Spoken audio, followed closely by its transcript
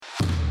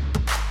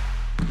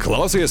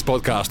Klausies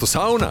podcastu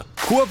Sauna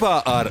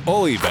kopā ar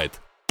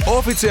Olībet,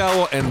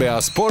 oficiālo NBA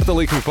sporta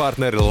likmi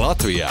partneri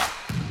Latvijā.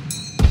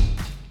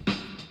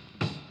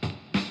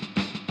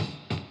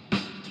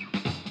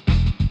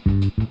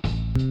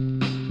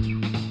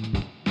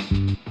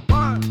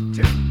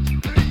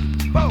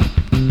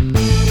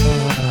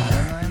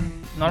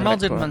 Normāli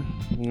dzird man?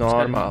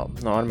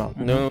 Normāli.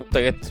 Nu,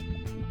 tagad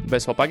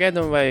bez vēl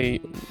pagaidām vai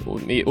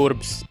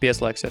Urbis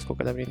pieslēgsies kaut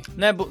kādā brīdī?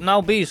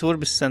 Nav bijis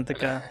Urbis sen, tā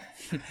kā...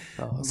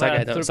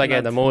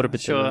 Sagaidām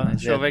Urbis.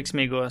 Šo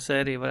veiksmīgo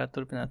sēriju varētu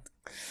turpināt.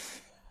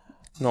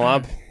 Nu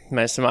labi,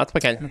 mēs esam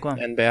atpakaļ.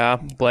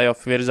 NBA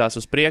playoff virzās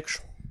uz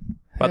priekšu.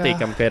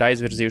 Patīkam, ka ir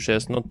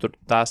aizvirzījušies. Nu, tur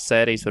tās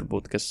sērijas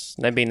varbūt, kas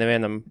nebija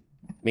nevienam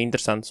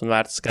interesants un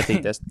vērts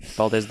skatīties.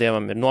 Paldies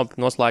Dievam, ir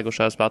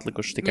noslēgušās,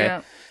 atlikušas tikai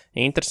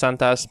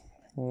interesantās.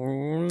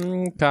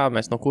 Kā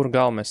mēs, no kura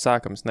gala mēs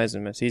sākam, es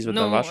nezinu, mēs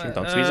izvedam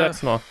Washingtons Wizards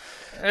no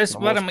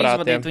varam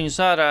izvadīt viņus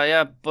ārā,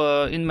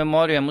 in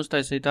memoriam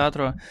uztaisīt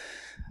ātro.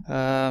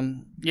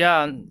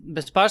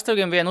 Bez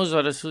pārstāvjiem viena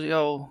uzvara,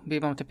 jau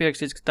bija man te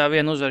pierakstīts, ka tā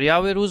viena uzvara jau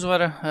ir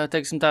uzvara,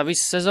 teiksim tā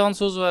visas sezonas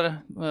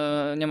uzvara,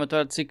 ņemot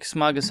vērā, cik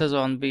smaga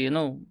sezona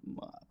bija,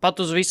 pat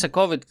uz visa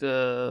Covid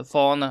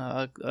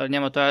fona,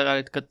 ņemot vērā,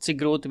 ka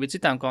cik grūti bija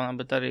citām komandām,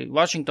 bet arī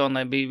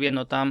Washingtonai bija viena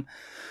no tām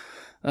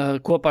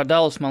kopā ar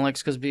Dallas, man liekas,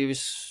 kas bija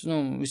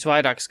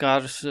visvairāk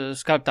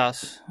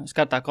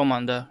skartā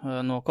komanda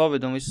no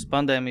Covid un visas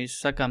pandēmijas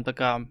sekām, tā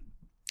kā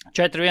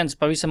 4-1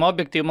 pavisam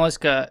objektīvi, man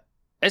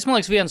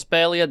liekas, vienu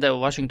spēli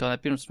iedevu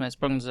Washingtonai pirms mēs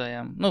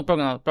prognozējām,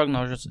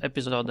 prognožas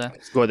epizodē.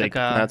 Es godīgi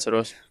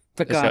neatceros.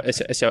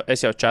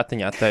 Es jau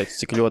čatiņā teicu,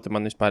 cik ļoti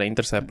man vispār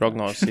interesē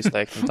prognozes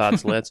izteikt un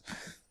tādas lietas.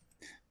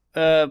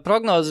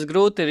 Prognozes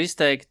grūti ir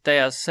izteikt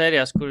tajās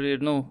sērijās, kur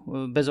ir,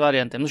 bez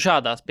variantiem.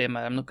 Šādās,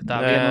 piemēram, ka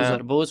tā viena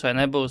uzvara būs vai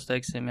nebūs,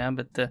 teiksim,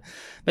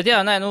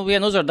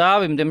 viena uzvara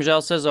Dāvim, diemžēl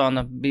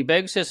sezona bija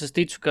beigusies. Es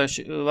ticu, ka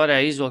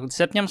varēja izvilkt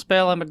 7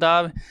 spēlēm ar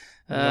Dāvi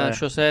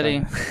šo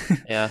sēriju.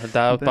 Jā,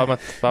 Dāvi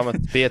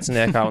pamat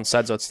pieciniekā un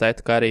sedzot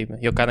Stetu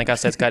Kariju, jo kā nekā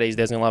Stets Karijs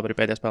diezgan labi ir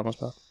pēdējā spēlē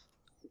nospēlēt.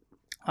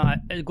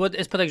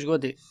 Es pateikšu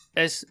godīgi,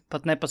 es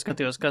pat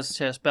nepaskatījos, kas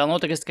šajā spēlē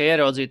notiek, es tikai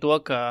ieraudzīju to,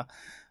 ka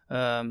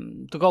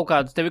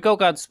tev ir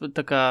kaut kāds tā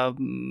kā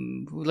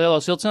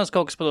lielos vilcienās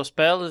kaut kas par to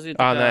spēli?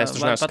 Nē, es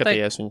tur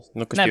neskatījies viņu.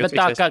 Nē, bet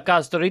tā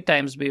kāds tur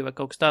ritējums bija vai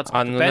kaut kas tāds,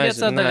 ka pēdējā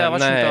sadaļā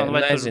Washington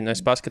vai tur? Nezinu,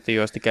 es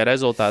paskatījos tikai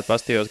rezultātu,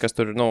 paskatījos, kas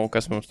tur,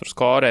 kas mums tur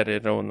skoreri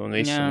ir un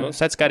visu.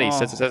 Sets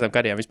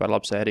Karijam vispār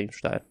labu sēriju,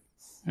 tā ir.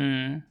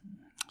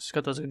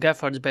 Skatos, ka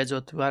Gaffords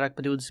beidzot vairāk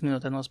pa 20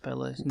 minūtēm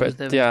nospēlēs. Bet,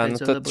 tā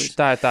ir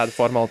tāda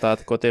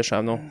formalitāte, ko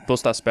tiešām,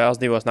 plus tās spēles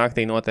 2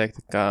 naktī notiek.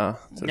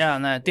 Tie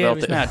ir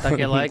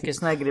vismērtākie laiki.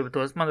 Es negribu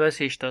tos, man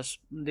vesīšu tos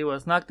 2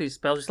 naktīs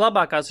spēles.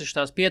 Vislabākās ir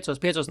tās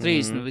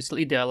 5:30,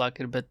 visideālāk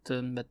ir, bet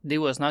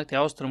 2 naktī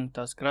austrumu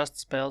tās krasta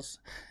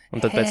spēles.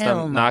 Un tad pēc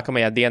tam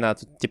nākamajā dienā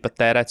tu ķipa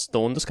tērēt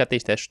stundu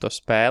skatīties šo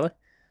spēli.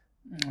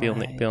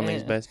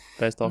 Pilnīgs bez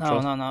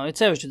talkšos. Nav. Ir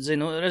sevišķi,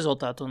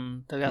 rezultātu un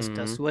tev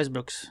jāskatās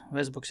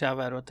Westbrooks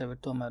jāvēro tev ir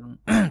tomēr.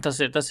 Tas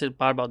ir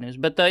pārbaudījums.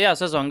 Bet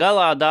sezona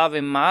galā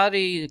Dāvim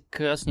arī,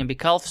 kas viņam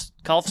bija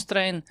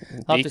kalfstrain.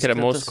 Ikra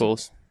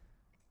muskuls.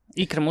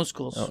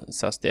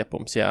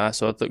 Sastiepums,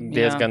 esot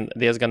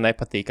diezgan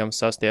nepatīkams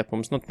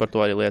sastiepums. Par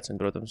to arī liecina,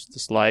 protams,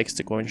 tas laiks,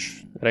 cik viņš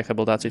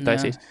rehabilitāciju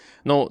taisīs.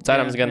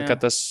 Cerams gan, ka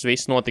tas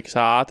viss notiks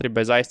ātri,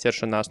 bez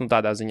aizķeršanās,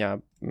 tādā ziņā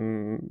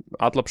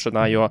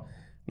atlapšanā, jo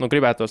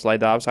gribētos, lai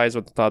Dāvis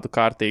aizvada tādu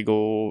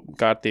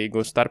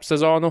kārtīgu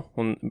starpsezonu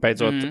un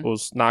beidzot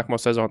uz nākamo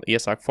sezonu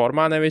iesāk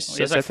formā, nevis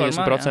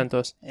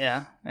 70%.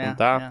 Jā.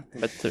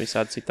 Bet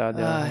visādi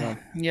citādi.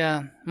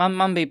 Jā.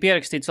 Man bija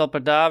pierakstīts vēl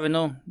par Dāvi,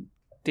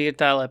 tīri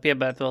tā, lai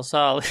piebērtu vēl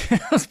sāli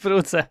uz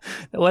prūce.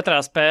 Otrā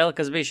spēle,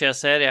 kas bija šajā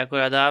sērijā,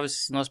 kurā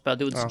Dāvis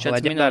nospēlēja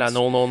 24 minūtes.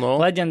 0-0.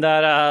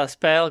 Leģendārā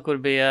spēle,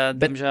 kur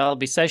diemžēl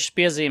bija 6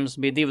 piezīmes,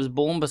 bija 2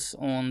 bumbas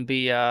un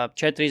bija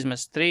 4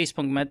 izmest 3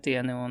 punktu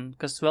metieni un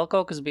vēl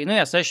kaut kas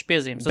bija. 6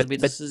 piezīmes, tas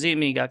bija tas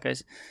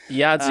zīmīgākais.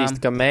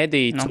 Jāatzīst, ka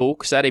mediju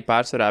cūkas arī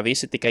pārsvarā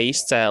visi tikai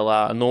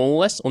izcēlā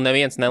nulles un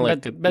neviens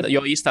nelika,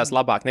 jo izstās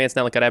labāk, neviens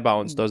nelika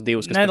rebounds tos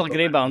 2, kas... Nelika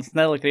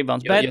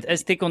rebounds, bet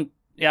es tik un...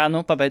 Jā,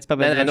 pabeidz.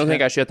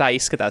 Vienkārši, jo tā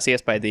izskatās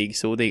iespaidīgi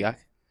sūdīgāk.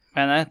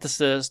 Vai ne? Tas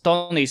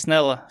Stonija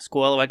Snella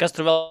skola, vai kas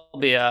tur vēl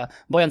bija?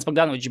 Bojans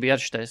Bogdanovičs bija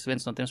arī šitais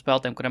viens no tiem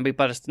spēlētājiem, kuriem bija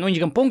parasti.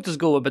 Viņš gan punktus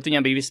guva, bet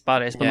viņam bija viss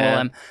pārējais pa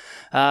nolēm.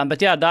 Bet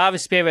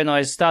Dāvis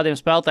pievienojas tādiem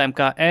spēlētājiem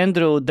kā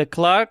Andrew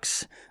DeClarks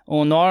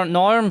un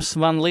Norms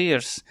Van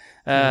Liers,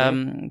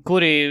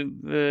 kuri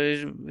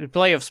ir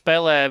playoff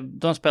spēlē,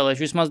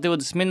 nospēlējuši vismaz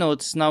 20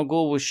 minūtes, nav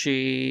guvuši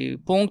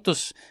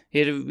punktus,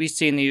 ir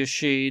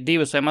izcīnījuši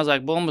 2 vai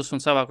mazāk bumbas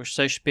un savākuši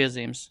 6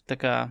 piezīmes. Tā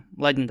kā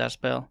leģendāra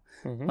spēle.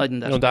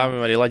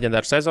 Dāvim arī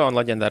leģendāra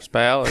sezona, leģendāra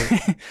spēle.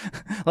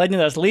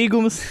 Leģendārs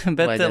līgums,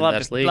 bet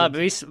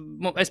labi, es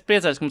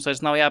priecājos, ka mums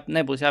vairs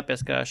nebūs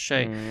jāpieskarās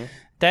šai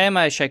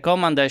tēmai, šai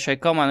komandai,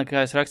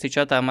 kā es rakstīju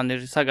čatā, man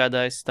ir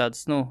sagādājis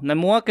tādas,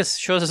 nemokas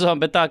šo sezonu,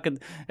 bet tā, ka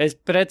es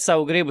pret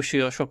savu gribu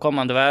šo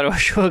komandu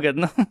vērošu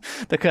šogad,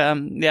 tā kā,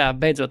 jā,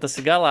 beidzot tas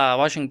ir galā,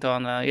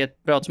 Washingtona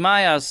brauc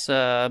mājās,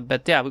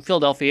 bet jā,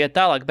 Philadelphia iet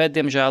tālāk, bet,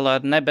 diemžēl,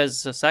 ne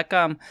bez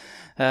sekām,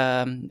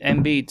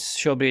 Embiids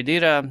šobrīd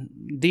ir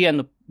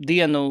dienu,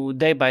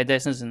 day by day,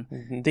 es nezinu.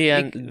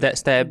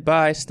 Step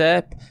by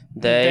step,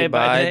 day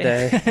by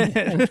day.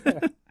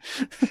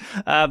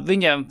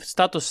 Viņam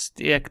status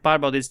tiek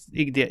pārbaudīts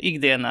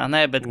ikdienā,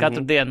 bet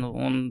katru dienu,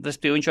 un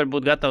respektīvi viņš var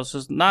būt gatavs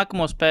uz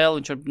nākamo spēli,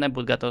 viņš var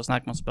nebūt gatavs uz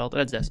nākamo spēli,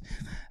 redzēs.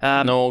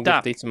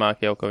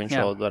 Ticamāk jau, ka viņš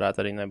vēl varētu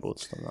arī nebūt.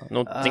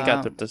 Zin kā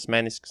tur tas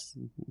menisks,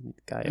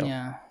 kā jau.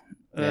 Jā,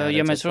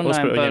 ja mēs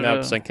runājam par... Viņam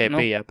jāpasaka KP,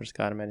 jāpras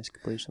kā ar menisku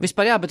plīšanu.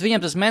 Vispār jā, bet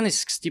viņam tas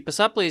menisks ķipa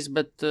saplīs,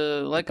 bet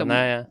laikam...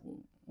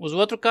 Uz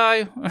otru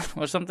kāju,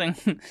 or something,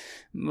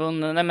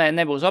 un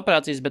nebūs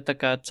operācijas, bet tā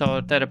kā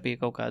caur terapiju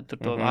kaut kādu tur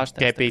to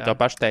ārstēs. KP to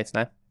pašu teica,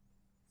 ne?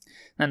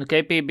 Nē,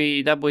 KP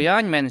bija dabū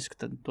Jāņa menisku,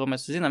 tad to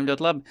mēs zinām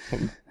ļoti labi.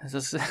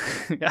 Tas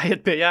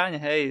jāiet pie Jāņa,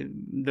 hey,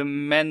 the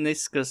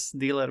meniskus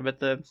dealer,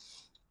 bet...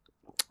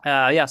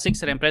 Jā,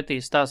 Sixeriem pretī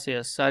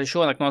stāsies, arī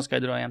šonakt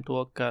noskaidrojām to,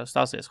 ka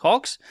stāsies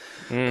Hawks,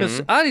 kas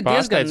arī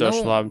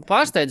diezgan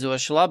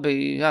pārsteidzoši labi,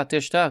 jā,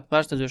 tieši tā,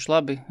 pārsteidzoši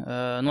labi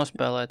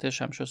nospēlē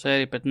tiešām šo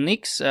sēriju pret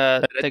Knicks.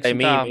 Redzēju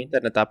mīmi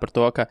internetā par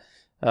to, ka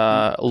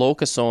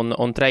Lukas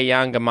un Trae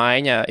Younga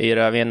maiņa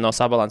ir viena no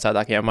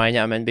sabalansētākajām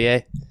maiņām NBA.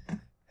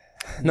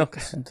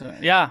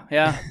 Jā.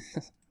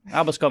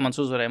 Abas komandas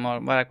uzvarēja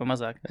vairāk vai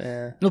mazāk.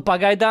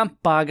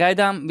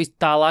 Pagaidām vis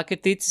tālāk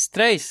ir ticis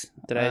Trejs.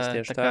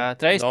 Tieši tā.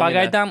 Trejs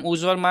pagaidām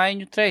uzvar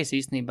maiņu Trejs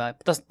īstenībā.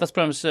 Tas,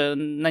 protams,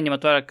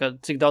 neņemot vērā, ka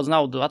cik daudz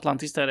naudu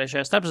Atlanta iztērē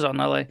šajā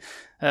starpsezonā, lai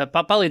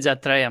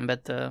palīdzētu Trejam,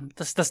 bet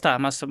tas tā,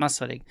 maz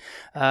svarīgi.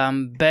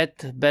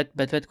 Bet,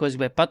 ko es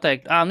gribēju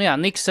pateikt?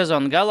 Knicks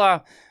sezona galā.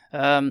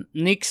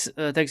 Knicks,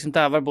 teiksim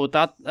tā, varbūt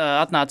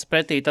atnāca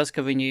pretī tas,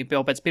 ka viņi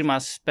jau pēc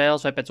pirmās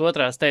spēles vai pēc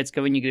otrās teica,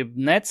 ka viņi grib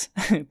Nets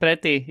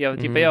pretī, jau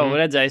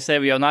redzēja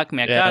sevi jau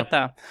nākamajā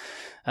kārtā.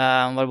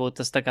 Varbūt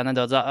tas tā kā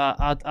nedaudz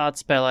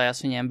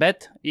atspēlējās viņiem,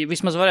 bet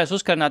vismaz varēs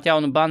uzkarināt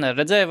jaunu banneru.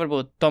 Redzēja,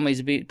 varbūt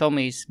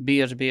Tomijs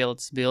Biers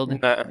bielicis bildi,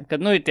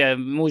 kad, ir tie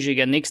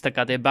mūžīgie Knicks, tā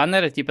kā tie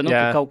banneri,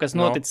 ka kaut kas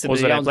noticis,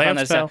 ir jauns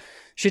banners.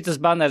 Šitas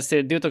banners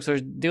ir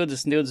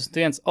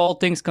 2020-2021 All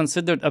Things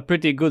Considered a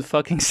Pretty Good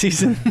Fucking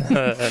Season.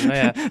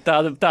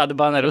 Tādu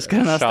banneru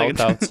uzkarinās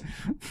tagad.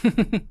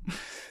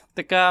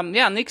 Tā kā,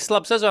 jā, Knicks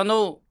laba sezona,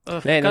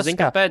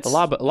 kāpēc?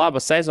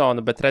 Laba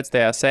sezona, bet redz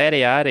tajā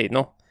sērijā arī,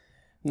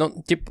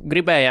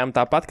 gribējām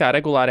tāpat kā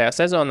regulārajā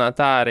sezonā,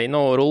 tā arī,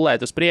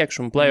 rullēt uz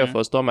priekšu un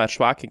playoffos tomēr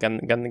švaki,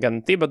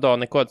 gan Thibodeau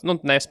neko,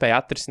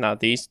 nespēja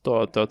atrisināt īsti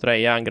to Trae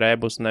Young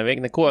rebus,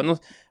 neko,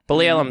 pa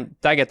lielam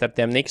tagad ar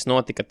tiem Knicks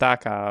notika tā,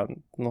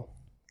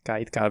 kā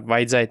it kā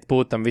vajadzēja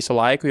būt tam visu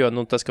laiku, jo,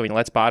 tas, ka viņi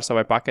lec pār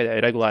savai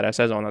pakaļai regulārajā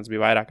sezonā, tas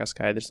bija vairāk kā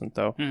skaidrs, un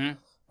tev.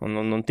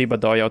 Un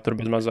Thibodeau jau tur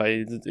bez mazai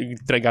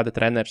 3 gada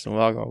treneris un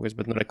vēl kaut kas,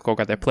 bet, kaut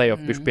kā tie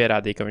playoff bišķi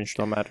pierādīja, ka viņš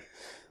tomēr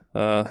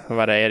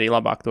varēja arī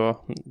labāk to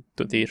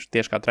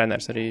tieši kā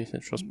treneris arī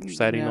šo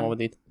sēriju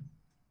novadīt.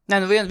 Nē,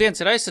 viens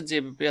ir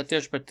aizsardzība, jā,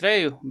 tieši par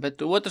Treju,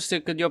 bet otrs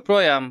ir, kad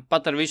joprojām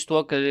pat ar visu to,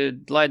 ka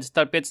laida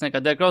starp pieciniekā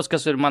Derrick Rose,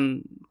 kas ir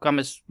man,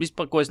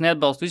 ko es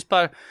neatbalstu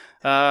vispār,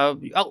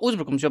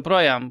 uzbrukums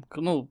joprojām,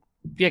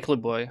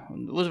 piekliboja.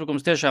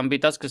 Uzbrukums tiešām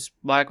bija tas, kas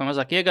vairāk vai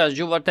mazāk iegās.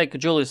 Var teikt,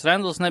 ka Julius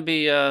Randles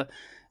nebija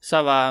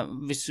savā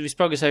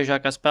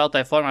visprogresējušākā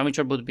spēlētāja formā,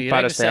 viņš varbūt bija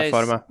parastajā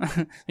formā.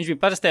 Viņš bija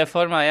parastajā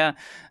formā, jā.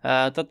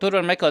 Tad tur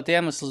var meklēt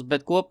iemeslus,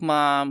 bet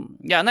kopumā,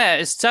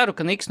 es ceru,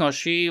 ka Knicks no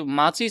šī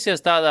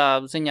mācīsies tādā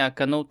ziņā,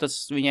 ka,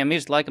 tas viņiem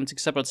ir, laikam, cik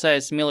saprot,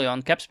 60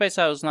 miljonu cap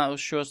space'ā uz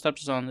šo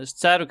starpsezonu. Es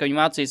ceru, ka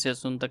viņi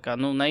mācīsies un tā kā,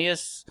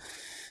 neies...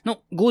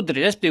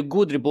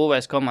 gudri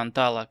būvēs komandu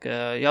tālāk.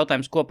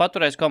 Jautājums, ko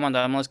paturēs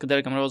komandā, man liekas, ka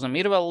Derrickam Rozam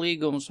ir vēl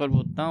līgums,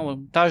 varbūt nav.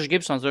 Tāžs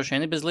Gibsons droši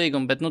vien ir bez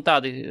līguma, bet,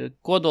 tādi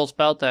kodola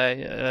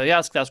spēlētāji,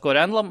 jāskatās, ko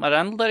Randlam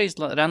darīs.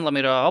 Randlam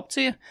ir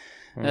opcija,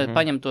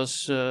 paņem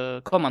tos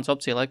komandas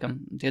opciju, laikam,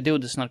 tie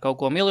 20 ar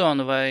kaut ko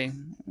miljonu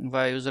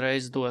vai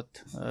uzreiz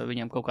dot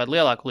viņam kaut kādu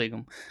lielāku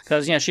līgumu.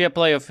 Kā ziņā šie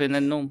playoffi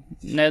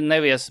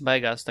nevies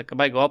baigās, tā kā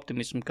baigo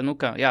optimismu,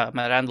 ka,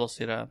 Randls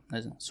ir,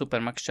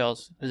 supermaks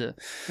čels.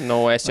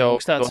 Es jau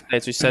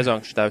teicu visu sezonu,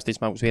 ka šitā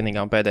visticamāk būs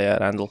vienīgā un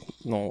pēdējā Randl,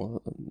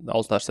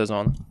 All-Star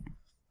sezona.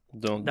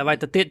 Vai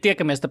tad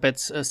tiekamies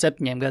tāpēc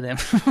 7 gadiem.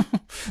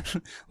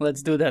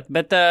 Let's do that.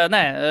 Bet,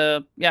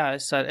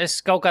 es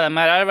kaut kādā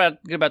mērā arī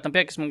gribētu tam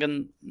piekrist, man gan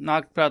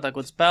nāk prātā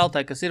kaut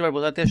spēlētāji, kas ir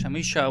varbūt tiešām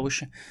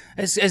izšāvuši.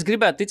 Es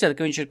gribētu ticēt,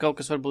 ka viņš ir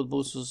kaut kas varbūt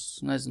būs uz,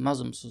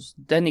 mazums, uz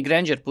Danny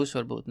Granger pusi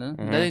varbūt, ne?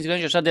 Danny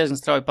Granger diezgan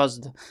strauji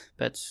pazuda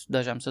pēc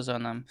dažām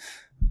sezonām,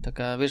 tā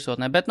kā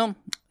virsotnē. Bet,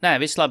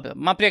 viss labi.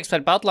 Man prieks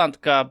par Atlantu,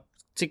 ka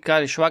cik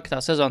arī švaki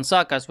tā sezona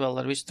sākās vēl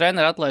ar visu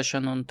treneru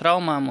atlaišanu un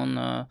traumām un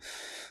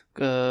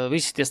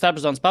visi tie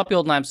starpzonas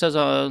papildinājumi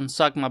sezonas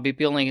sākumā bija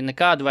pilnīgi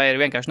nekādi, vai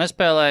arī vienkārši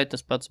nespēlēja.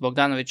 Tas pats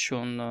Bogdanovičs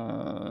un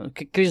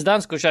Kris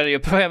Dans, kurš arī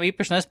joprojām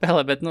īpaši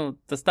nespēlē, bet,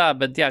 tas tā,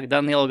 bet jā,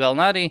 Daniela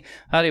galvenā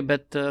arī,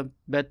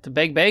 bet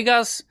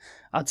beigās,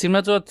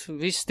 acīmredzot,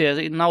 visi tie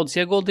naudas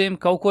ieguldījumi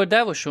kaut ko ir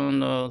devuši, un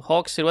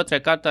Hawks ir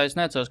otrajā kārtā, es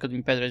neceros, kad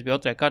viņi pēdreiz bija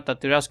otrajā kārtā,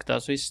 tur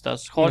jāskatās visas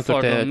tās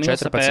Horford un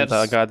Millsapers.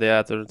 14. gadi, jā,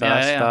 tur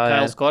tās jā,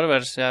 Kails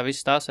Korvers, jā,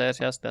 visas tās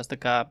jāskatās, tā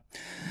kā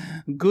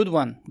good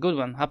one,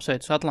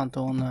 apsveicu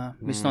Atlantu un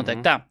viss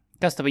notiek tā.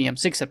 Kas tad viņiem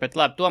Sixer pret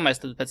labi, to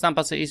mēs tad pēc tam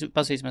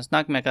pasīsimies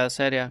nākamajā kādā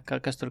sērijā,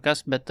 kas tur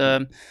kas, bet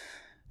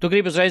tu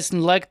gribi uzreiz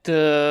lekt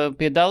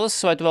pie Dallas,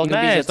 vai tu vēl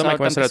gribi iziet? Nē, es domāju,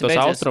 ka mēs varētu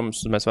tos austrumus,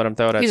 mēs varam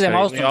teorētiski.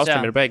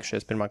 Austrumi ir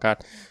beigušies pirmā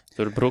kārta.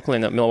 Tur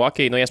Brooklyn,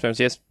 Milwaukee,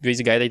 iespējams,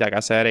 visi gaidītākā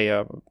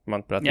sērija,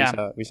 manuprāt,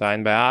 visā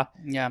NBA,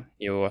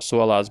 jo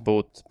solās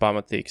būt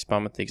pamatīgs.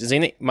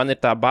 Zini, man ir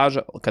tā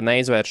baža, ka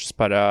neizvēršas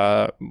par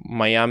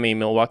Miami,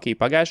 Milwaukee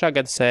pagājušā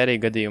gada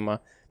sēriju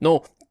gadījumā.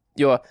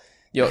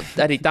 Jo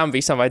arī tam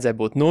visam vajadzēja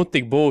būt,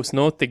 tik būs,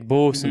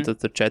 un tad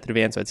tur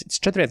 4-1 vai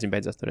 4-1 viņa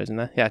beidzās toreiz,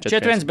 ne? Jā,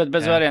 4-1, bet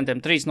bez variantiem,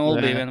 3-0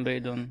 bija vienu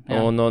brīdi.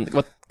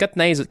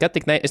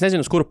 Es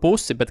nezinu, uz kuru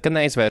pusi, bet kad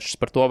neizvēršas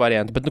par to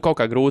variantu, bet kaut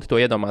kā grūti to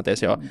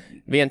iedomāties, jo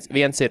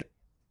viens ir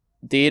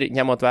tīri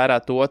ņemot vērā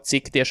to,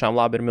 cik tiešām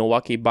labi ir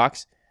Milwaukee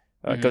Bucks,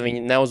 kad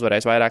viņi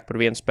neuzvarēs vairāk par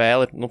vienu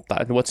spēli,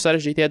 tā ir ļoti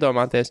sarežģīti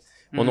iedomāties.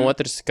 Un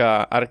otrs,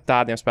 ka ar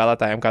tādiem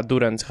spēlētājiem kā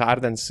Durants,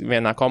 Hardens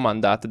vienā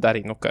komandā, tad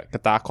arī, ka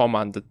tā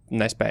komanda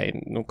nespēja,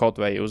 kaut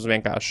vai uz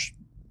vienkārši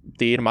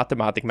tīri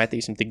matemātiku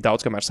metīsim tik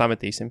daudz, kamēr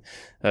sametīsim,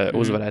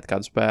 uzvarēt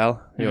kādu spēli.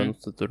 Jo,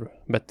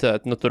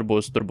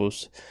 tur būs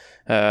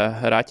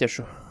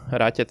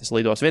raķetes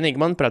lidos.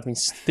 Vienīgi, manuprāt,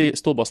 viņas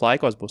stulbos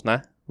laikos būs,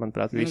 ne?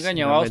 Manuprāt, viss. Gan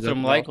jau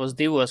austrumu laikos,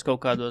 divos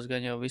kaut kādos,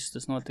 gan jau viss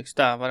tas notiks.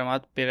 Tā, varam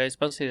atpīreiz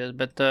pasīties,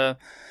 bet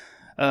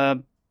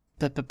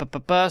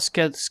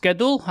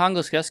schedule,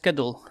 angliski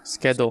schedule.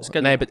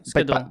 Nē,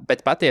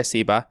 bet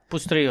patiesībā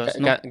pustrijos.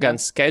 Gan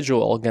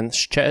schedule, gan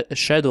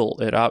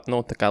schedule ir,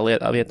 tā kā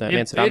lietojam,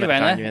 viens ir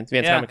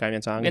amerikāņi,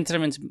 viens angļu.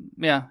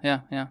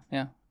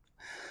 Jā.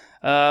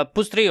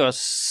 Pustrijos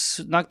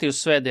naktī uz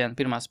svētdienu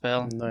pirmā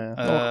spēle.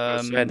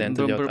 Svētdien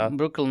tad jau tā.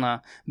 Brooklynā.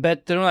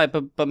 Bet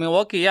runāju pa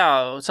Milwaukee,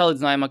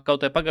 salīdzinājumā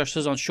kaut vai pagājušā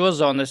sezonu šo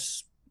zonu,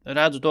 es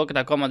redzu to, ka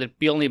tā komanda ir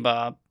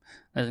pilnībā,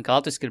 nezinu, kā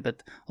latviski ir,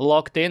 bet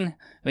locked in.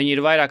 Viņi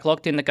ir vairāk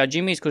locked in nekā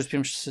Jimmijs, kurš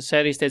pirms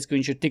sērijas teica, ka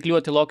viņš ir tik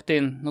ļoti locked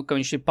in, ka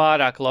viņš ir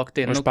pārāk locked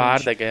in. Viņš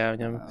pārdega,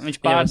 jā. Viņš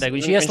pārdega,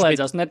 viņš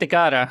ieslēdzās netik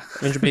ārā.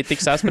 Viņš bija tik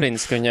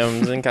sasprindzis, ka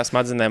viņam, kā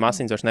smadzenēm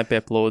asins vairs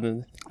nepieplūda.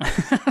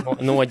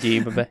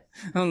 Noģība,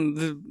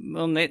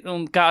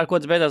 Un kā ar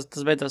ko tas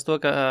beidzās to,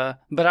 ka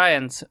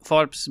Bryans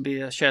Forbes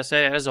bija šajā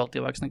sērijā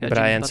rezultīvāks nekā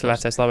Jimmijs.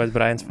 Vecais labais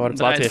Bryans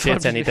Forbes. Latvieši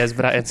iecienīties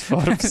Bryans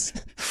Forbes.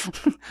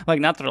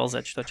 Vajag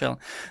naturalizēt šo čelu.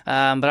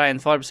 Brian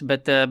Forbes,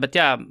 bet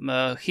jā,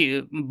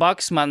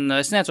 Bucks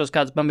es neatceros,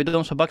 kāds man bija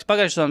domas par Bucks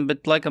pagājušajā sezonā,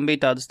 bet laikam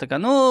bija tādas, tā kā,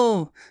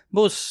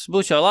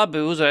 būs jau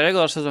labi, uzvarēja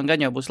regulāru sezonu,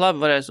 gan jau būs labi,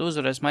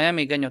 uzvarēs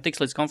Miami, gan jau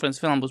tiks līdz konferences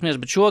finālam būs miers,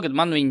 bet šogad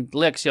man viņi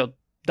liekas jau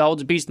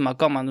daudz bīstamā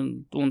komanda,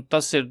 un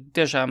tas ir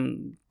tiešām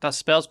tas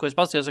spēles, ko es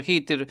paskatījos ar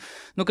Heat, ir,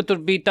 ka tur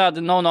bija tāda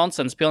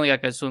no-nonsense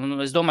pilnīgākais, un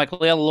es domāju, ka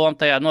liela loma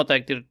tajā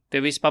noteikti ir tie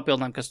visi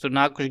papildinājumi, kas tur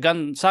nākuši,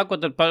 gan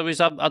sākot ar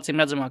visu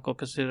acīm redzamāko,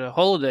 kas ir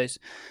Holidays,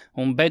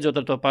 un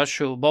beidzot ar to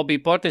pašu Bobby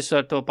Portis,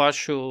 ar to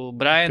pašu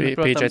Brianu,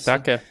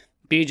 protams.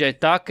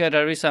 PJ Tucker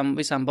ar visām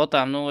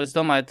botām. Es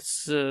domāju,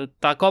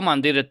 tā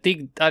komanda ir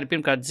tik arī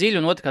pirmkārt dziļa,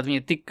 un otrkārt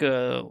viņa ir tik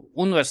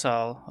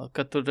universāla,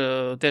 ka tur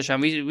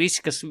tiešām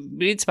visi, kas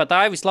principā tā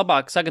ir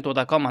vislabāk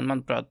sagatavotā komanda,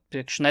 manuprāt,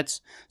 priekš Nets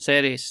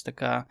sērijas. Tā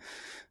kā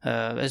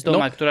es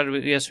domāju, ka tur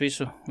arī ies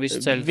visu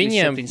ceļu.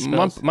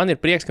 Man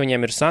ir prieks, ka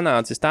viņiem ir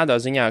sanācis tādā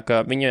ziņā,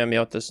 ka viņiem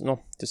jau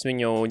tas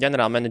viņu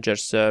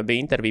ģenerālmenedžers bija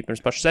intervija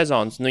pirms pašas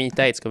sezonas, viņi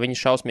teica, ka viņi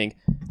šausmīgi,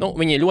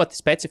 viņi ļoti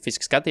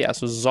specifiski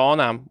skatījās uz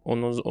zonām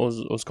un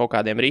uz kaut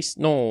kādiem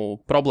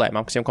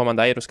problēmām, kas viņam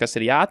komandā ir, uz kas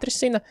ir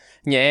jāatrisina,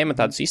 ņēma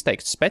tādus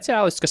izteiktus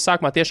speciālistus, kas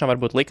sākumā tiešām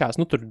varbūt likās,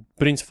 tur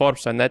Prince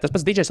Forbes vai ne, tas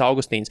pats DJs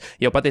Augustīns,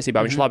 jo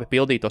patiesībā viņš labi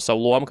pildīja to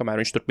savu lomu, kamēr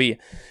viņš tur bija.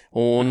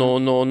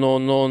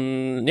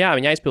 Jā,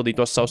 viņi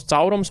aizpildīja tos savus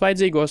caurumus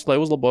vajadzīgos, lai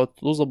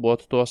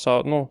uzlabotu to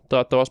savu,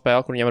 to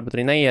spēli, kur viņiem varbūt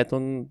arī neiet,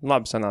 un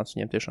labi sanāca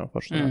viņiem tiešām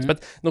forši sanāca. Bet,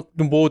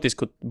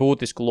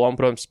 būtisku lomu,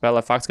 protams,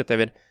 spēlē fakts, ka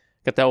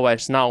tev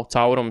vairs nav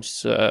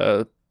caurums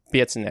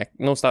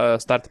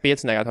starta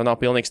pieciniekā, tev nav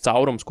pilnīgs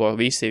caurums, ko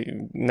visi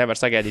nevar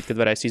sagaidīt, kad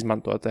varēs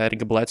izmantot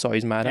Erika Bledsoe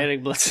izmērā.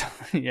 Erika Bledsoe,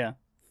 jā.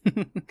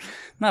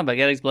 Nabag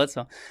Eriks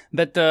Bledsoe.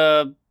 Bet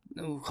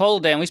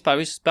Holidayam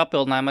vispār visas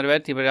papildinājumi ar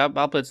vērtību ir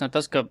apliecināt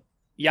tas, ka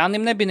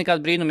Jānim nebija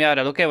nekāda brīnuma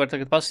jārāda. Var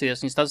tagad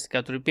pasīties, viņa statistikā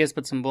tur ir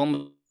 15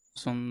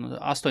 bumbas un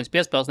 8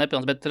 piespēles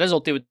nepilnas, bet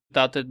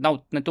rezultīvitāte nav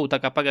ne tū, tā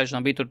kā pagājušajā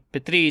bija tur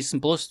pie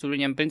 30 plus, tur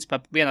viņiem principā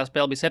vienā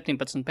spēlē bija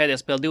 17, pēdējā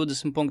spēlē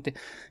 20 punkti,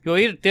 jo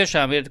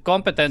tiešām ir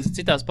kompetence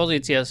citās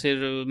pozīcijās, ir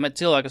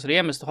cilvēki, kas ir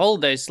iemesti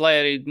Holidays, lai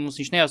arī mums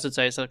viņš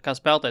neasociējas kā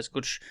spēlētājs,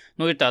 kurš,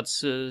 ir tāds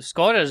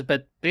skorers,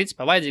 bet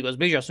principā vajadzīgos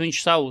brīžos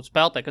viņš savu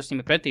spēlētāju, kas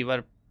viņam ir pretī,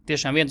 var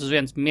tiešām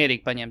 1-1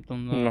 mierīgi paņemt. Un,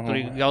 tur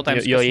ir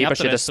jautājums, jo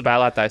īpaši, ja tas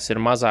spēlētājs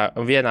ir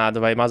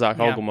vienāda vai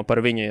mazāka auguma par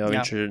viņu, jo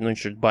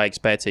viņš ir baigi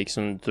spēcīgs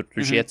un tur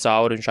viņš iet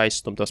cauri, viņš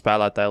aizstum to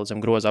spēlētāju līdz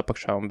groza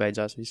apakšā un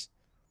beidzās viss.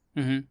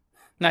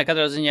 Nē,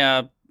 katrā ziņā,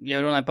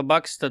 ja runāju par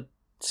Bucks, tad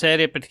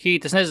sērija pret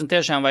Heat, es nezinu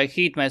tiešām, vai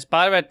Heat mēs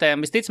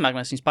pārvērtējam, visticamāk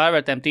mēs viņus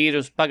pārvērtējam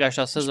tīri uz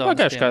pagājušās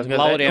sezonas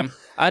lauriem.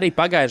 Arī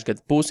pagājušajā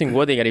gadā, būsim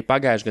godīgi, arī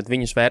pagājušajā gadā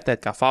viņus vērtēt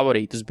kā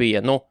favorītus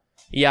bija,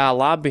 jā,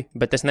 labi,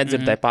 bet es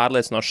nedzirdēju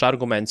pārliecinošus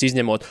argumentus,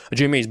 izņemot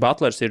Jimmy's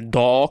Butlers ir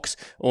dogs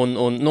un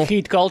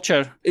Heat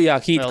culture. Jā,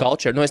 Heat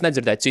culture. Es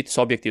nedzirdēju citus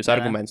objektīvus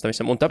argumentus tam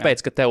visam. Un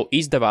tāpēc, ka tev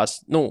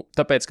izdevās,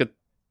 tāpēc, ka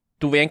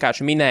tu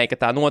vienkārši minēji, ka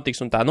tā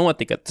notiks un tā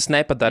notika, tas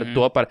nepadara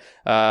to par,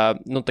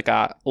 tā kā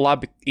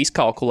labi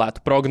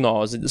izkalkulētu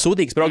prognozi.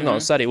 Sūdīgas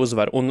prognozes arī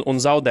uzvar un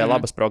zaudē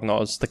labas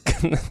prognozes.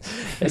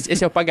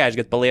 Es jau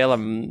pagājuši gadu pa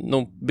lielam,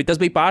 bet tas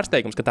bija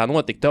pārsteigums, ka tā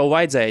notika. Tur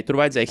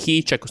vajadzēja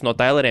heatčekus no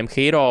Tyleriem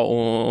Hero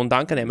un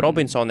Duncaniem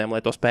Robinsoniem, lai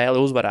to spēli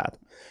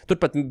uzvarētu.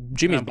 Turpat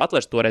Jimmy's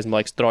Butlers toreiz,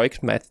 man liekas,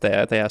 trojkas met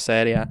tajā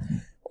sērijā.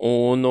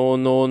 Un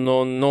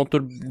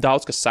tur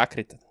daudz kas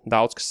sakrita.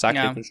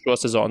 Un šo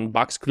sezonu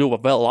Bucks kļuva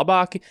vēl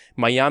labāki.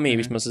 Miami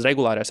vismaz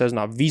regulārajā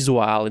sezonā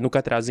vizuāli,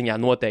 katrā ziņā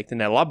noteikti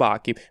ne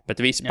labāki,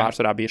 bet visi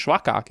pārsvarā bija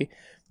švakāki.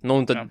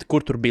 Un tad,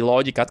 kur tur bija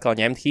loģika atkal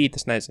ņemt Heat,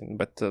 es nezinu,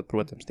 bet,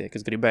 protams, tie,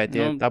 kas gribēja,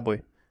 tie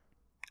dabūja.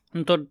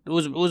 Tur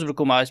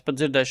uzbrukumā es pat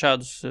dzirdēju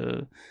šādus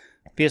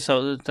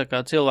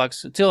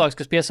cilvēks,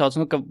 kas piesauc,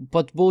 ka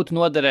pat būtu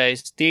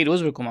noderējis tīri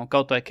uzbrukumam,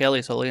 kaut vai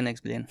Kelijs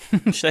Olīnieks,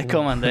 šai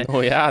komandai,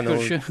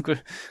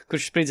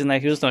 kurš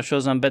spridzināja Houston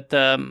šozam, bet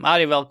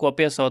arī vēl ko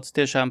piesauc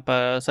tiešām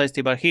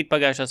saistībā ar Heat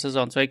pagājušā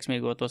sezonas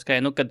veiksmīgo to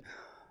skaļu, kad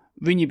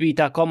viņi bija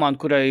tā komanda,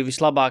 kurai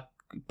vislabāk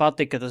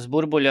patika tas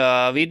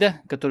burbuļa vide,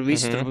 ka tur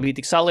viss tur bija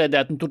tik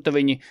saliedēti, un tur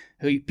viņi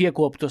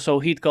piekopa to savu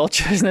Heat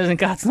culture. Es nezinu,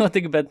 kāds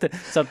notika, bet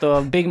ar to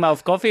Big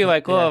Mouth coffee vai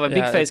ko, vai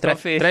Big Face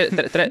coffee.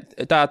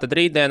 Tad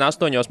rītdien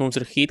 8 mums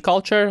ir Heat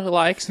culture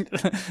laiks.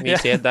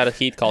 Visi iet dara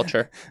Heat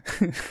culture.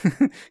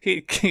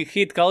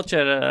 Heat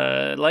culture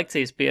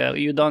lekcijas pie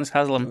Udonis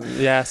Haslam.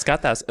 Jā,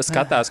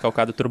 skatās kaut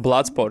kādu tur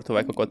Bloodsportu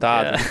vai kaut ko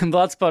tādu.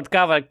 Bloodsport,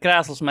 kā var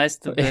krēslus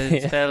mest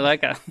spēle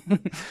laikā.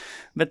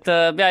 Bet,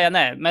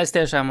 mēs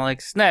tiešām, man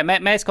liekas,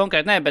 mēs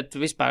konkrēti bet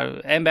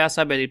vispār NBA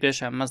sabiedrība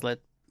tiešām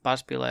mazliet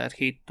pārspīlēja ar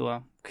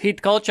Heat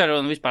culture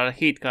un vispār ar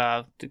Heat,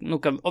 ka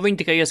viņi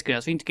tikai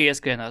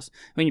ieskrienās,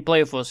 viņi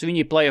playoffos,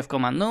 viņi playoff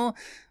komanda,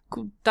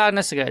 tā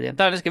nesagaidījām,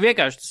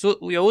 vienkārši,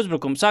 jo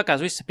uzbrukums sākās,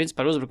 viss ir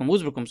principā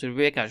uzbrukums ir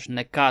vienkārši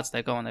nekāds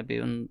tai komandai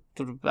bija, un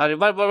tur arī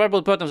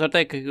varbūt, protams, var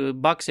teikt, ka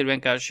Bucks ir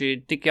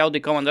vienkārši tik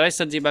jaudīgi komanda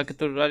aizsardzībā, ka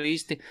tur arī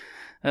īsti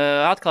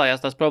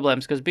atklājās tās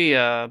problēmas, kas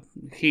bija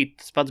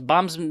Heat, pats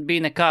Bams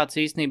bija nekāds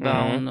īstenībā,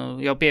 un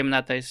jau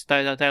pieminētais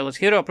Tylers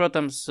Hero,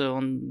 protams,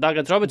 un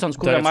Dagans Robinsons,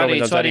 kuram arī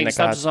svarīga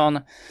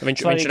starpsezona.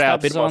 Viņš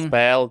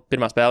reāli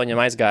pirmā spēle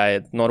viņam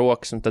aizgāja no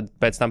rokas, un tad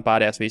pēc tam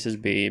pārējās visas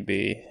bija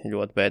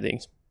ļoti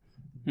bēdīgas.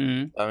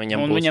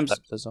 Viņam būs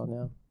starpsezona,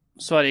 jā.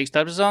 Svarīga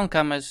starpsezona,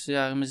 kā mēs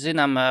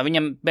zinām,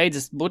 viņam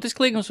beidzas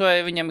burtiski līgums,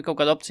 vai viņam ir kaut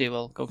kāda opcija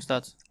vēl, kaut kas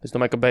tāds? Es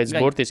domāju, ka beidzas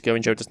burtiski, jo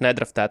viņš jau ir tas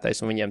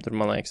nedraftētais, un viņiem tur,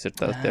 man liekas, ir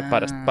tie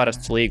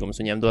parasts līgums,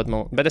 viņiem dod,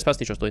 bet es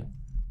pastīšos līdz.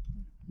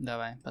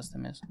 Davai,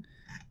 pastamies.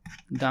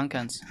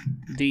 Duncans,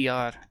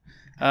 DR.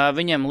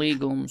 Viņam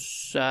līgums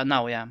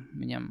nav, jā.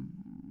 Viņam,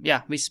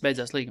 viss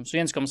beidzās līgums.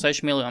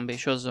 1,6 miljonu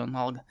bija šo sezonu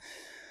alga.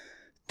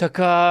 Tā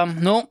kā,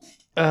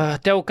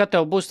 kad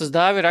tev būs tas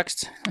dāvi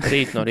raksts?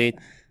 Rīt no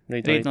rīta.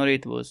 Rīt no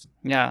rīta būs.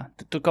 Jā,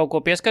 tu kaut ko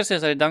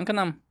pieskarsies arī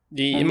Duncanam?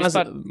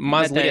 Mazliet,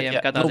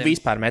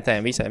 vispār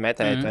visai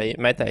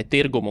metēju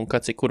tirgumu un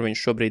kur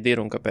viņš šobrīd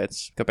ir un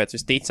kāpēc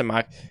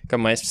visticamāk, ka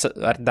mēs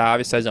ar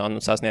dāvi sezonu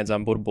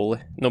sasniedzām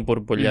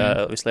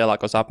burbuļa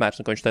vislielākos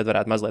apmērs un ka viņš tad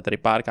varētu mazliet arī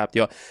pārkāpt,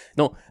 jo,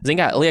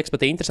 liekas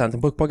pat interesanti,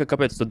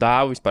 kāpēc tu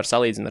dāvi vispār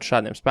salīdzini ar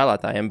šādiem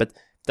spēlētājiem, bet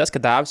tas,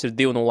 ka dāvis ir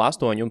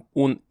 208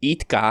 un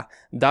it kā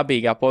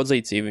dabiskā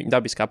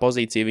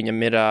pozīcija viņam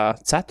ir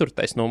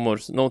 4.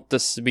 numurs,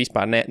 tas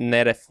vispār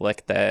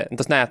nereflektē,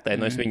 tas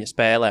neattainojas viņa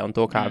spēlē un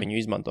to, kā viņu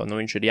izmanto.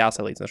 Viņš ir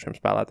jāsalīdzina ar šiem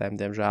spēlētājiem,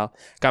 diemžēl,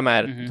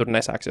 kamēr tur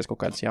nesāksies kaut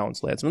kādas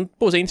jaunas lietas.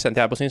 Būs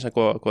interesanti,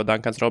 ko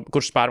Duncans,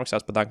 kurš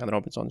pārmaksās par Duncanu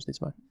Robinsonu,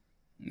 ticamāk.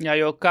 Jā,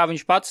 jo kā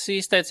viņš pats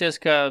izteicies,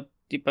 ka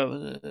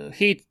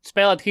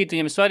spēlēt Heat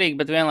viņam ir svarīgi,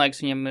 bet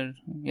vienlaikus viņam ir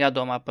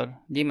jādomā par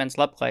ģimenes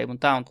labklājību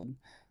un tā, un tad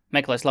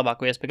meklēs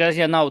labāko iespēju.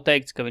 Ja nav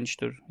teikts, ka viņš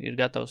tur ir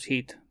gatavs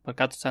Heat par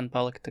katru cenu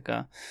palikt, tā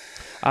kā...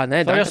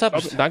 Nē,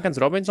 Duncans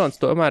Robinsons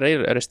tomēr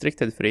ir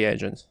restricted free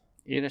agents.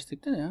 Ir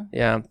restricted, jā?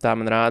 Jā, tā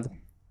man rāda.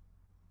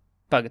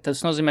 Pagad,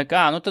 tas nozīmē,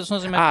 ka... Nē,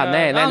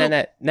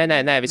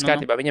 viss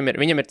kārtībā.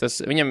 Viņam ir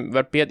tas, viņam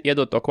var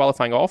iedot to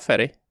qualifying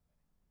offeri.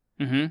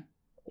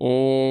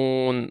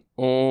 Un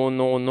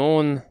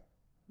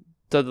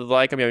tad,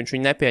 laikam, ja viņš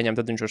viņu nepieņem,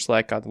 tad viņš var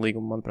slēgt kādu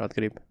līgumu, manuprāt,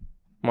 grib.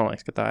 Man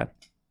liekas, ka tā ir.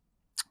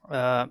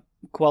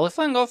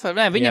 Qualifying offer?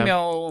 Nē, viņam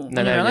jau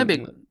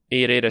nebija.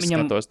 Es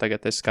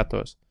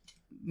skatos.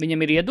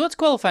 Viņam ir iedots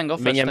qualifying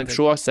offer? Viņam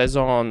šo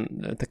sezonu,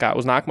 tā kā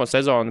uz nākamo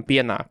sezonu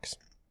pienāks.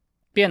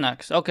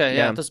 Pienāks,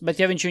 jā. Bet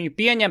ja viņš viņu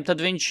pieņem,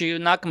 tad viņš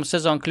nākamā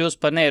sezona kļūs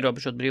par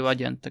neierobežotu brīvu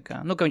aģentu.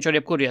 Ka viņš var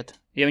jebkur iet,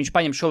 ja viņš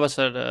paņem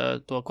šovasar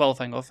to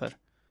qualifying offer.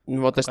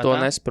 Es to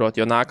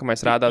nesaprotu, jo nākamais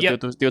rādās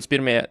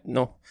 21.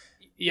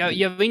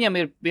 Ja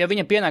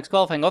viņam pienāks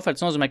qualifying offer,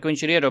 tas nozīmē, ka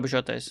viņš ir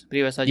ierobežotais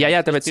brīvais aģents.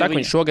 Jā, tāpēc saku,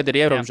 viņš šogad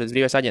ir ierobežotais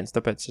brīvais aģents,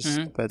 tāpēc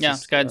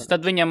skaidrs.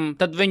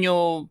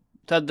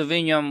 Tad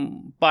viņam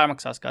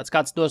pārmaksās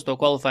kāds dos to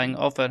qualifying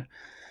offer.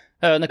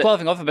 Ne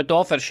qualifying offer, bet to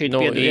offer sheet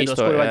iedos,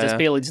 kuru vajadzēs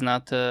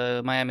pielīdzināt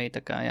Miami.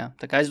 Tā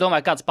kā es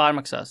domāju, kāds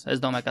pārmaksās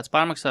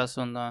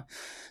un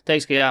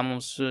teiks, ka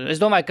es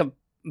domāju, ka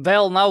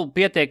vēl nav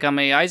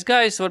pietiekami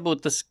aizgājis,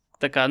 varbūt tas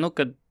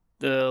kad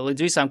līdz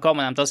visām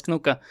komandām tas,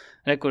 ka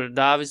kur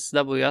Dāvis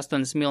dabūja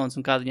 80 miljonus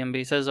un kāda viņam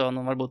bija sezona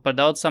un varbūt par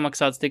daudz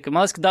samaksāts tika.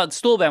 Man liekas, ka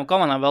stulbējām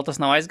komandām vēl tas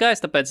nav aizgājis,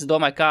 tāpēc es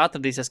domāju, kā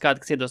atradīsies kāds,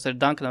 kas iedos ar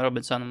Duncanam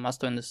Robinsonam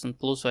 80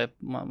 plus vai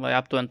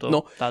aptuveni to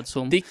tādu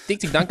summu. Tik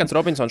cik Duncans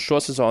Robinsons šo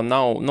sezonu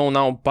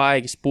nav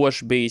baigi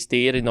spoši bijis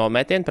tīri no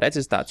metiena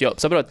precizitātes, jo,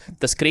 saprot,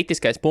 tas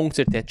kritiskais punkts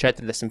ir tie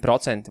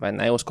 40%, vai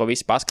ne, uz ko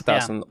visi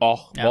paskatās un,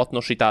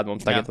 šitādi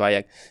mums tagad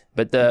vajag.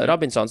 Bet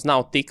Robinsons nav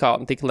tik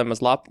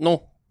lemaz labi,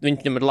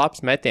 viņam ir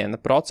labs metiena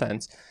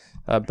procents,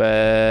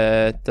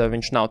 bet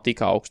viņš nav tik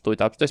augstu.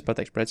 Es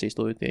pateikšu precīzi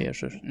tūlīt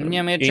iešu.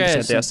 Viņam ir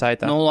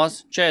 40.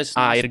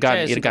 40. Ir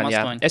gan,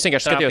 jā. Es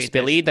vienkārši skatījos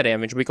pie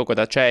līderiem, viņš bija kaut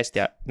kādā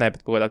 40,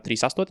 bet kaut kādā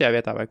 38.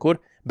 vietā vai kur,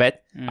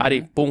 bet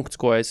arī punkts,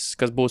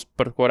 kas būs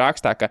par ko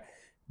rakstā, ka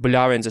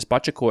bļāviens es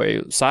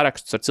pačekoju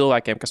sarakstus ar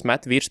cilvēkiem, kas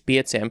met virs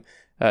 5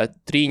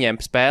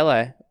 trīņiem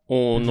spēlē,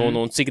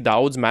 un cik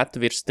daudz met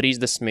virs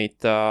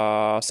 36%,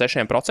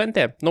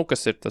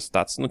 kas ir tas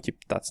tāds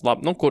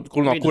labi, no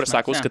kura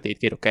sāk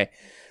uzskatīt, ka ir ok.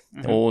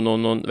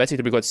 Un vecīgi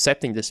tur bija kaut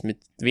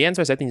 71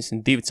 vai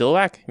 72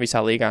 cilvēki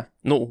visā līgā.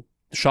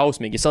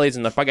 Šausmīgi, ja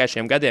salīdzinu ar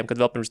pagājušajiem gadiem,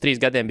 kad vēl pirms 3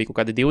 gadiem bija kaut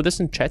kādi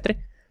 24.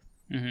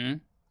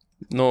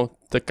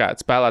 Tā kā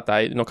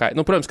spēlētāji,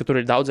 protams, ka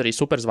tur ir daudz arī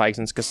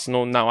superzvaigznes, kas,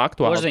 nav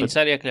aktuāli. Porziņas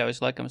arī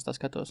iekļaujas, laikam es tā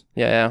skatos.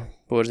 Jā,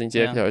 Porziņas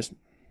iekļaujas.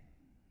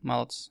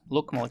 Malacis.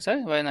 Luka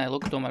vai ne?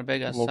 Luka tomēr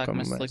beigās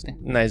sākumēs slikti.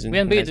 Nezinu.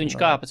 Vien brīdi viņš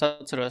kāpa, es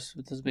atceros.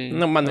 Tas bija...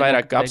 man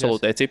vairāk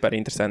absolūtai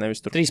cipari interesē, nevis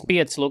tur.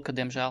 3-5 Luka,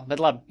 diemžēl.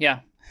 Bet labi, jā.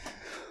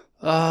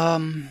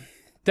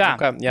 Tā.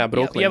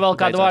 Brooklyn. Ja vēl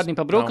kādu vārdiņu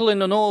pa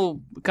Brooklynu,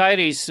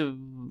 Kairijs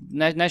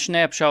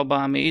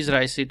neapšaubāmi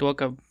izraisīja to,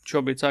 ka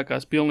šobrīd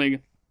sākās pilnīgi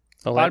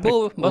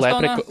pārbūve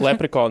Bostonā.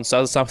 Leprikons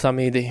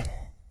samīdīja.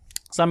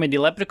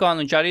 Samīdīja Leprikonu,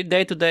 viņš arī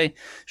day-to-day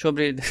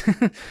šobrīd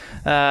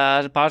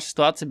ar pāršu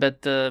situāciju,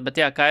 bet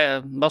jā,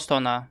 kā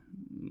Bostonā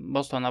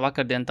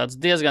vakardien tāds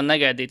diezgan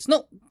negaidīts.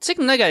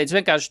 Cik negaidīts,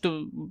 vienkārši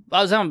tu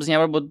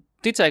zemapziņā varbūt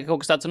ticēji, ka kaut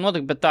kas tāds var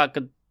notikt, bet tā,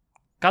 kad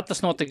tas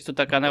notiks, tu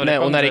tā kā nevari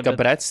un arī, ka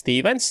Brett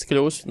Stevens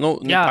kļūs,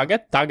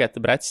 tagad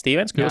Brett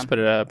Stevens kļūs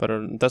par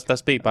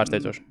tas bija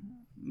pārsteidzoši.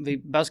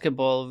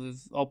 Basketball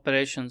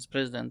operations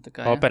prezidenta.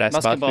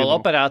 Basketball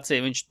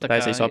operācija. Viņš tā kā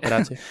taisīs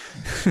operāciju.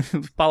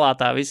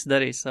 Palātā viss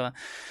darīs savā.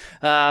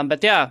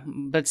 Bet jā,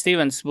 Brett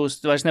Stevens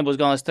vairs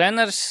nebūs galvenais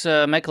treneris,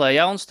 meklē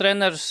jauns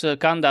treneris,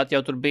 kandidāti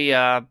jau tur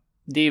bija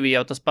 2,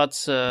 jau tas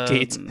pats.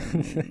 Kīts.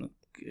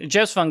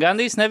 Jeffs Van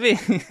Gandijs nebija?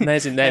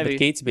 Nezinu, bet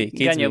Kīts bija.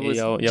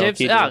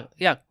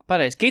 Jā,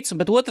 pareizi. Kīts,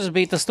 bet otrs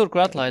bija tas tur,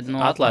 kur atlaida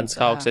no Atlantas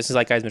Hawks. Es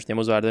laiku aizmirstiem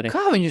uzvārdu arī.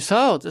 Kā viņu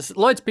sauc?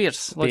 Lloyds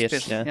Pierce.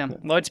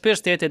 Lloyds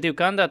Pierce tie 2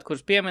 kandidāti,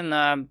 kurus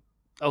pieminā.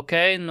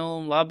 Ok,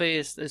 labi,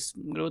 es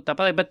grūti tā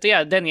pateikt. Bet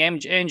jā, Danny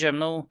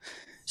Aingeam,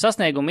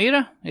 sasniegumi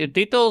ir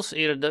tituls,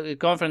 ir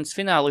konferences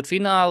fināli, ir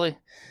fināli.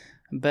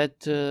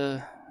 Bet,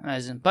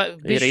 nezinu.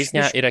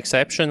 Ir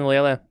exception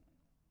lielie?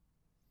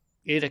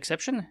 Ir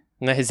exception?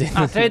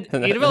 Nezinu.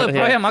 Ir vēl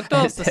joprojām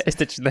aktuāls tas? Es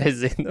taču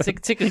nezinu.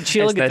 Cik viņš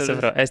ilgi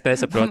tur? Es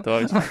nesaprotu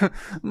to visu.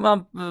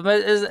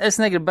 Es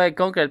negribu beigt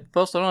konkrēti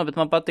postu runāt, bet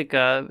man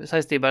patika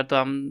saistībā ar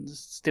tam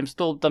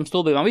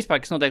stulbībām vispār,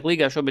 kas notiek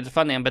līgā šobrīd ar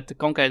faniem, bet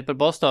konkrēti par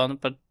Bostonu,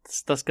 par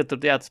tas, ka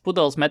tur, tas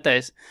pudeles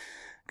metējs,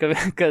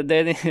 ka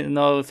Deni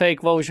no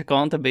fake Voucha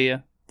konta bija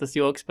tas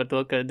joks par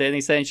to, ka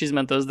Denijs Ainge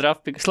izmantos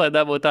draft pickus, lai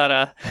dabūtu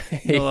ārā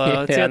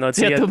no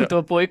cietuma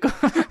to puiku.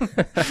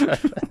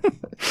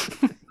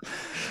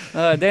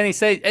 Denijs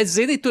Ainge, es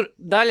zinu, tur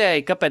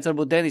daļai, kāpēc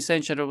varbūt Denijs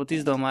Ainge varbūt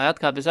izdomāja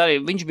atkāpties arī,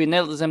 viņš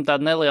bija zem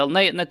tāda neliela,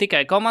 ne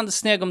tikai komandas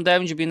snieguma dēļ,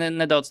 viņš bija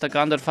nedaudz tā kā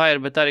under fire,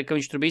 bet arī, ka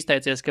viņš tur bija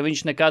izteicies, ka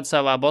viņš nekad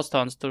savā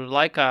Bostonas tur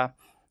laikā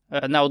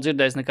nav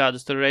dzirdējis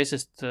nekādus tur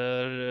racist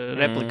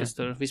replikas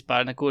tur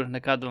vispār nekur,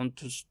 nekad, un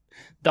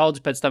daudz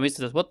pēc tam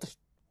izteicies,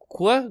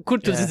 ko? Kur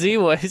tu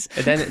dzīvojas?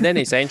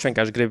 Denijs Ainge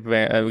vienkārši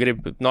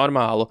grib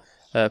normālu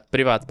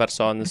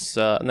privātpersonas,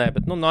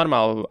 bet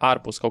normāli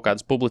ārpus kaut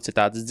kādas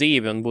publicitātes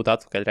dzīvi un būt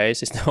atpakaļ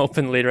racist,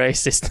 openly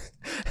racist.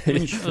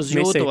 Viņš uz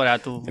jūtu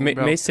varētu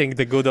missing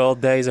the good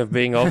old days of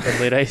being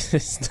openly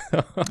racist.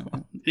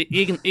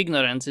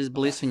 Ignorance is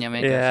bliss viņam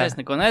vienkārši. Es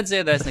neko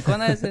nedziedu,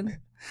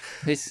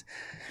 Viss.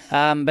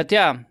 Bet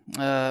jā,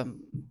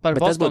 par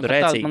Bostonu,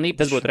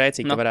 tas būtu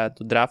rēcīgi, ka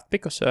varētu draft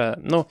pickus,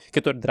 ka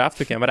tur draft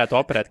pickiem varētu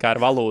operēt kā ar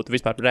valūtu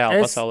vispār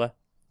reāli pasaulē.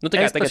 Nu,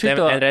 tā kā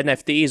tagad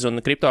NFTs un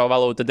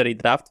kriptovalūta, tad arī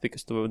draft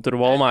pikus, tur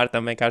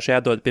Walmartam vienkārši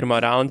jādod pirmo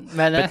raundu.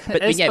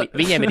 Bet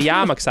viņiem ir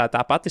jāmaksā tā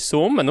pati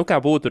summa, nu, kā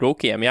būtu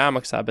rukiem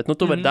jāmaksā, bet, nu,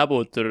 tu vari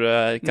dabūt tur,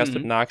 kas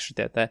tur nāk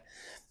šitie te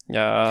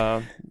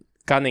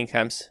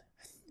Cunninghams.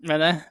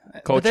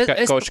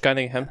 Coach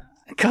Cunningham.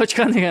 Coach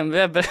Cunningham,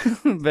 jā,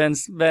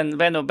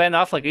 Ben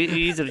Affleck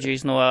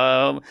izraģījis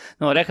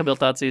no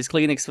rehabilitācijas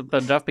klīnikas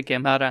par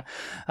draftpikiem ārā.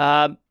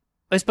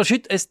 Es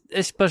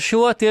par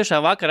šo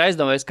tiešām vakar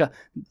aizdomājos, ka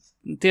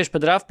tieši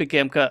par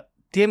draftpikiem, ka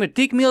tiem ir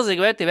tik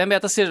milzīgi vērtība.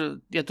 NBA tas ir,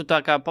 ja tu tā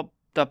kā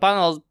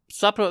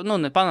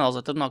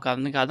nepanalizē, tad nav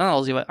nekāda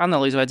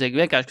analīze vajadzīga.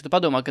 Vienkārši, ka tu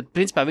padomā, ka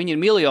principā viņi ir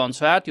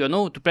miljonus vērti, jo,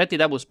 tu pretī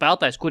dabū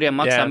spēlētājs, kuriem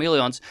maksā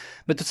miljonus.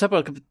 Bet tu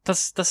saproti, ka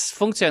tas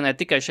funkcionē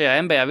tikai šajā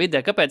NBA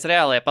vidē. Kāpēc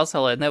reālajā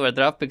pasaulē nevar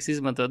draftpiks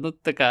izmantot?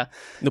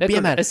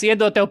 Piemēram, es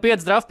iedodu tev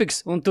 5 draftpiks,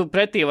 un tu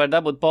pretī vari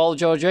dabūt Paulu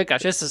Džordžu.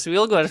 Vienkārši es esmu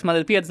Vilgors, man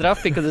ir 5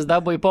 draftpiki, kad es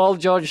dabūju Paulu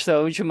Džordžu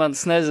sev, viņš man,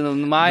 nezinu,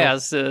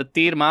 mājās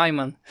tīri māju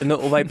man.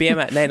 Vai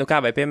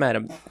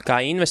piemēram, kā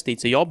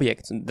investīcija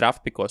objekts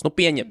draftpikos,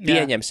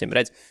 pieņemsim,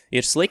 redz,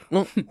 ir slikti.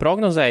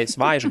 Prognozējis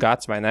vājš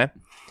gads, vai ne?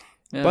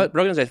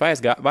 Prognozējis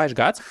vājš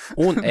gads,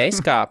 un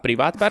es kā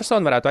privāta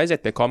persona varētu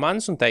aiziet pie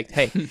komandas un teikt,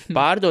 hei,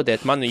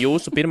 pārdodiet manu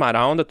jūsu pirmā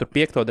raunda tur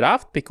 5.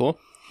 draft piku,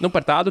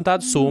 par tādu un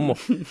tādu summu.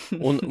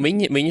 Un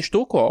viņi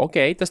štuko,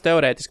 tas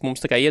teorētiski mums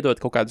tā kā iedod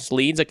kaut kādus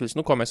līdzekļus,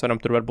 ko mēs varam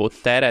tur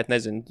varbūt tērēt,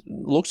 nezinu,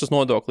 luksus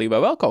nodoklī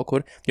vai vēl kaut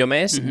kur, jo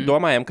mēs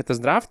domājam, ka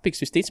tas draft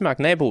piks visticamāk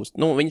nebūs,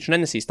 viņš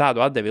nenesīs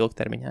tādu atdevi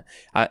ilgtermiņā.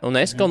 Un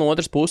es, no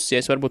otras puses, ja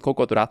es varbūt kaut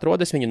ko tur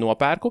atrodu, es viņu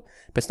nopērku,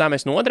 pēc tam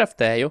es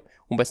nodraftēju,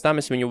 un pēc tam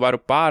es viņu varu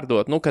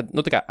pārdot,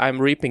 tā kā I'm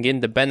reaping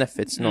in the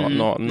benefits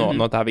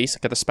no tā visa,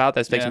 ka tas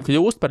spēlētājs, teiksim,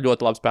 kļūst par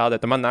ļoti labu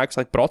spēlētāju, tad man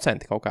nāks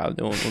procenti kaut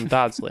kādi un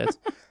tādas lietas.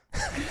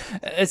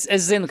 Es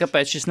zinu,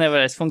 kāpēc šis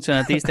nevarēs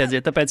funkcionēt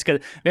īstenībā, tāpēc, ka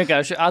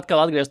vienkārši atkal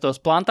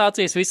atgrieztos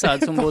plantācijas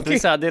visādas un būtu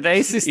visādi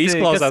reisisti.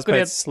 Izklausās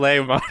pēc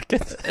slave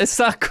market. Es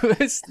saku,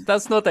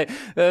 tas noteikti.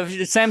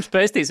 Sems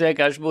Prestīs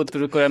vienkārši būtu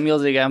tur, kurām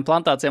milzīgajām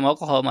plantācijām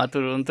Oklahomā,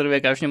 un tur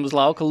vienkārši viņam uz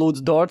lauka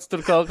lūdzu Dorts,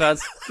 tur kaut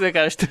kāds,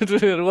 vienkārši tur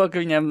roka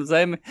viņam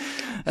zemi.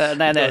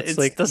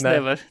 Tas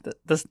nevar.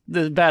 Tas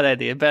bad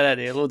idea.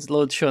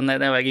 Lūdzu, šo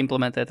nevajag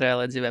implementēt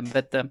reālajā dzīvē.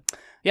 Bet,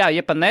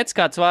 ja pa nec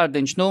kāds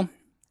vārdiņš,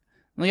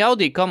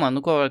 jaudīga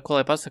komanda, ko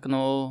lai pasaka,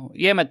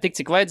 iemet tik,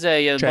 cik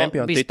vajadzēja.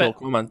 Čempionu titulu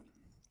komanda.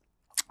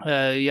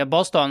 Ja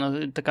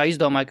Bostonu tā kā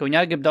izdomāja, ka viņi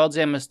arī grib daudz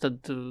iemest, tad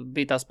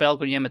bija tā spēle,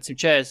 kur viņi iemet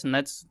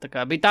 140.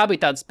 Tā bija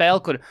tāda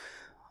spēle, kur,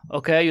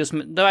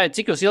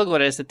 cik jūs ilgi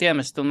varēsiet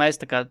iemest, un mēs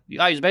tā kā,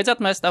 jūs beidzat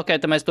mest,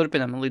 tad mēs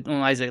turpinām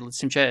un aiziet līdz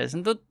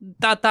 140.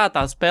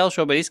 Tā spēle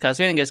šobrīd izskās.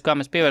 Vienīgais, kā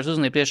mēs pievērš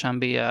uzmanību, tiešām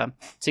bija,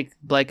 cik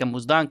Blakam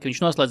uz danki. Viņš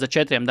noslēdza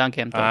 4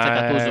 dankiem. Tā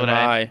kā tu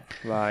uzvarēji.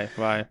 Vai.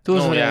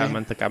 Tu uzvarēji.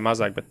 Man tā kā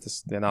mazāk, bet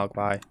tas vienalga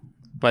vāji.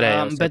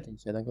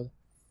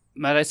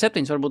 Varēja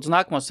 7, varbūt uz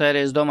nākamo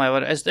sēriju, es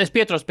domāju, es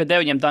pieturos pie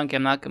 9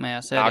 dankiem nākamajā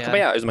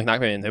sērijā. Es domāju,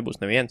 nākamajā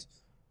nebūs neviens.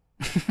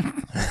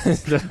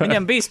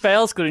 Viņam bija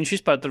spēles, kur viņš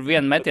vispār tur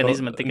vienu metienu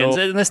izmet.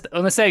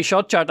 Un es eju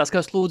shotčārtās,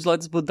 kas lūdzu, lai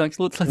tas būtu danks,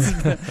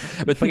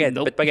 Bet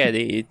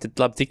pagaidi, tad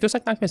labi, cik tu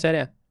saki nākamajā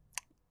sērijā?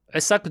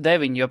 Es saku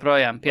 9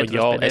 joprojām.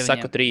 Es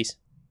saku 3.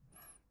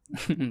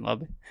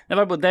 Labi.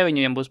 Varbūt 9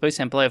 viņam būs pa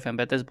visiem playoffiem,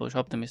 bet es būšu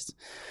optimists.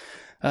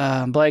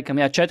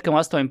 Blakam,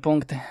 4,8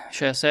 punkti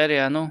šajā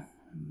sērijā,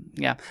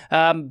 jā.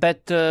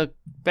 Bet,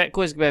 ko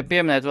es gribēju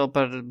pieminēt vēl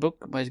par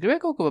Brooklynu? Vai es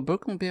gribēju kaut ko par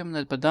Brooklynu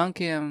pieminēt, par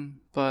dankiem,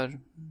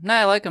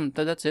 Nē, laikam,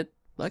 that's it.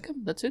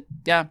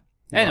 Jā.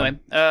 Anyway.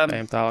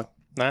 Ejam tālāk.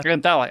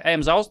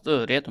 Ejam uz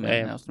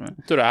rietumiem.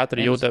 Tur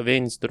ātri jūta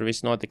viņas, tur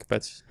viss notika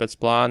pēc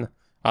plāna.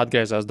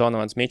 Atgriezās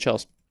Donovans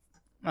Mičels.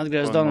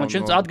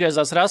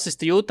 Atgriezās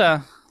rasisti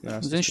Jūtā.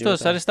 Viņš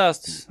tos arī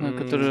stāstas,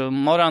 ka tur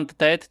Moranta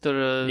tēti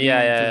tur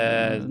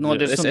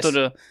nodirs un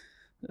tur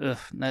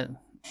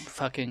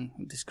fucking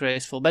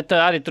disgraceful. Bet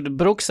arī tur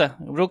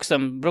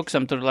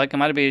Bruksam tur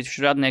laikam arī bija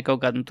radnieki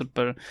kaut kādu tur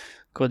par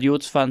kaut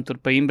Jūtas fani tur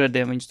pa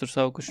imbrediem viņus tur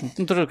saukuši.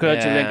 Tur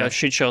vienkārši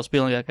shitshows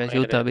pilnīgākais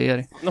Jūtā bija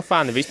arī.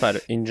 Fani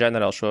vispār in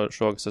general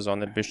šo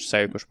sezonu ir bišķi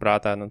sejukuši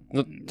prātā.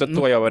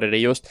 To jau var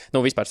arī just.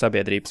 Vispār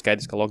sabiedrība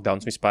skaidrs, ka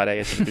lockdowns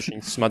vispārējais ir bišķi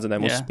viņas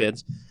smadzenēm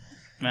uzspiedz.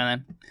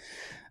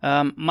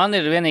 Man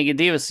ir vienīgi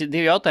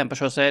divi jautājumi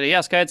par šo sēriju.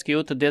 Jā, skaidrs, ka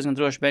Jūta diezgan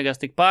droši beigās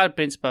tik pāri.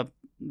 Principā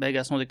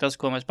beigās notika tas,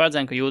 ko mēs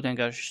paredzējām, ka Jūta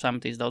vienkārši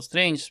sametīs daudz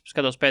trīņus.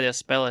 Skatos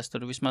pēdējās spēlēs,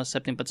 tur vismaz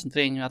 17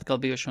 trīņu atkal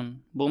bijuši un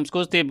bumbas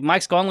kustība.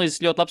 Maiks Konlijs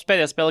ļoti labs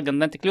pēdējā spēlē,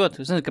 gan netik ļoti.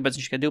 Es nezinu, kāpēc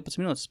viņš tikai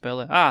 12 minūtes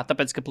spēlē.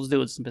 Tāpēc, ka plus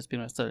 20 pēc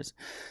pirmās ceļas.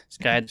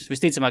 Skaidrs.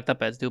 Visticamāk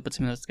tāpēc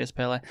 12 minūtes tikai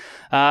spēlē.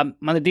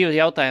 Man ir divi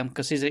jautājumi,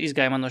 kas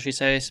izgāja man no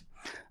šīs sērijas.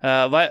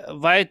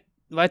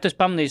 Vai tu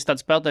esi pamanījis tādu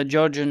spēlētāju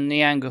Georgiu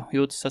Niangu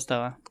Jūtas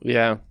sastāvā?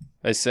 Jā.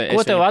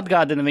 Ko tev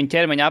atgādina viņa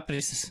ķermeņa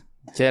aprises?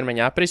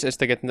 Ķermeņa apris, es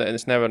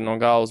nevaru no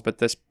galvas, bet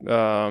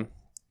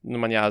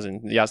man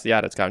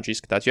jāredz, kā viņš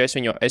izskatās, jo es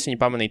viņu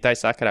pamanīju tai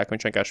sakarā, ka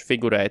viņš vienkārši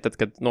figurēja, tad,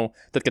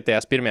 kad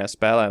tajās pirmajās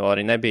spēlē vēl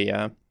arī nebija,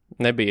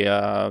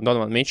 nebija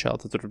Donovan Mitchell,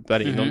 tad tur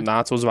arī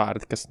nāca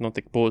uzvārdi, kas,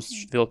 tik būs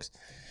vilks.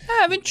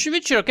 Jā, viņš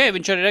ir ok,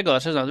 viņš arī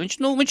regulārs sezonā.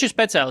 Viņš ir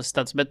speciālists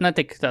tāds, bet ne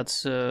tik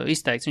tāds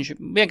izteikts. Viņš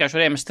vienkārši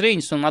var iemest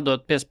trīņus un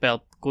atdot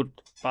piespēli, kur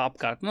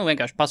apkārt.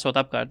 Vienkārši pasot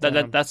apkārt.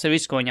 Tas ir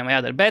viss, ko viņam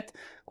jādara. Bet,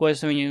 ko es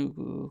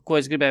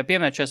gribēju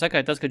pieminēt šajā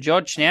sakarā, tas, ka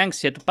Džordžs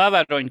Niangs, ja tu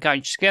pavēro viņu, kā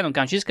viņš skrien un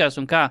kā viņš izskatās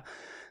un kā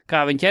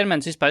viņa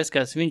ķermenis vispār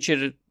izskatās, viņš ir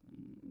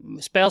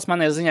spēles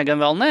manējā ziņā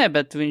gan vēl nē,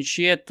 bet viņš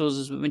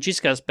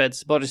izskatās pēc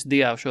Boris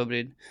Diaw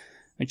šobrīd.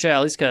 Viņš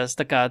reāli izskatās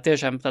tā kā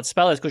tiešām tāds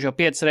spēlēs, kurš jau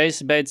 5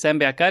 reizes beidz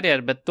NBA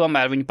karjeru, bet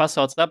tomēr viņu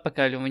pasauc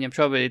atpakaļ un viņam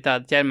šobrīd ir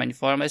tāda ķermeņa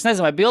forma. Es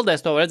nezinu, vai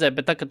bildēs to var redzēt,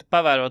 bet tā, kad tu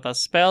pavēro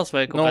tās spēles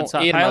vai kaut kāds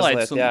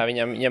highlights, mazliet, jā,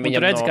 viņam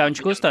tu redzi, kā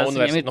viņš kustās.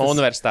 No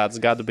universitātes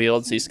gadu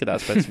bildes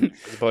izskatās pēc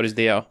Boris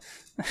Diaw.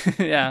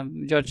 Jā,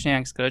 Džordžs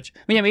Niangs, kroči.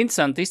 Viņam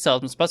interesanti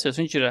izcelsmes pasījos,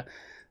 viņš ir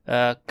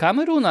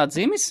Kamerūnā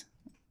dzimis.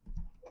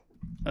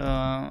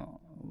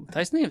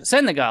 Taisnība.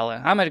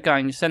 Senegālē.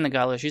 Amerikāņu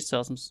senegāliešu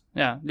izcelsmes.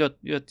 Jā,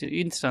 ļoti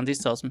interesanti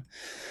izcelsme.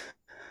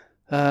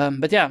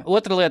 Bet jā,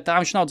 otra lieta,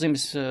 viņš nav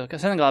dzimis kā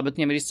Senegālē, bet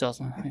viņam ir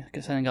izcelsme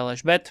kā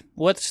senegālieši. Bet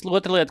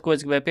otra lieta, ko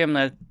es gribēju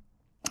pieminēt,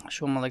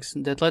 man liekas,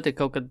 The Athletic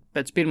kaut kad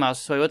pēc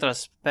pirmās vai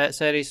otrās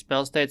sērijas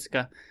spēles teica,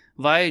 ka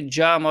vai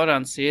Ja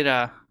Morants ir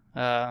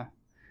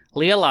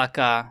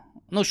lielākā,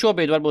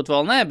 šobrīd varbūt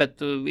vēl nē,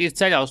 bet ir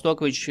ceļā uz to,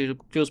 ka viņš ir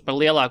kļūst par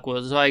lielāko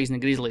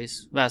zvaigzni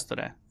Grizzlies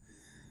vēsturē.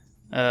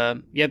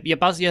 Ja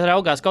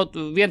raugās, kaut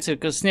viens ir,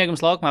 kas sniegums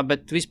laukumā,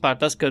 bet vispār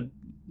tas, ka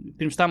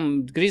pirms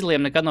tam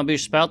Grizzlyiem nekad nav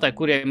bijuši spēlētāji,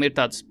 kuriem ir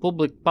tāds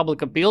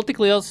publika pil tik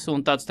liels,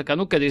 un tāds, tā kā,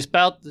 kad ir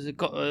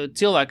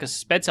cilvēki, kas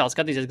speciāli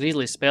skatīsies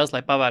Grizzlies spēles,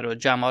 lai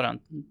pavērot Ja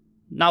Morantu.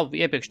 Nav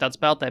iepriekš tāds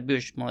spēlētāji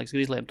bijuši, man liekas,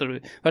 Grizzlyiem. Tur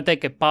var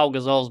teikt, ka Pau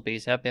Gasols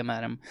bijis, jā,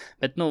 piemēram.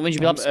 Bet,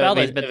 viņš bija labs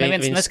spēlētājs, bet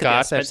neviens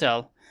neskatījās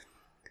speciāli.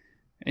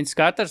 Vince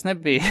Carters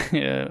nebija.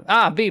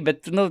 Bija,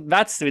 bet,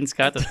 vecs Vince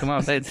Carters, kā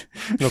man teica.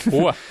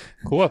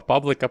 Ko?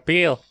 Publika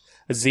pil,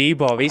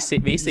 Zībo, visi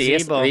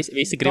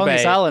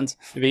gribēja.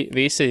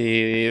 Visi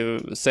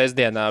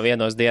sestdienā,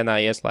 vienos dienā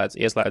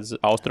ieslēdz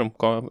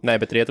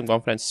Rietumu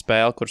konferences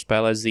spēli, kur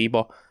spēlē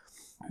Zībo.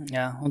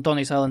 Jā, un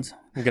Tonijs Alens.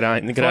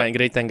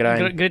 Grit and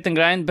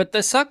grind. Bet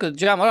es saku,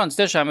 Ja Morants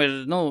tiešām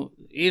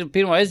ir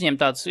pirmo aizņem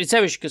tāds, ir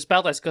sevišķi, ka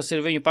spēlētājs, kas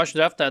ir viņu pašu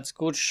draftēts,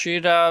 kurš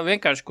ir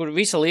vienkārši, kur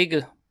visa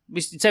līga,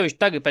 sevišķi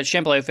tagad pēc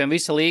šiem play-offiem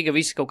visa līga,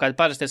 visi kaut kādi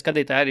parastie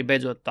skatītāji arī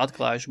beidzot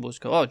atklājuši būs,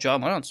 ka, Ja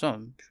Morants,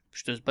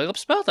 šis ir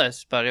labs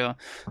spēlētājs vispār, jo,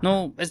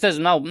 es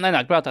nezinu,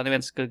 nenāk prātā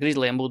neviens, ka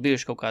Grizzlyiem būtu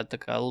bijuši kaut kādi,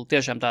 tā kā,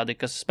 tiešām tādi,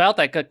 kas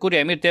spēlētāji,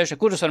 kuriem ir tieši,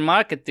 kurus var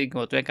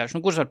marketingot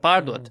vienkārši, kurus var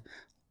pārdot.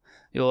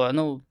 Jo,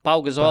 Pau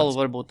Gasolu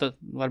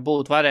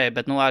varbūt varēja,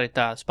 bet, arī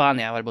tā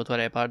Spānijā varbūt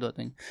varēja pārdot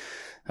viņu.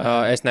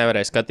 Es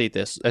nevaru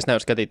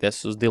skatīties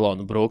uz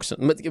Dilonu Brooksu.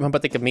 Man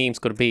patika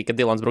mīms, kur bija, ka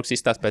Dilons Brooks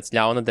izstāsta pēc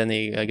ļauna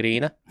Denija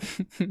Grīna.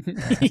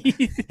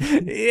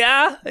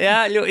 jā,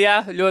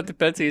 ļoti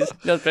precīzi.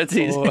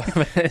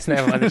 Es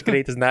nevaru, man viņš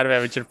krīt uz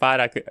nerviem, viņš ir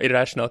pārāk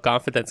irrational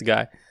confidence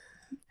guy.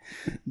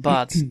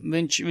 Bāc,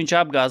 viņš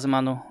apgāza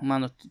manu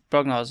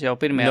prognozi jau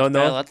pirmajā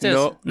spēlē.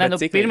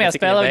 Atceries? Pirmajā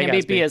spēlē viņam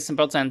bija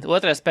 50%,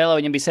 otrajā spēlē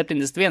viņam bija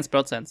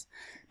 71%.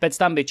 Pēc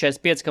tam bija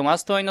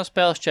 45,8 no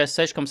spēles,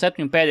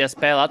 46,7 un pēdējā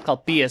spēlē atkal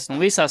 50.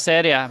 Un visā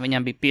sērijā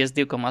viņam bija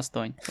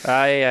 52,8.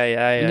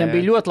 Viņam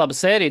bija ļoti laba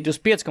sērija,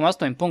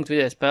 25,8 punktu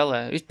vidēji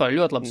spēlē. Vispār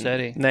ļoti laba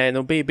sērija. Nē,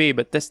 bija,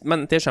 bet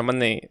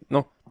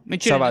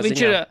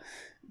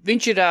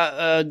viņš ir,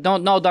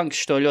 nav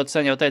Danks to ļoti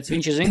sen jau teica,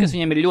 viņš ir zin, kas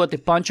viņam ir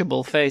ļoti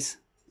punchable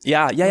face.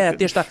 Jā,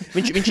 tieši tā.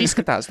 Viņš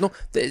izskatās,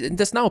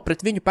 tas nav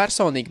pret viņu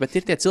personīgi, bet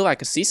ir tie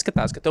cilvēki, kas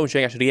izskatās, ka tev viņš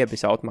vienkārši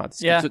riebis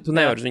automātiski. Tu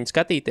nevari uz viņu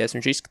skatīties,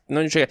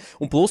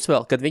 un plus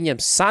vēl, kad viņiem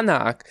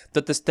sanāk,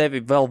 tad tas tevi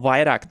vēl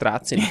vairāk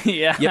tracina.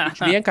 Ja viņš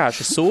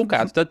vienkārši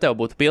sūkātu, tad tev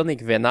būtu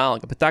pilnīgi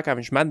vienalga, bet tā kā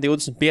viņš met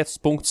 25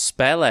 punktus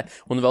spēlē,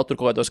 un vēl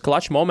tur kaut kādos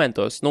klaču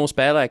momentos,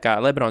 spēlē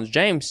kā LeBrons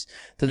James,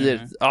 tad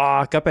ir,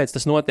 kāpēc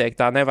tas notiek,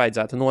 tā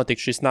nevajadzētu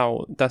notikt, šis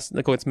nav, tas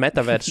kaut kāds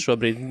metavers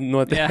šobrīd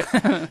notiek.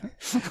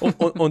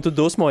 un tu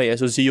dusmojies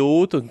uz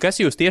jūtu, kas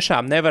jūs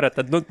tiešām nevarat,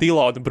 tad,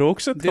 Dilonu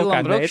Brooksu.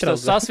 Dilonu Brooksu, to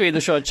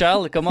sasvīdušo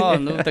čali, come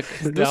on, tā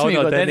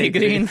dusmīgo Denija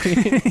Grīnu.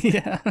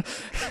 Jā.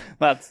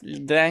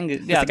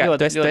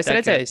 Tu esi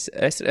redzējis,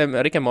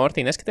 Rick and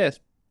Morty neskaties?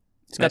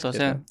 Skatos,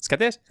 jā.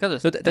 Skaties?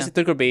 Tas ir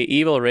tur, kur bija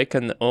Evil Rick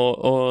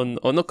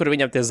un kur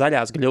viņam tie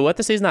zaļās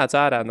gļotas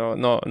iznāca ārā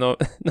no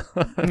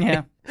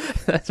Jā.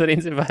 Tas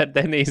principā ir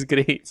Denijs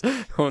Grīns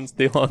un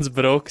Dilons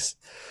Brooks.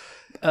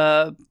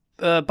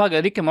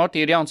 Pagaid, Rick and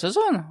Morty ir jauna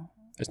sezona?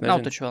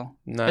 Nav taču vēl.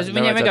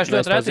 Viņiem vienkārši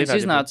ļoti reti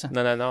iznāca.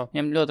 Nē, nav.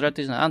 Viņiem ļoti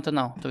reti iznāca. Tad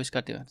nav. Tu viss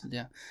kārtībā. Tad,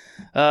 jā.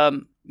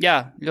 Jā,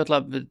 ļoti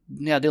labi.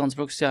 Jā, Dilons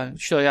Brooks, jā.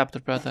 Šo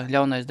jāpaturprātā.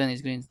 Ļaunais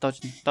Denijs Grīns.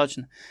 Točni.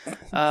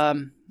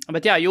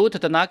 Bet jā, Jūta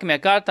tad nākamajā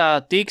kārtā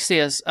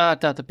tiksies ar,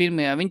 tātad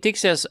pirmajā, viņi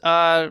tiksies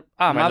ar,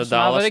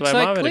 Mavericks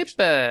vai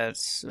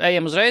Clippers.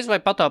 Ejam uzreiz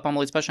vai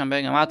patopam līdz pašām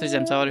beigām? Ātri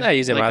iziem cauri. Jā,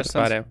 iziem ātri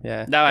pārējām.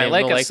 Davai,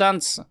 Lakers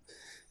Suns.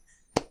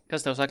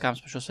 Kas tev sakāms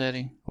par šo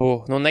sēriju?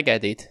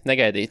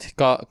 Negaidīt.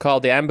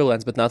 Call the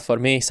ambulance, but not for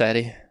me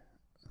sēriju.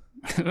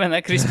 Vai ne,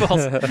 Kris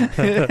Pols?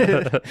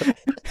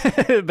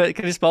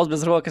 Kris Pols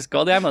bez rokas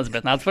Cody Hamels,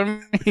 bet not for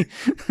me.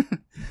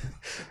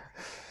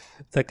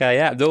 Tā kā,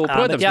 jā,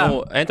 protams,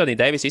 Anthony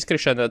Davis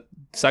izkrišana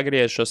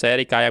sagriež šo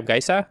sēriju kājām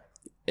gaisā.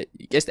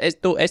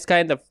 Es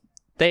kind of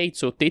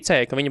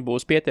ticēju, ka viņa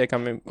būs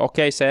pietiekami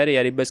ok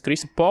sērija arī bez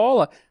Krisa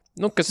Pola,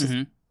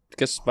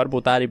 kas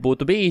varbūt arī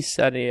būtu bijis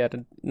arī ar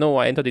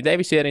Anthony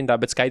Davis ierindā,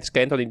 bet skaidrs,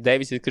 ka Anthony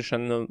Davis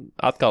izkrišana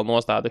atkal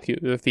nostāda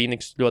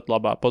Phoenix ļoti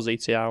labā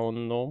pozīcijā,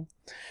 un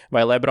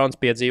vai LeBrons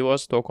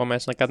piedzīvos to, ko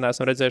mēs nekad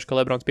neesam redzējuši, ka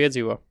LeBrons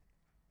piedzīvo.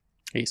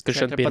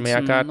 Izkrišana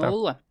pirmajā kārtā.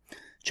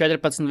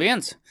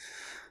 14-1.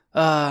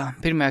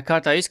 Pirmajā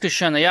kārtā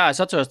izkrišana, jā, es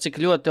atceros, cik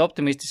ļoti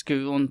optimistiski,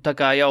 un tā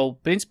kā jau,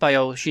 principā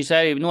jau šī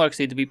sērija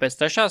norakstīta bija pēc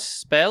trešās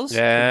spēles,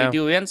 bija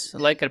 2-1,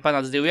 Lakers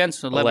panāca 2-1,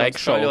 un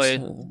LeBrons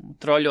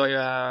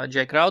troļoja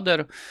Jay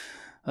Crowderu,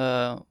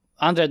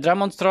 Andre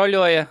Drummonds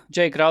troļoja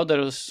Jay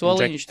Crowderu uz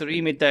soliņu, viņš tur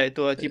imitēja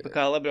to, ķipa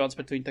kā LeBrons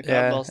pret viņu tā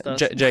kā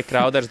atbalstās. Jay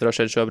Crowders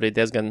droši vien šobrīd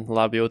diezgan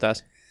labi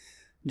jūtās.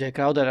 Jay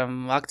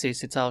Crowderam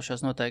akcijas ir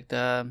cēlušās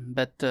noteikti,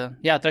 bet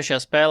jā, trešajā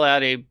spēlē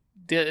arī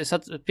es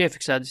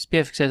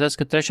piefiksēju tas,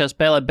 ka trešajā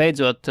spēlē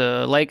beidzot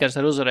Lakers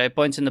ar uzvarēju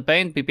points in the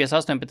paint, bija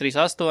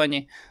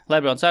 58-38,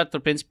 LeBrons ar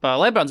tur, principā,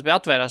 LeBrons bija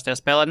atvērās tajā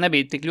spēlē,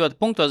 nebija tik ļoti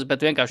punktos,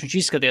 bet vienkārši viņš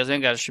izskatījās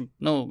vienkārši,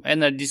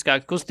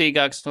 enerģiskāk,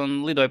 kustīgāks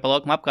un lidoja pa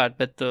laukumu apkārt,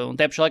 bet, un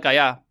te pašā laikā,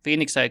 jā,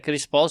 Phoenixai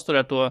Kris Pols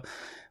tur ar to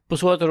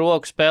pusotru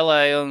roku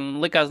spēlēja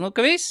un likās,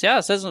 ka viss, jā,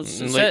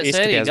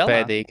 sērija galā.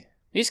 Bēdīgi.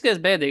 Izskaties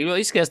bēdīgi, jo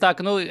izskaties tā,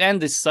 ka,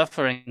 end is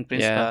suffering,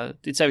 principā,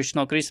 sevišķi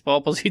no Krisa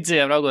Pola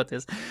pozīcijām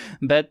raugoties.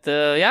 Bet,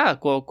 jā,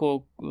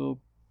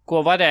 ko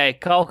varēja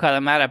kaut kādā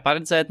mērā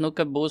paredzēt,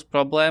 ka būs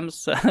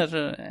problēmas ar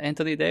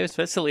Anthony Davis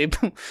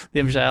veselību,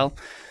 diemžēl.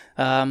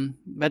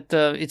 Bet,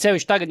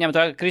 sevišķi tagad, ņemot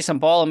vērā, ka Krisam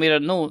Polam ir,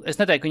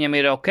 es neteiktu, ka viņam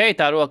ir ok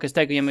tā roka, es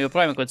teiktu, ka viņam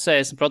joprojām kaut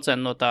 60%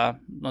 no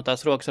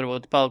tās rokas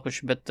varbūt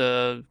palikuši, bet,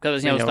 kad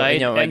es ņemu uz tā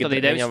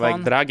Anthony Davis viņam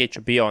vajag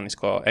Dragiča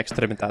bionisko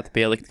ekstremitāti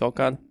pielikt kaut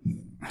kādu.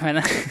 Vai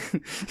ne?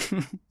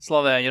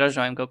 Slovēņu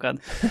ražojumu kaut kādu.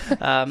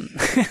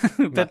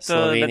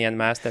 Slovenian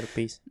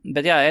masterpiece.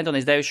 Bet jā,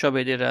 Anthony Davis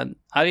šobrīd ir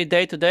arī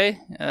day to day,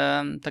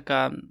 tā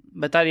kā,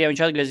 bet arī, ja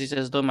viņš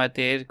atgriezīsies, es domāju,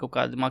 tie ir kaut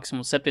kādi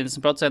maksimums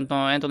 70%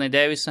 no Anthony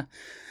Davisa.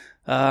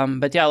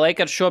 Bet jā,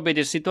 Lakers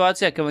šobrīd ir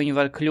situācijā, ka viņi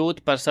var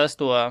kļūt par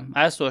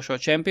esošo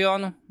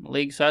čempionu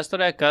līgas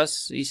vēsturē,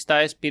 kas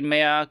izstājas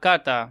pirmajā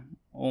kārtā.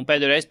 Un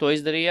pēdējo reizi to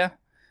izdarīja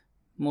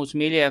mūsu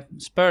mīļie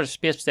Spurs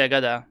 15.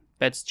 gadā.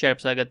 Pēc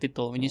 14. gada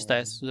titula viņi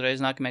izstājas uzreiz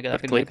nākamajā gadā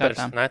pirmajā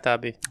kārtā. Nē, tā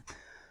bija.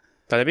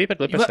 Tā nebija par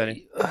Clippers arī.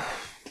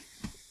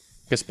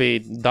 Kas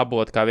bija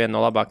dabot kā viena no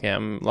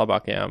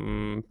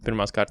labākajām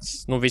pirmās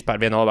kārtas,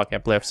 vispār viena no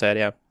labākajām playoff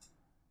sērijām.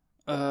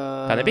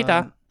 Tā nebija tā?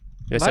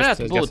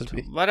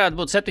 Varētu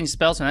būt 7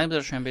 spēles, vai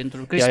nebūšiem bija.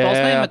 Tur Kris Pols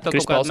neiemet to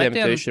kaut kādu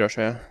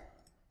metienu.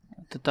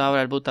 Tad tā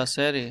varētu būt tā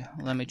sērija.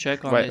 Let me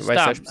check on this. Vai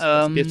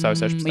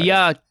 16.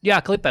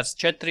 Jā, Clippers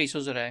 4-3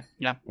 uzvarēja.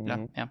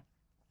 Jā.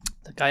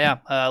 Tā kā jā,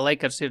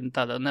 Lakers ir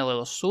tādā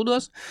nelielos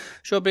sūdos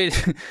šobrīd.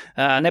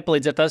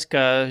 Nepalīdz ar tas,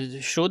 ka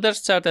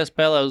Šruders certajā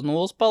spēlē uz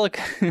 0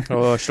 palika.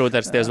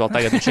 Šruders tiez vēl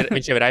tagad,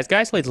 viņš jau ir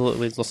aizgājis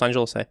līdz Los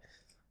Angelesai.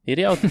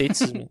 Ir jau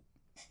ticis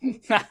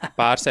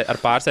ar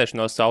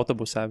pārsēšanos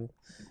autobusām.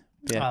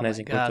 Jā,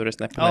 nezinu, kur tur es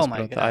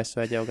nesaprotu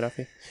ASV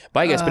geogrāfiju.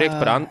 Baigais prieks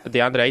par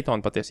DeAndre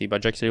Aytonu patiesībā.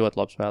 Džeks ir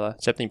ļoti labi spēlē.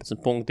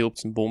 17 punkti,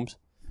 12 bumbas.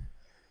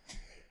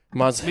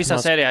 Visā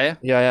sērijā, ja?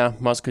 Jā,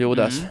 maz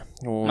kļūdās.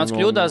 Maz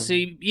kļūdās,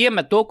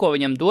 iemet to, ko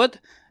viņam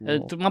dod.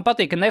 Man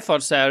patīk, ka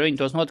neforsē ar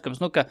viņu tos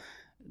notikumus, ka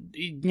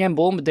ņem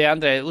bumbu,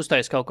 DeAndre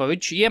uztais kaut ko.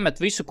 Viņš iemet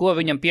visu, ko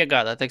viņam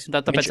piegādā, teiksim,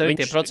 tāpēc arī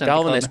tie procenti.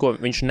 Galvenais, ko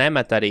viņš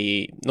nemet arī,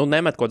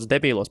 nemet kaut kādus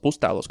debīlos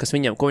pustālos, ko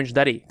viņš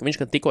darīja. Viņš,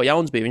 kad tikko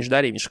jauns bija, viņš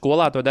darīja, viņš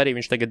skolā to darīja,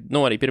 viņš tagad,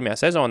 arī pirmajā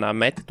sezonā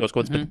meta tos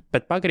kaut kādus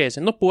pēc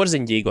pagrieziena,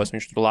 porziņģīgos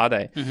viņš tur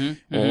lādēja.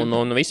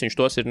 Un viss viņš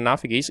tos ir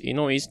nafīgi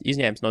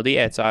izņēmis no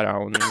diētas ārā,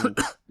 un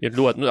ir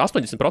ļoti,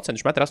 80%,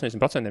 viņš met ar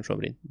 80%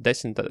 šobrīd.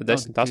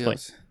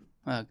 10-8.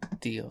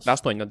 Dievs.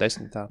 8 no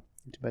 10 tā.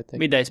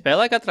 Vidēji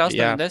spēlē katrā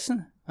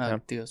 8-10?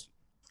 Dievs.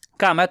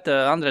 Kā met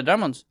Andre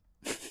Drummonds?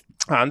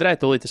 Andrē,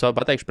 tūlīt es vēl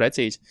pateikšu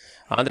precīzi.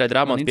 Andrē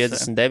Drummonds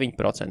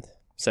 59%.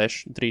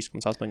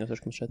 3,8 no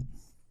 6,4.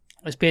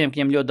 Es pieņemu, ka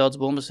viņam ļoti daudz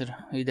bumbas ir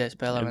vidēji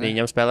spēlē.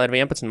 Viņam spēlē ar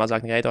 11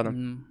 mazāk nekā Aytonam.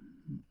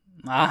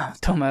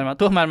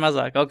 Tomēr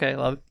mazāk. Ok,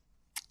 labi.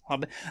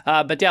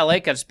 Bet jā,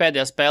 Lakers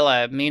pēdējā spēlē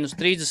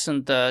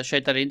 -30.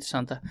 Šeit arī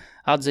interesanta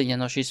atziņa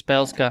no šīs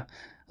spēles, ka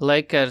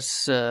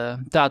Lakers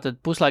tātad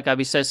puslaikā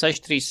bija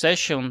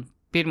 6-3-6 un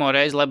pirmo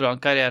reizi LeBron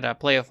karjerā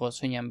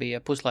playoffos viņam bija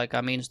puslaikā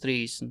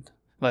 -30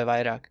 vai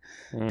vairāk.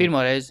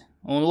 Pirmo reizi.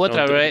 Un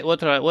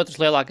otrs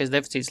lielākais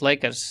deficīts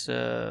Lakers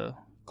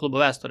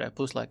kluba vēsturē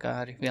puslaikā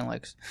arī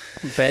vienlaikus.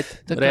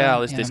 Bet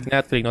realistiski,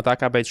 neatkarīgi no tā,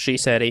 kā beidz šī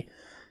sērija,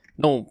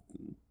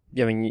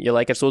 ja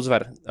Lakers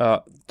uzvar,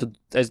 tad,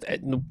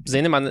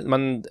 zini,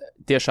 man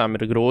tiešām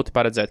ir grūti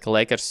paredzēt, ka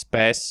Lakers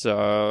spēs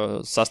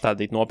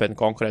sastādīt nopietnu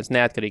konkurenci,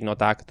 neatkarīgi no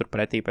tā, ka tur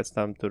pretī pēc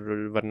tam tur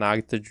var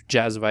nākt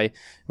Jazz vai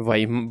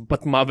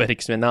pat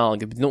Mavericks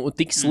vienalga. Bet,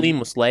 tik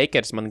slimus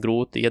Lakers man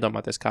grūti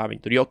iedomāties, kā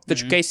viņi tur, jo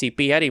taču KCP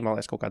arī, man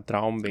liekas, kaut kāda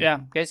trauma bija. Jā,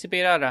 KCP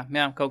ir ārā,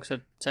 jā, kaut kas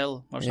ar celu.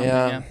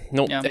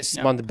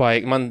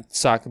 Man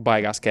sāka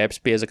baigās kēpes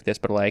piezakties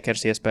par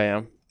Lakers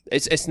iespējām.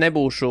 Es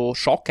nebūšu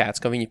šokēts,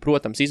 ka viņi,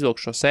 protams,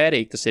 izvilks šo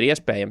sēriju, tas ir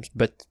iespējams,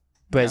 bet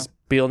bez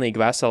pilnīgi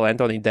vesela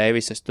Anthony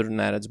Davis es tur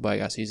neredzu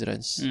baigās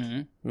izredzes.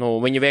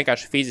 Viņi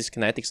vienkārši fiziski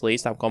netiks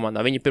līdz tām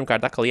komandām. Viņi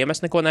pirmkārt atkal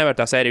iemest neko nevar,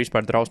 tā sērija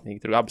vispār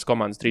drausmīgi. Tur abas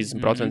komandas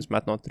 30%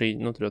 met no 3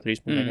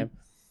 punktiem.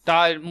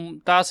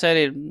 Tā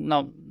sērija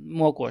nav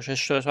mokoša. Es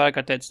šos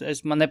vairāk teicu,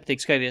 man nepatīk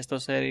skatīties to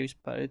sēriju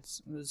vispār.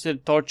 Tas ir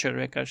torture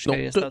vienkārši.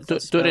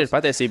 Tur ir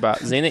patiesībā,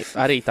 zini,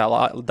 arī tā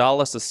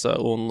Dallasas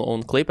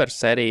un Clippers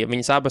sērija,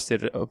 viņas abās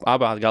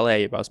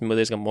galējībās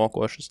diezgan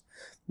mokošas.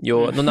 Jo,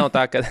 nav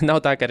tā, ka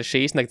ar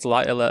šīs nakts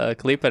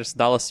Clippers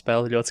Dallas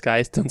spēle ļoti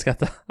skaisti un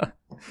skatā.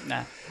 Nē,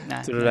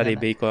 tur arī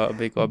bija ko.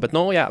 Bet,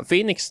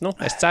 Phoenix,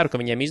 es ceru, ka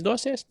viņiem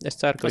izdosies.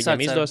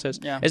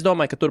 Es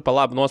domāju, ka tur pa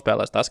labu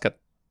nospēlēs tas, ka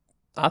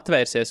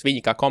atvērsies, viņi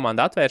kā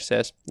komanda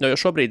atvērsies, jo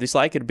šobrīd visu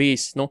laiku ir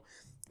bijis,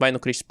 vai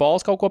Chris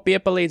Pauls kaut ko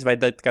piepalīdz, vai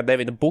kā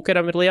Devina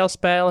Bookeram ir liela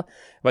spēle,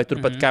 vai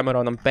tur pat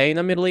Cameronam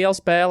Paynam ir liela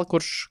spēle,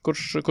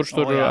 kurš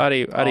tur arī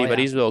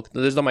var izvilkt.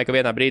 Es domāju, ka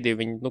vienā brīdī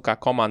viņi, kā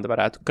komanda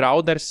varētu.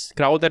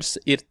 Crowders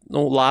ir,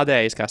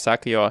 lādējis, kā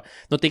saka, jo,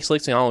 tik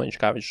slikts viņš,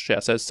 kā viņš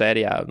šajā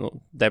sērijā,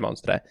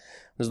 demonstrē.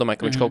 Es domāju,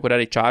 ka viņš kaut kur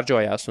arī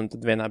čārdžojās un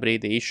tad vienā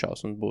brīdī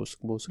izšaus un būs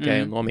ok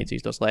un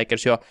nomīcīs tos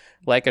Lakers, jo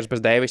Lakers bez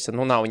Davisa,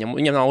 nav,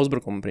 viņam nav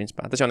uzbrukuma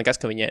principā. Tas jau nekas,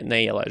 ka viņi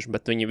neielaiž,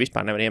 bet viņi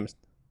vispār nevar iemest.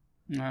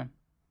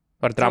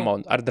 Ar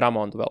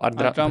Drummondu vēl.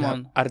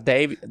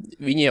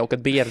 Viņi jau, kad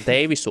bija ar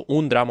Davisu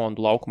un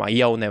Drummondu laukumā,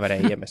 jau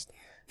nevarēja iemest.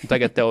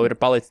 Tagad tev ir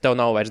palicis, tev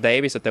nav vairs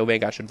Davisa, tev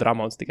vienkārši ir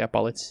Drummonds tikai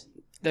palicis.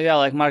 Tev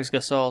jāliek Marks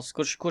Gasols,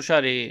 kurš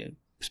arī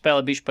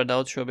spēlē bišķi par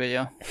daudz šobrīd,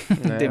 jau.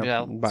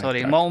 Diemžēl.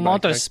 Sorry.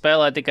 Montres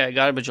spēlē tikai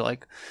garbage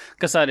laiku.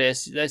 Kas arī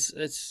jūs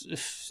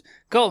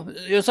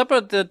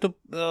saprotat, tu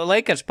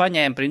Lakers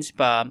paņēma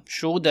principā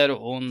Šūderu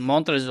un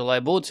Montrezu,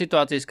 lai būtu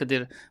situācijas, kad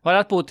var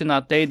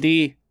atpūtināt AD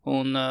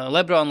un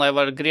LeBron, lai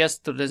var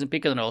griezt tur,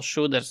 pick and roll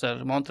Šūders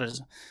ar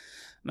Montrezu.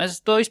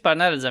 Mēs to vispār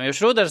neredzam, jo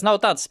Šrūders nav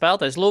tāds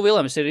spēlētājs. Lou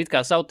Williams ir it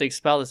kā sautīgs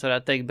spēlētājs,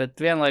 varētu teikt, bet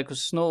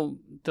vienlaikus,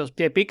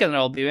 tie pick and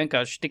roll bija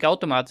vienkārši tik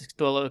automātiski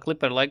to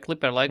Clipper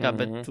laikā,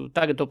 bet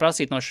tagad to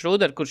prasīt no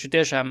Šrūdera, kurš ir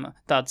tiešām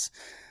tāds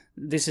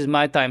this is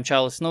my time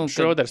čalis.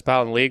 Šrūders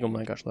spēlē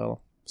līgumu vienkārši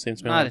lielu.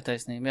 100 miljonus. Arī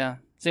taisnība, jā.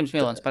 100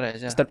 miljonus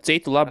pareizi, jā. Starp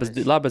citu,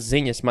 labas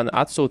ziņas man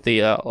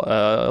atsūtīja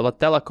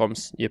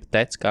Telekoms, jeb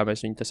TEC, kā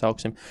mēs viņu tas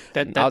augsim.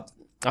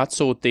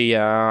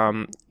 Atsūtīja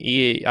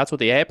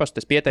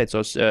e-pastu, es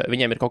pieteicos,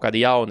 viņiem ir kaut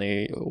kādi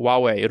jauni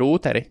Huawei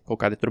routeri, kaut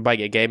kādi tur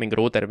baigie gaming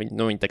routeri,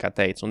 viņi tā kā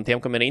teica. Un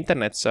tiem, kam ir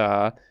internets,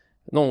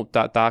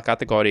 tā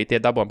kategorija, tie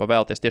dabūjam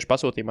pavēlties tieši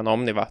pasūtījumā no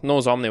Omniva.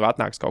 Uz Omniva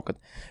atnāks kaut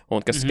kad. Un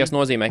kas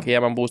nozīmē, ka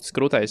ja man būs tas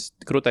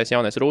krūtais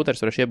jaunais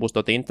routeris, varēšu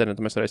iebūstot internetu,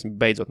 mēs varēsim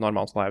beidzot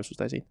normāls laivas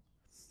uztaisīt.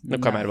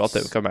 Kamēr vēl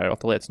tā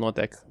lietas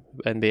notiek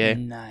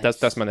NBA.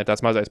 Nice. Tas man ir tāds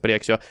mazais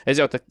prieks, jo es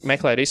jau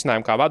meklēju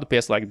risinājumu, kā vadu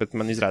pieslēgt, bet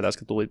man izrādās,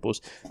 ka tūlīt būs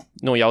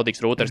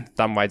jaudīgs routeris,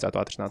 tam vajadzētu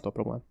atrisināt to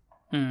problēmu.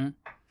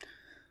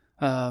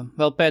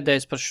 Vēl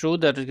pēdējais par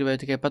Šrūderu,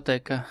 gribēju tikai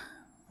pateikt, ka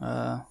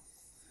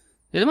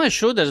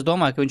Šrūders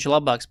domā, ka viņš ir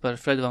labāks par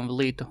Fredu Van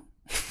Vlītu.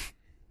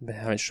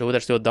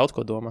 Šrūders ļoti daudz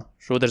ko domā.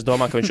 Šrūders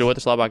domā, ka viņš ir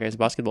otrs labākais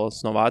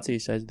basketbolists no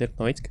Vācijas aiz Dirk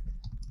Novicka.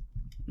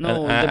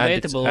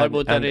 Debatable,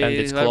 varbūt arī...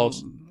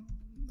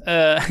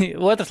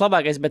 otrs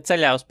labākais, bet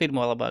ceļā uz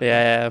pirmo labākais.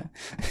 Jā.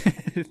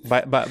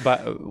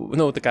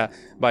 Tā kā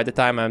by the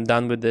time I'm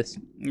done with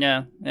this.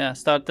 Jā,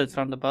 started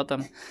from the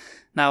bottom.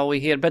 Now we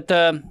here. Bet,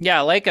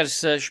 Lakers,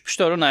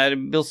 šo runāja ar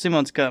Bills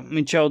Simons, ka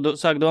viņš jau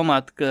sāk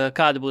domāt,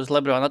 kāda būs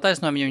LeBron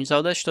attaisnojumi, ja viņi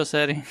zaudēs šo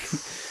sēriju.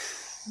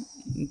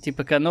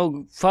 Tipa, ka,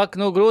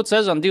 grūta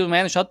sezona, 2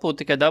 mēnešu atpūta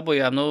tikai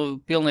dabūjām,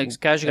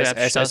 pilnīgs cash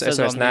grabs šā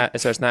sezona.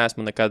 Es vairs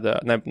neesmu nekad,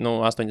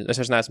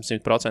 es vairs neesmu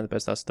 100%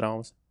 pēc tās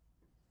traumas.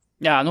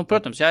 Jā,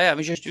 protams,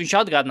 viņš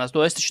atgādinās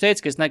to. Es taču teicu,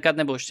 ka es nekad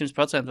nebūšu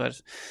 100%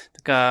 vairs.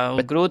 Tā kā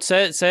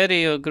grūta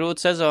sērija, grūta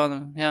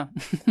sezona, jā.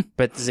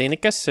 Bet zini,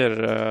 kas ir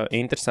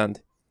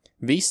interesanti?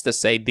 Viss tas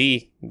AD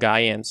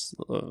gājiens,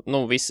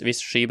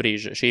 viss šī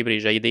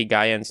brīža AD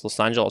gājiens Los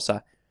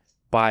Andželosā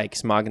baigi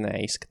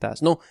smagnēji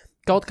izskatās.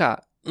 Kaut kā,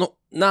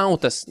 nav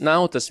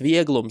tas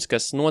vieglums,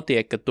 kas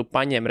notiek, kad tu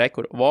paņem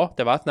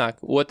tev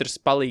atnāk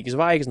otrs palīgi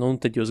zvaigznes, un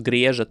tad jūs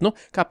griežat.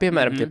 Kā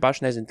piemēram tie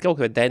paši, nezinu,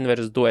 kaut kā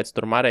Denveras duets,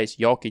 tur Marejs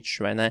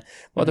Jokičs, vai ne?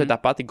 Vai tā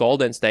pati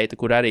Golden State,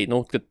 kur arī,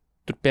 kad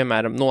tur,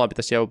 piemēram, labi,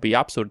 tas jau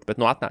bija absurdi, bet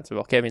atnāca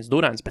vēl Kevins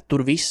Durants, bet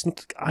tur viss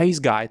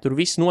aizgāja, tur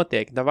viss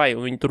notiek,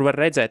 un viņi tur var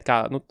redzēt,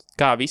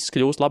 kā viss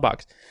kļūst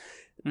labāks.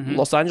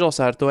 Los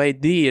Andželosā ar to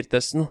AD ir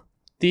tas,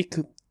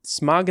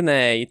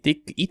 smagnēji,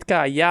 tik it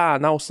kā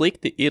nav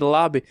slikti, ir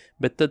labi,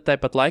 bet tad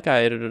tāpat laikā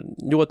ir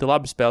ļoti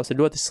labi spēles, ir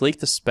ļoti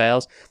sliktas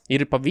spēles.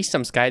 Ir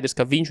pavisam skaidrs,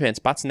 ka viņš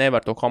viens pats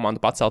nevar to komandu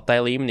pacelt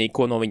tajā līmenī,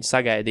 ko no viņa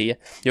sagaidīja.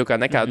 Jo kā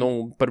nekā,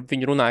 par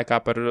viņu runāja kā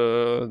par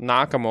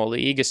nākamo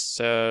līgas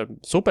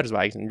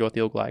superzvaigzni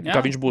ļoti ilgu laiku.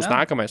 Kā viņš būs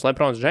nākamais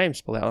Lebrons James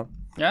palielam.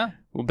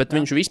 Bet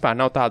viņš vispār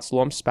nav tāds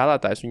lomas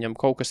spēlētājs, viņam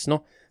kaut kas,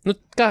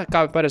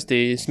 kā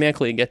parasti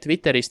smieklīgi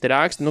Twitteristi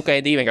raksta, ka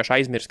AD vienkārši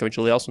aizmirst, ka viņš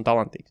ir liels un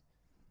talantīgs.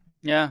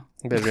 Jā.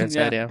 Bez viens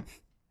sērijā.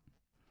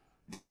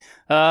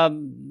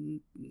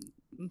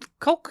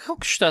 Kaut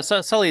kas tā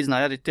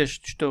salīdzināja arī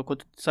tieši to, ko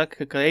tu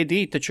saki, ka AD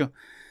taču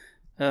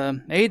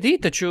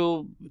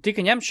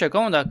tika ņemts šajā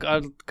komandā,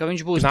 ka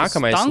viņš būs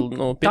nākamais,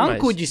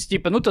 tankuģis,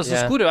 tas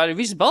uz kuru arī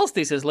viss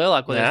balstīsies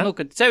lielākoties.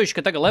 Kad cevišķi,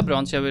 ka tagad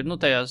Lebrons jau ir,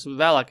 tajās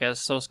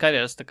vēlākajās savas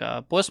karjeras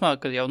posmā,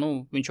 kad jau,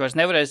 viņš vairs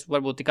nevarēs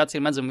varbūt tik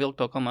acīm redzami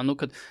vilkt to komandu.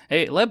 Kad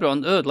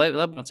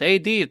Lebrons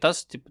AD ir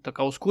tas,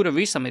 uz kura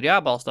visam ir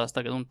jābalstās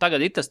tagad. Un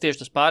tagad ir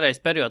tieši tas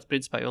pārējais periods,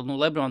 principā, jo,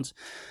 Lebrons,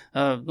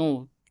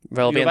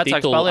 vēl vienu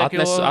titulu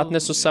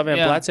atnes uz saviem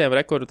pleciem,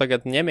 kuru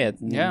tagad ņemiet,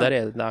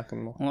 dariet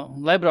nākamo.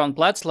 Lebrona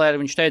pleci, lai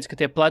viņš teica, ka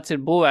tie pleci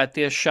ir būvēti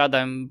tieši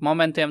šādiem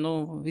momentiem,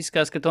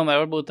 izskatās, ka tomēr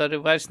varbūt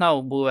arī vairs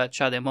nav būvēti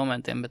šādiem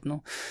momentiem, bet,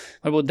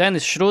 varbūt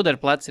Denis Šrūder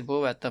pleci ir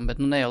būvēti tam,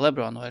 bet, ne jau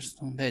Lebrona vairs,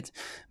 beidz.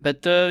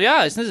 Bet,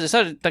 es nezinu, es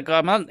arī, tā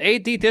kā man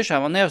AD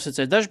tiešām man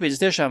neasociēs, dažbrīd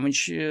tiešām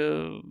viņš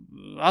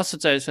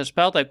asociējas ar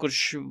spēlētāju, kurš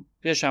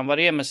tiešām var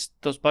iemest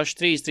tos pašus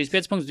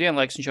 3-5 punktus,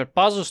 vienlaiks viņš var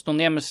pazust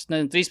un iemest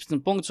 13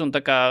 punktus un tā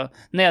kā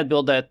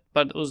neatbildēt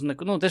uz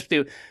neko,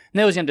 respektīvi,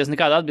 neuzņemties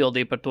nekādu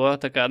atbildību par to,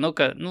 tā kā,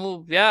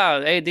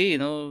 AD,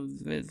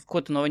 ko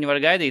tu no viņa var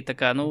gaidīt, tā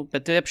kā,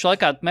 bet iepši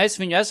laikā mēs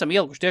viņu esam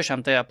ielikuši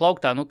tiešām tajā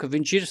plauktā, ka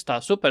viņš ir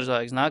tā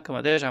superzvaigznes nākamā,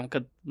 tiešām,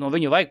 kad no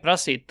viņu vajag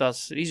prasīt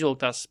tās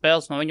izvilktās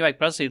spēles, no viņu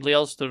vajag prasīt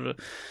liels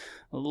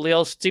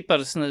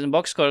cipars,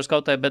 boxskorus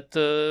kaut kā, bet,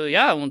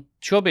 un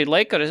šobrīd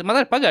Lakers,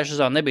 man arī pagājušā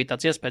sezonā nebija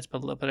tāds iespējas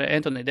par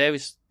Anthony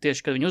Davis,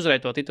 tieši, kad viņi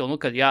uzvarēja to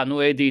titulu, kad,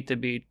 AD te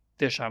bija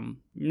tiešām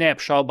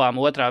neapšaubām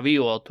otrā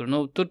viola,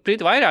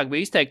 tur vairāk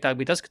bija izteiktāk,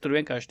 bija tas, ka tur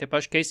vienkārši tie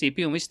paši KCP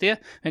un visi tie,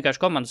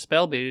 vienkārši komandas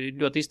spēle bija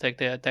ļoti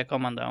izteikti tajā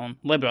komandā, un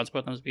Lebrons,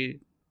 protams,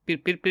 bija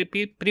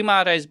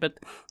primārais, bet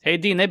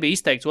AD nebija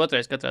izteikts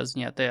otrais katrā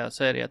ziņā tajā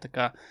sērijā, tā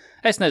kā,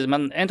 es nezinu,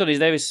 man Anthony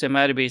Davis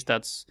vienmēr bijis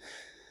tāds,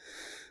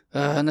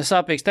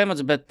 nesāpīgs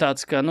temats, bet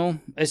tāds, ka,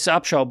 es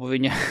apšaubu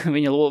viņa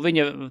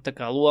tā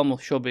kā lomu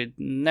šobrīd,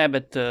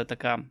 bet tā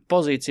kā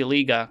pozīcija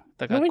līgā,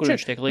 tā kā, kur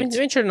viņš tiek likts.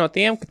 Viņš ir no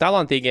tiem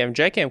talantīgiem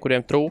džekiem,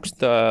 kuriem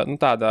trūkst,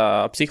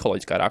 tāda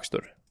psiholoģiskā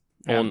rakstura.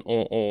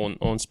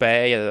 Un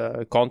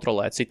spēja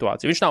kontrolēt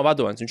situāciju. Viņš nav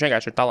vadonis, viņš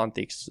vienkārši ir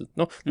talantīgs.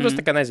 Tas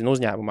tā kā, nezinu,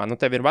 uzņēmumā.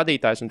 Tev ir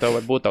vadītājs un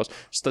tev var būt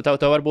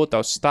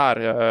tavs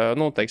star,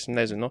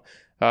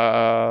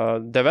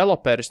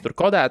 developeris, tur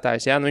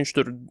kodētājs, viņš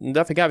tur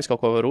dafigā visu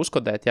kaut ko var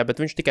uzkodēt,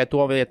 bet viņš tikai to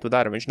vietu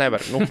dara. Viņš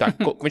nevar,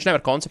 viņš nevar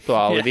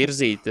konceptuāli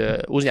virzīt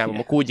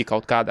uzņēmumu kuģi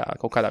kaut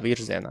kādā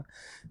virzienā.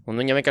 Un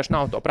viņam vienkārši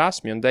nav to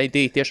prasmi, un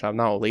DD tiešām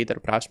nav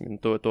līderu prasmi,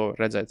 un to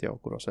redzēt jau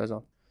kuro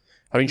sezonu.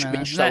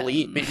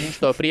 Viņš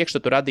to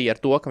priekšstatu radīja ar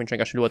to, ka viņš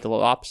vienkārši ļoti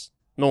labs.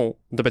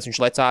 Tāpēc viņš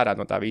lec ārā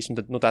no tā visu.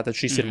 Tātad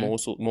šis ir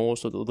mūsu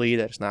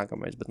līderis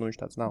nākamais, bet viņš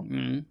tāds nav.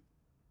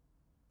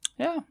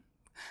 Jā.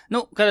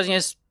 Kādā ziņā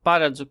es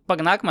pārredzu,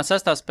 nākamā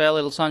sestā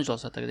spēle ir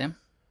Losandželosā tagad,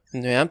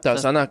 Jā, tā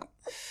sanāk.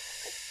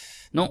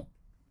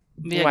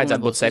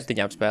 Vajadzētu būt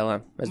 7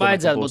 spēlēm.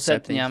 Vajadzētu būt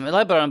 7.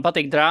 Lebronam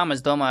patīk drāma,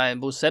 es domāju,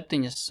 būs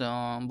 7.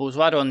 Būs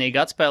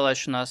varonīga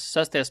atspēlēšanās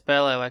 6.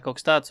 spēlē vai kaut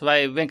kas tāds, vai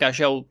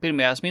vienkārši jau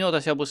pirmajās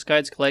minūtēs jau būs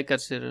skaidrs, ka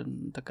Lakers ir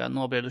tā kā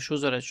nobrieduši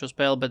uzvarēt šo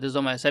spēli, bet es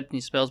domāju,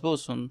 7 spēles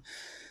būs, un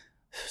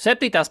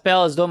 7.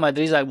 spēle, es domāju,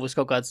 drīzāk būs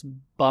kaut kāds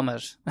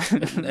bamers.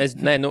 Es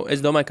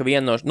domāju, ka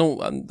vienā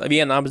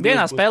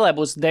spēlē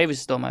būs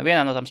Davis, domāju.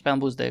 Vienā no tām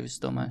spēlēm būs Davis,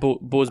 domāju.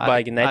 Būs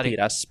baigi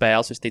netīrās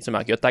spēles,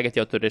 visticamāk, jo tagad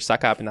jau tur ir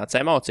sakāpināts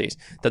emocijas.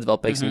 Tad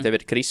vēl, tev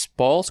ir Chris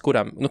Pauls,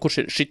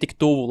 kurš ir šit tik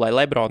tuvu, lai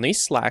Lebronu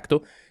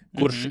izslēgtu,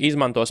 kurš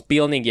izmantos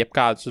pilnīgi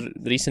jebkādus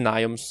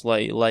risinājumus,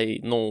 lai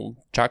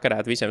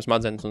čakarētu visiem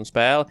smadzenes un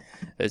spēli.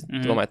 Es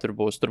domāju, tur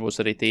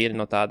būs arī tīri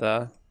no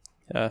tādā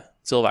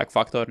cilvēku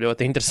faktoru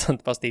ļoti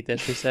interesanti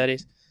pastīties šīs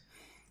sērijas.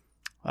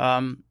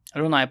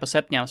 Runāju par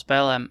 7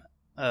 spēlēm.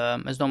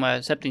 Es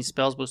domāju, 7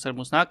 spēles būs ar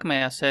mūsu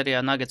nākamajā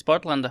sērijā Nuggets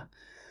Portlanda.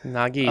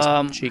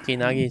 Čīkī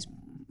Nagijs.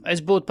 Es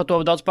būtu par to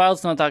daudz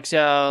pārliecinātāks,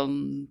 ja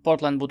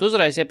Portland būtu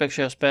uzvarējis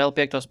iepriekšējo spēli,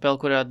 5. spēli,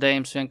 kurā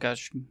Dēms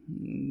vienkārši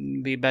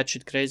bija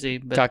batshit crazy.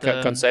 Bet, kā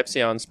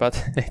Koncepcijons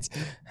pateica,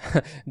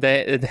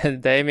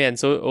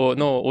 Dēmiens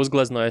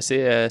uzgleznoja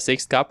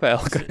Sixth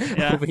Kapelu, ka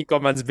viņa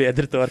komandas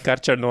biedri to ar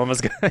karčaru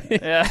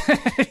nomazgāja.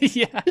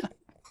 Jā.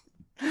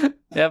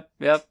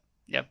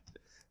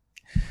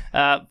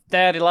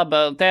 Te ir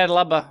laba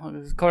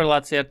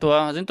korelācija ar to,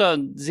 to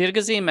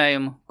zirga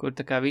zīmējumu, kur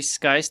tā kā viss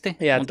skaisti.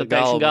 Jā, un tad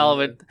pēkšņi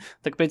galva ir,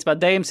 tā kā principā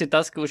Dēms ir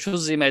tas, kurš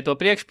uzzīmē to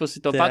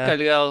priekšpusi, to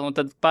pakaļgalvu, un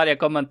tad pārējā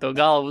komanda to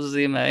galvu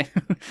uzzīmēja.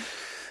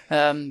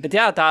 Bet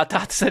jā, tā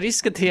tas arī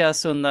izskatījās,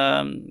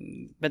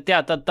 bet jā,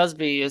 tad tas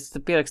bija, es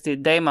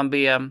pierakstīju, Dēmam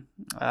bija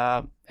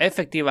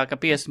efektīvākā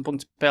 50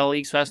 punktu spēle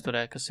līgas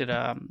vēsturē, kas ir,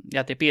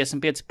 tie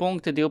 55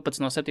 punkti,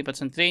 12 no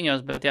 17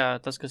 trīņos, bet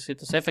tas, kas ir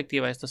tas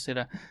efektīvais, tas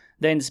ir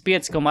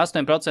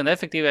 95,8%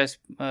 efektīvais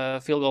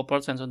field goal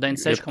procents un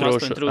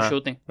 96,8% true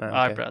shooting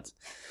ārprāts.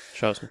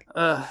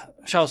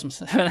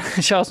 Šausmas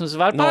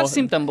var pār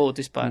 100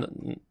 būt vispār?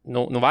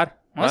 Var.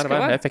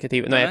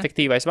 Efektīvi.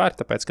 Efektīvais var,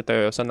 tāpēc, ka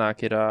tev jau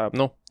sanāk ir,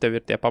 tev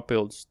ir tie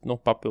papildus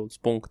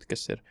punkti,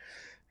 kas ir.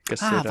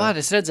 Var,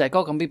 es redzēju,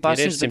 kaut kam bija pār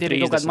 100, bet ir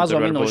kaut kāda mazo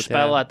minūšu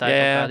spēlētāji.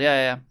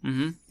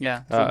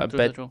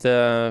 Bet,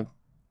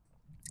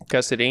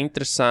 kas ir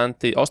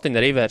interesanti, Austin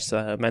Rivers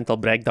mental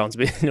breakdowns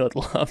bija ļoti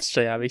labs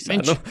šajā visā.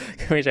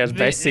 Viņš ir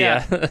besijā.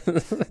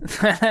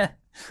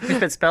 Viņš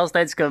pēc spēles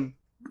teica,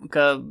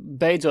 ka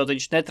beidzot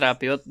viņš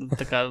netrāpīja,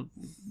 tā kā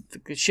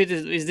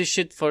is this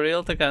shit for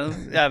real? Tā kā,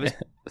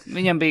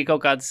 viņam bija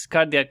kaut kāds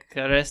cardiac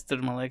arrest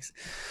tur, man liekas.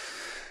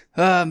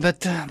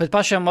 Bet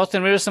pašam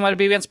Austin Riversam arī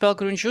bija viena spēle,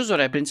 kur viņš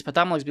uzvarēja. Principā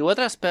tā, man liekas, bija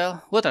otrā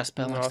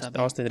spēle.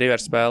 Austin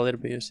Rivers spēle ir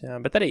bijusi, jā.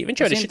 Bet arī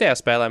viņš arī šitajā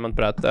spēlē,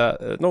 manuprāt,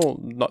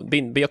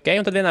 bija ok,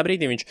 un tad vienā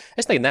brīdī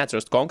es tagad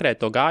neatceros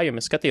konkrēti to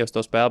gājumu, es skatījos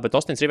to spēli, bet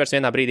Austin Rivers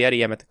vienā brīdī arī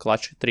iemeta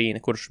klaču trīni,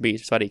 kurš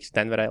bija svarīgs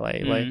Denverē,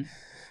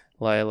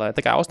 lai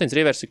tā kā Austin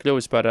Rivers ir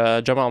kļuvis par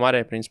Džamalu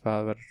Murray,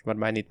 principā var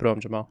mainīt prom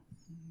Džamalu.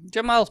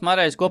 Džamals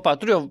Murray's kopā,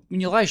 tur jau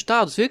viņi laiž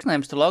tādus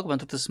virknējumus tur laukumā,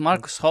 tur tas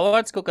Marcus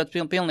Howards, kaut kāds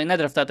pilnīgi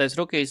nedraftētais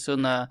rukijs,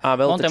 un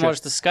Monte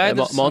Morris tas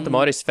skaidrs. Monte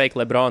Morris fake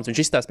Lebrons, viņš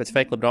izstās pēc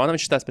fake Lebrona,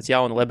 viņš izstās pēc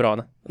jauna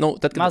Lebrona.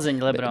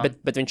 Maziņa Lebrona.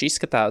 Bet viņš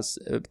izskatās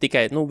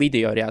tikai,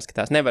 video ir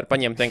jāskatās, nevar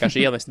paņemt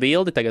vienkārši ielmest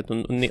bildi tagad,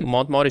 un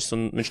Monte Morris,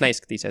 un viņš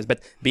neizskatīsies,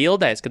 bet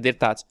bildēs, kad ir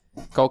tāds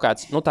kaut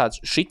kāds, tāds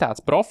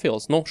šitāds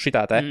profils,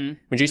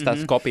 viņš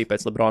izstās kopiju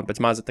pēc Lebrona,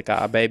 pēc maza tā kā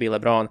baby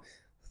Lebrona.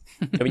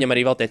 Viņam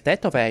arī vēl tie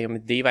tetovējumi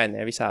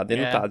dīvainie visādi,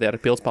 tādi ar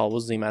pilspalvu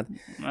uzzīmēti.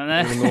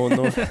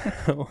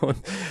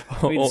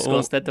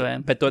 Vidusskolas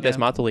tetovējumi. Bet toties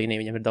matu līnija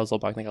viņam ir daudz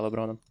labāk nekā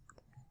Lebronam.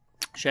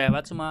 Šajā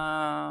vecumā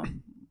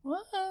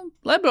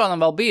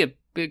Lebronam vēl bija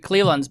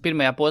Clevelands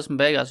pirmajā posma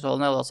beigās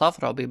vēl neliels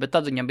afro bija, bet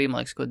tad viņam bija,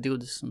 man liekas,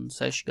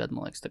 26 gadu,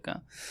 man liekas, tā kā.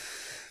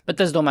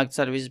 Bet es domāju, ka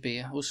tas arī viss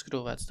bija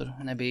uzskrūvēts, tur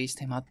nebija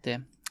īsti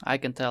mati,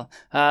 I can tell.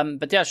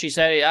 Bet jā, šī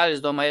sērija arī,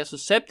 es domāju,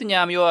 uz 7,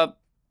 jo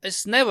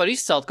es nevaru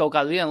izcelt kaut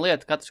kādu vienu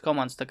lietu, katras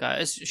komandas tā kā.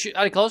 Es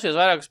arī klausījos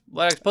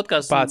vairākus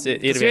podkastus. Tas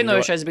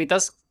vienojušais bija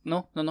tas,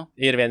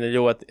 Ir viena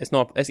ļoti, es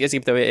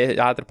gribu tev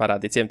ātri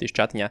parādīt, ciemtīšu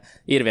čatiņā.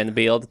 Ir viena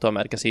bilde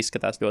tomēr, kas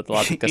izskatās ļoti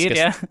labi.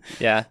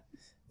 Jā.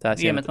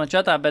 Tās iemet man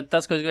čatā, bet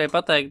tas, ko es gribēju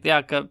pateikt,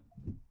 ka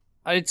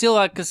arī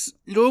cilvēki, kas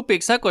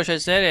rūpīgi seko šai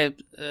sērijai,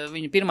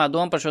 viņa pirmā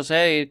doma par šo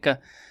sēriju ir, ka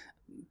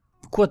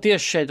ko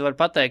tieši šeit var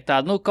pateikt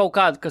tādu, kaut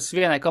kādu, kas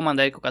vienai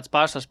komandai ir kaut kāds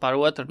pārsvars pār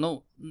otru,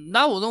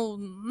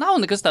 nav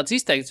nekas tāds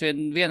izteikts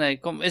vienai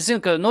komandai. Es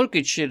zinu, ka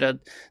Nurkič ir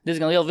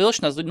diezgan liela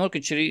vilšanās,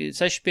 Nurkič ir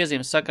 6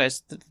 piezīmes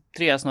sakājis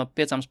 3 no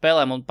 5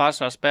 spēlēm un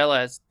pārsvarā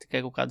spēlēs tikai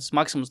kaut kādas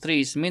maksimums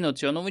 30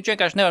 minūtes, jo viņš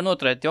vienkārši nevar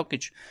noturēt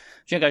Jokiču.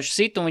 Viņš vienkārši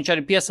sit un viņš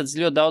arī piesadz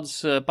ļoti daudz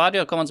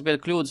pārējo komandas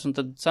biedru kļūdas un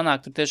tad sanāk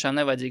tur tiešām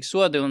nevajadzīgi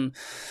sodi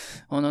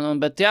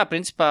bet jā,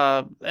 principā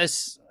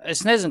es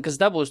nezinu, kas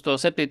dabūs to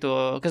 4.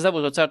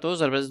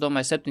 uzvaru, bet es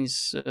domāju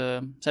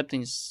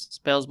 7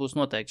 spēles būs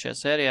noteikti šajā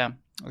sērijā.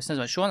 Es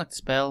nezinu, vai šonakt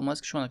spēle, man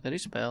liekas, ka šonakt arī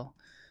spēle.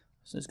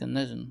 Es gan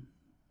nezinu.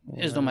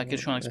 Es domāju, ka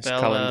ir šonakt spēle.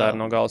 Es kalendāru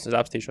no galas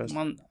apstīšos.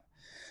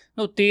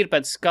 Tīri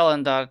pēc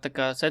kalendāra tā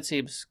kā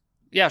secības.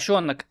 Jā,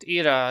 šonakt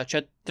ir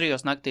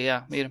 3 naktī,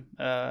 jā, ir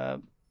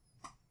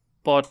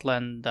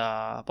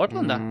Portlandā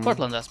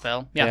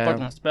spēle. Jā,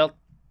 Portlandā spēle.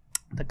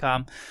 Tā kā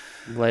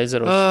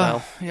Blazeros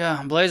spēle. Jā,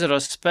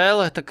 Blazeros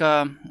spēle, tā kā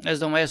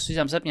es domāju, es uz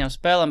visām 7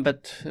 spēlēm,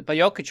 bet pa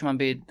Jokiču man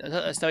bija,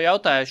 es tev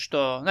jautājuši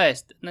to,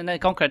 ne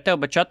konkrēti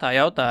tev, bet čatā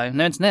jautāju,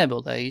 neviens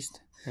neatbildēja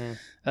īsti.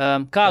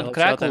 Kādu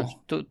kreklu,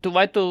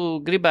 vai tu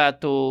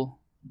gribētu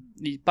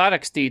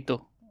parakstītu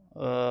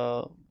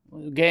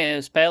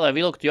spēlē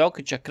vilkt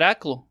Jokiča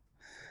kreklu,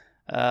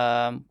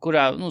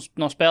 kurā,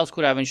 no spēles,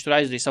 kurā viņš tur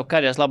aizdīja savu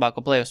karjeras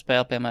labāko playoff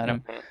spēli,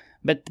 piemēram.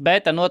 Bet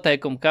bēta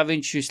noteikumu, ka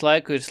viņš visu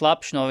laiku ir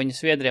slapš no viņa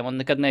sviedriem un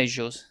nekad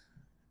neizžūs.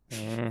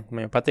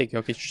 Man jau patīk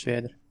Jokičs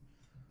sviedri.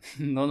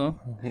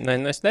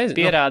 Es nezinu.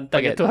 Pierādi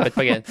tagad to.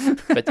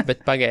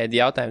 Bet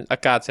pagaidi jautājums,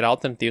 kāds ir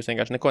alternatīvs,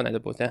 vienkārši neko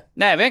nedabūt, jā?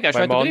 Nē,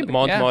 vienkārši vai tu gribi?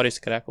 Monte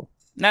Morris kreklu.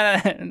 Nē,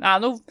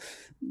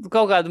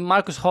 kaut kādu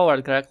Marcus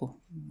Howard kreklu.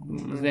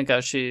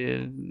 Vienkārši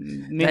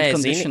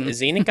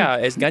zini kā,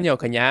 es gan jau,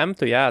 ka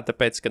ņemtu, jā,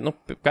 tāpēc, ka,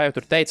 kā jau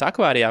tur teica,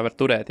 akvārijā var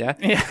turēt, jā,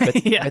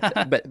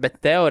 bet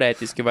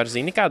teorētiski var,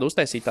 zini kādu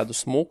uztaisīt tādu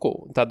smuku,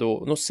 tādu,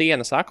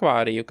 sienas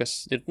akvāriju, kas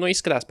ir,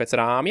 izskatās pēc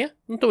rāmja,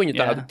 tu viņu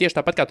tādu, tieši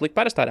tāpat kā tu liki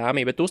parastā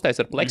rāmī, bet tu uztais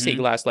ar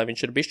pleksīglēs, lai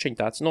viņš ir bišķiņ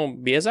tāds,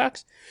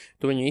 biezāks,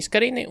 tu viņu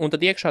izkarini, un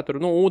tad iekšā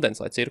tur,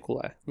 ūdens, lai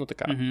cirkulē, tā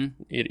kā,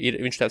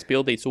 ir viņš tāds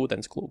pildīts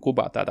ūdens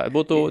kubā tādā,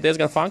 būtu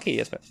diezgan funky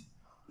iespēja.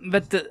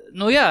 Bet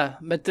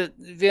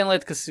viena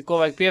lieta,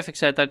 ko vajag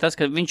piefiksēt, ir tas,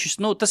 ka viņš,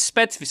 tas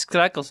specifisks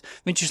krekls,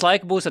 viņš visu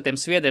laiku būs ar tiem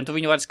sviedriem, tu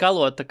viņu vari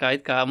skalot, tā kā,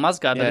 it kā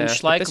mazgāt, bet viņš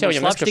visu laiku būs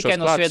labs tikai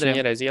no sviedriem.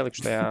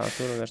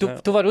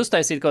 Tu vari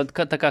uztaisīt kaut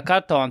tā kā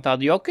kartonu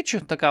tādu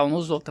jokiču, tā kā un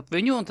uzvilkt ap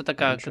viņu, un tā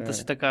kā, ka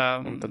tas ir tā kā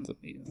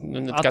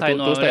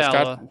ataino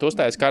reālo. Tu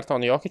uztaisi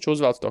kartonu jokiču,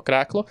 uzvelc to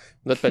kreklu,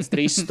 un tad pēc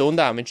 3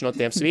 stundām viņš no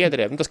tiem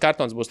sviedriem, tas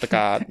kartons būs tā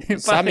kā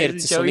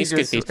samircis un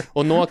izkritīs,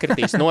 un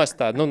nokritīs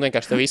nostād,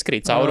 vienkārši tev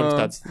izkrīt caurums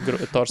tāds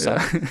torsā.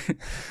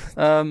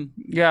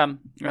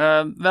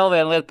 Vēl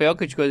viena lieta pie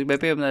Jokiča, ko es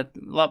gribēju pieminēt,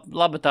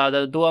 laba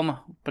tāda doma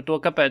par to,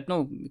 kāpēc,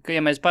 ka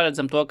ja mēs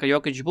paredzam to, ka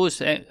Jokičs būs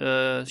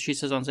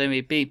šīs sezonas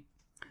MVP,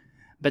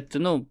 bet,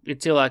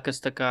 ir cilvēki, kas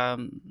tā kā,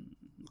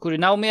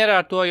 kuri nav mierā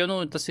ar to, jo,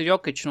 tas ir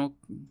Jokičs,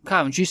 kā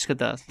viņš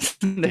izskatās.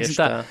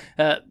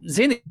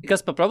 Zini,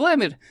 kas par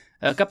problēmu ir?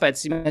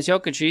 Kāpēc mēs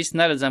Jokiču īsti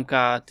neredzam,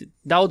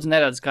 daudz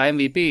neredz kā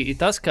MVP, ir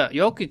tas, ka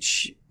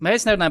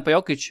mēs nerunājam par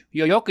Jokiču,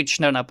 jo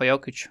Jokičs nerunā par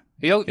Jokiču.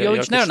 Jo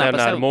viņš nerunā par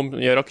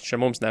sevi. Jo Jokičs ar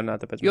mums nerunā,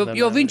 tāpēc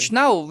jo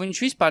viņš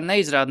vispār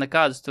neizrāda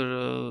nekādas tur,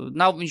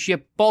 ja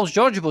Pauls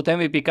Džordžs būtu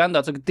MVP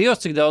kandidāts, Dievs,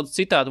 cik daudz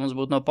citādi mums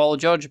būtu no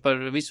Paula Džordža par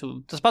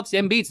visu, tas pats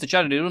Embiids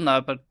taču arī runāja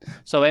par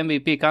savu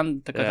MVP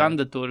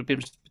kandidatūru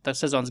pirms tā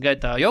sezonas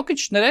gaitā.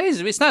 Jokičs nereiz,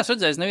 es neesmu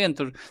redzējis nevienu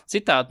tur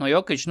citātu no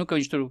Jokiča, ka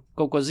viņš tur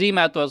kaut ko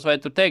zīmētos vai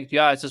tur teikt,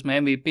 jā, es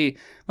esmu MVP.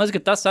 Man liekas,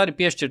 ka tas arī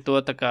piešķir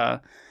to tā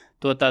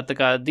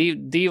kā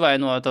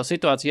dīvaino to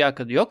situāciju, jā,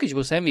 kad Jokičs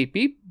būs MVP,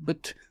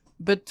 bet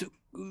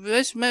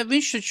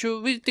viņš taču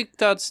tik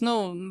tāds,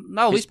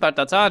 nav vispār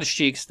tāds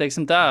āršķīgs,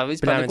 teiksim tā,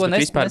 vispār neko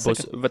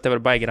nesaka. Bet tev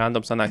var baigi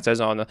random sanākt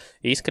sezona,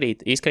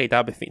 izkrīt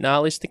abi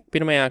finālisti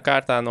pirmajā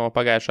kārtā no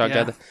pagājušā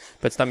gada,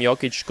 pēc tam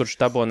Jokičs, kurš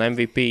dabūna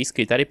MVP,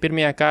 izkrīt arī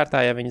pirmajā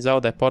kārtā, ja viņi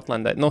zaudē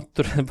Portlandai.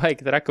 Tur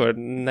baigi trako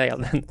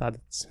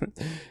tādas,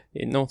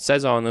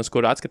 sezonas,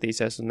 kur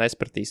atskatīsies un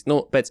nespratīs.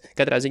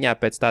 Katrā ziņā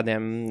pēc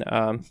tādiem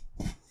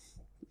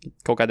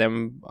kaut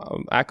kādiem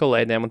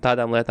akolēdiem un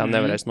tādām lietām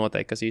nevarēs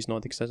noteikt, kas īsti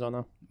notiks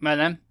sezonā. Vai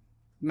ne?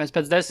 Mēs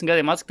pēc 10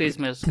 gadiem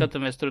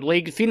skatāmies, tur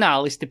līga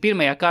finālisti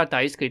pirmajā kārtā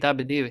izkrīt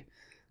abi divi.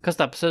 Kas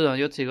tā pa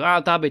sezonu jocīga?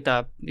 Tā bija tā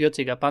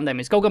jocīgā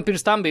pandēmijas. Kaut gan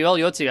pirms tam bija vēl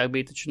jocīgāk,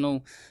 bija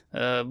taču,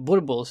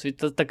 burbulis.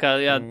 Tā kā,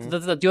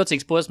 tad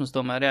jocīgs posms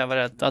tomēr,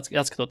 varētu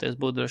atskatoties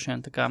būt droši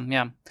vien. Tā kā,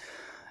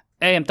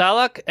 Ejam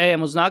tālāk,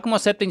 ejam uz nākamo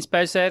 7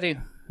 spēļu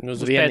sēriju.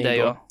 Uz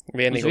vienīgo,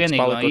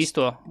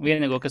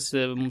 kas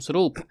mums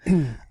rūp.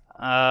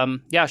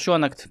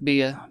 Šonakt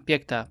bija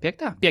 5.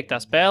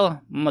 spēle.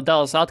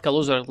 Dallas atkal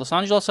uzvar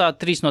Losandželosā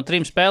 3 no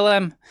 3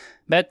 spēlēm,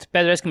 bet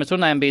pēdējais, kad mēs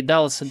runājam, bija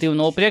Dallas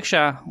 2-0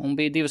 priekšā un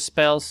bija 2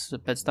 spēles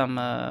pēc tam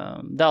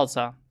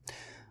Dallasā.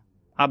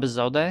 Abas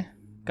zaudēja,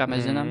 kā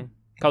mēs zinām.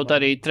 Kaut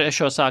arī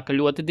trešo sāka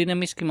ļoti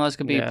dinamiski, man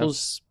liekas, ka bija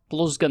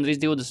plus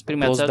gandrīz 20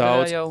 pirmajā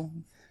ceturtajā jau.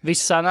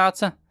 Viss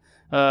sanāca.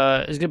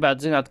 Es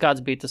gribētu zināt,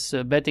 kāds bija tas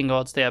betting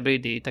odds tajā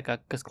brīdī, ka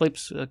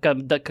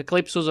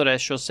Klips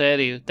uzvarēs šo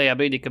sēriju tajā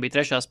brīdī, kad bija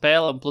trešā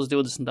spēle un plus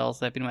 20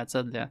 Dallas tajā pirmajā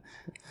ceturtajā.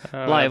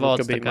 Live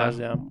odds, tā kā.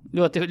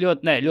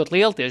 Ļoti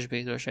liela tieši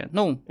bija droši vien.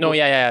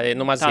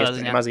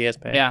 Maz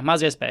iespēja. Jā,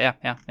 maz iespēja,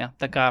 jā.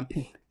 Tā kā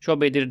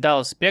šobrīd ir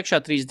Dallas priekšā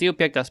 3-2,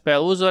 5.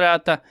 spēle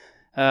uzvarēta.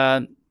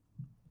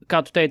 Kā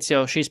tu teici,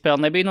 jau šī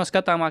spēle nebija no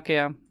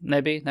skatāmākajām?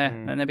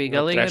 Nebija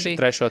galīgi.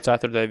 Trešo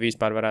ceturtdaļu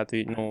vispār varētu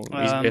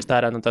izgriezt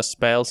ārā no tas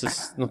spēles.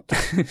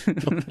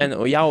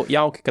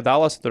 Jauki, ka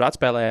Dallas tur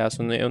atspēlējās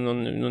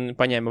un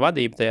paņēma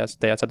vadību tajā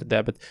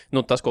ceturtdaļā, bet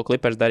tas, ko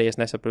Clippers darīja,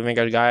 es nesapratu.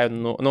 Vienkārši gāja.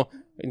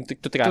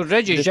 Tur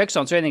Regijs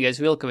Džeksons vienīgais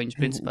vilka viņus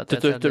principā.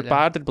 Tur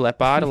pārdriblē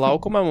pāri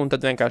laukumam un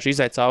tad vienkārši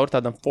izaic cauri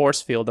tādam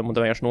force fieldam un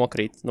tad vienkārši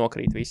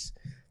nokrīt viss.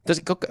 Tas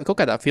kaut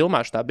kādā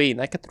filmā tā bija,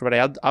 ne, ka tur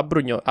varēja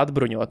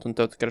atbruņot un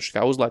tad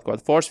kā uzlēt kaut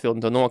kādu force field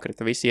un to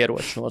nokrita visi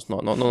ieroči no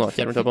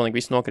ķermeni, to pilnīgi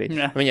viss nokrīt.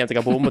 Viņiem tā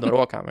kā bumba no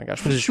rokām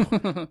vienkārši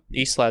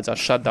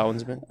izslēdzās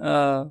shutdowns.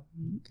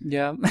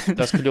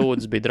 Tas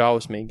kļūdas bija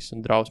drausmīgas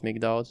un drausmīgi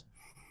daudz.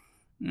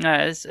 Nē,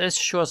 es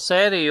šo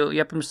sēriju,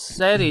 ja pirms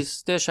sērijas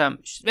tiešām,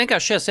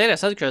 vienkārši šajā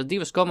sērijā atgriežas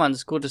 2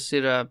 komandas, kuras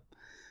ir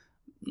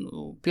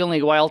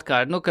pilnīgi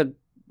wildcard, kad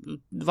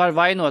var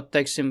vainot,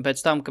 teiksim, pēc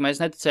tam, ka mēs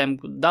neticējām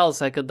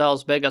Dallasai, kad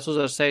Dallas beigās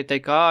uzvaras sēriju,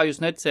 teikt,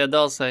 jūs neticējāt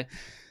Dallasai.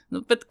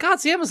 Bet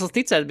kāds iemesls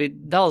ticēt bija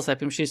Dallasai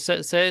pirms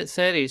šīs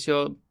sērijas,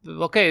 jo,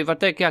 var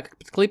teikt, ka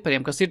pret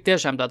Clipperiem, kas ir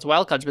tiešām tāds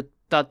wildcards, bet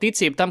tā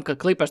ticība tam, ka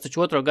Clippers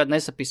taču 2. gadu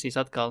nesapisīs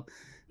atkal,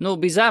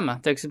 bija zema,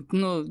 teiksim,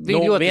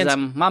 bija ļoti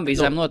zema, man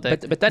bija zema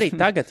noteikti. Bet arī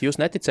tagad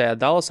jūs neticējāt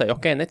Dallasai,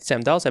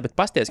 neticējām Dallasai, bet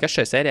pasties, kas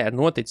šajā sērijā ir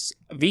noticis,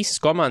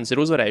 visas komandas ir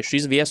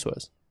uzvarējušas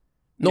izviesos.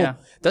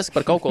 Tas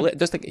par kaut ko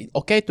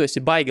tu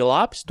esi baigi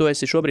labs, tu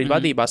esi šobrīd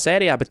vadībā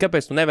sērijā, bet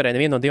kāpēc tu nevarēji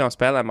nevienu no 2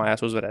 spēlēm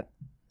mājās uzvarēt?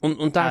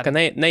 Un tā, ka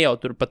ne jau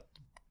tur pat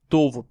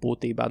tuvu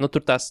būtībā.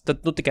 Tur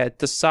tikai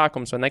tas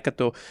sākums, vai ne, ka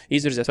tu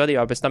izvirzies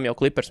vadībā, pēc tam jau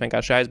Clippers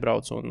vienkārši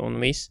aizbrauc un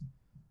viss.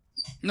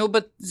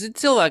 Bet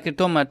cilvēki ir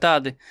tomēr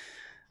tādi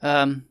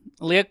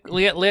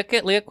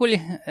liekuļi,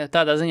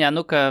 tādā ziņā,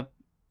 ka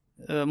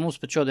mums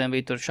pat šodien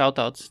bija tur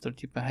šautauts, tur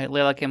ķipa,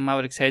 lielākiem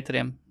Mavericks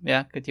hateriem,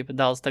 ja, ka ķipa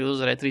Dallas tagad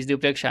uzvarēja 3-2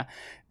 priekšā.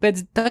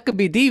 Pēc tā, ka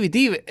bija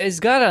 2-2, es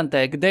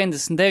garantēju, ka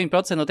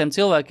 99% no tiem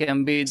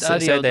cilvēkiem bija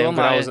arī jau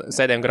domāja.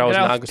 Sēdējām grauz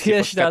nāgus.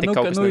 Tieši tā,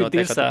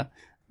 tirsā.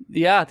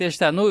 Jā,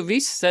 tieši tā,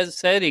 visa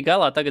sērija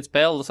galā tagad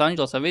spēle Los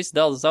Angelesā, visi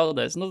Dallas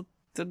zaudēs,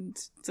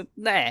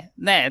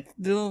 nē,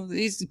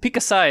 pick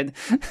a side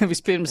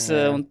vispirms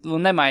un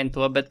nemaini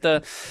to, bet,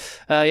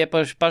 ja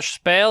pašu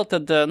spēli,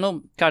 tad,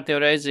 kārtējo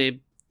reizi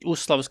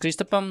uzslavas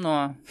Kristapam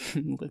no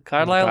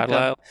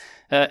Carlisle.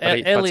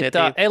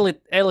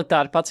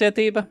 Elitāra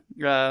pacietība.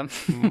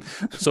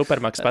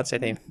 Supermaks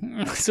pacietība.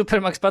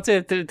 Supermaks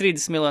pacietība,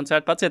 30 miljonus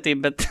vērta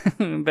pacietība,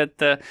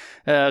 bet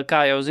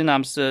kā jau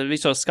zināms,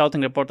 visos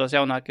scouting reportos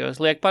jaunākajos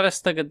liek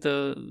parasti tagad,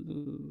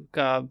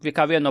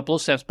 kā viena no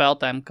plusiem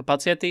spēlētājiem, ka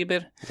pacietība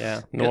ir. Jā,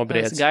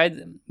 nobriedz.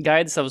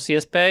 Gaida savas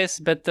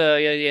iespējas, bet,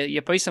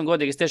 ja pavisam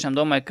godīgi, es tiešām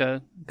domāju, ka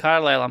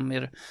Carlisle'am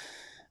ir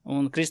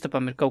un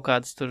Kristapam ir kaut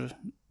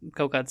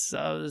kāds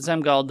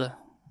zemgalda,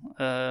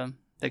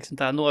 teiksim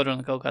tā,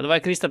 noruna kaut kāda. Vai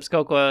Kristaps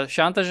kaut ko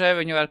šantažē,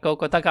 viņu var kaut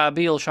ko tā kā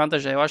Bīlu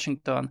šantažē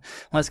Washington.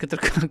 Man liekas, ka tur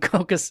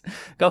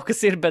kaut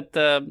kas ir, bet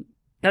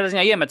tādā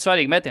ziņā iemet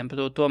svarīgi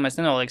metienu, to mēs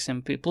nenolieksim.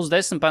 Plus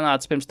 10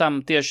 panāca pirms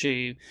tam tieši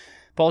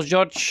Pauls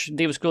Džordžs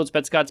 2 kļūdas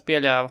pēc kārtas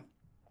pieļāva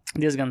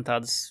diezgan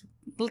tādas,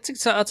 cik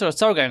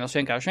atceros, caurgājienos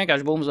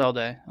vienkārši bumbu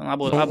zaudēja.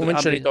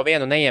 Viņš arī to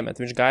vienu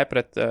neiemet, viņš gāja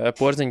pret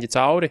Porziņģi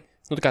cauri,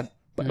 tā kā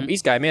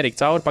izgāja mierīgi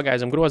cauri,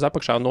 pagāja zem groza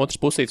apakšā un otrs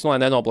pusītes, lai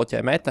nenobloķē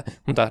meta,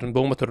 un tā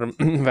bumba tur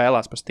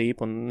vēlās pa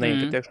stīpu un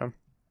neiemet tiešām.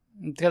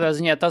 Kādā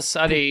ziņā tas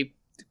arī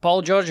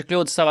Paula Džordža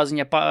kļūdas savā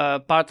ziņā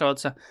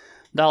pārtrauca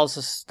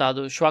Dallasas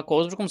tādu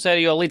švako uzbrukumu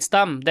sēriju, jo līdz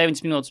tam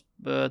 9 minūtes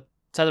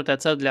 4.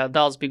 ceturdaļā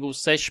Dallas bija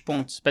gūs 6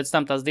 punktus, pēc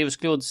tam tās 2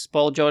 kļūdas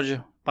Paula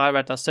Džordža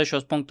pārvērtās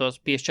 6 punktos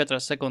 54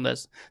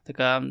 sekundēs. Tā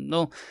kā,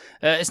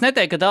 es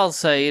neteiktu, ka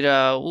Dallasai ir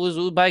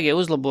baigie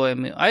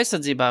uzlabojumi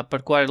aizsardzībā,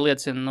 par ko arī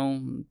liecina,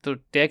 tur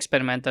tie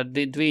eksperimenti ar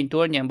dviņu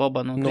torņiem,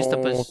 Bobanu un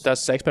Kristapas.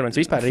 Tas eksperiments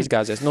vispār ir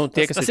izgāzies.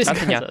 Tie, kas ir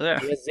Katiņā,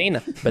 tie zina,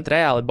 bet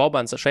reāli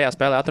Bobans šajā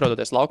spēlē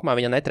atrodoties laukumā,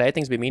 viņa net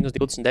reitings bija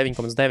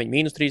 -29,9,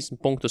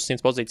 -30 punktus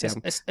 100 pozīcijām.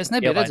 Es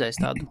nebiju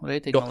redzējis tādu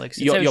reitingu, man liekas.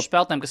 Cevišķi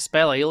spēlētājiem, kas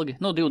spēlē ilgi,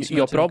 20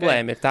 jo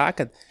problēma ir tā,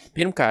 ka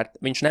pirmkārt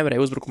viņš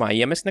nevarēja uzbrukumā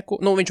iemest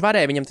neko, viņš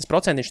varēja, viņam tas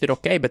procents ir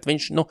ok, bet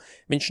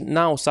viņš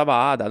nav savā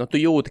ādā. Tu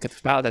jūti, ka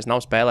spēlētājs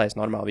nav spēlējis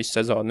normāli visu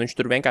sezonu. Viņš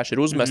tur vienkārši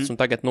ir uzmests un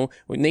tagad,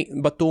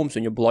 Batūms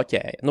viņu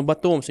bloķēja.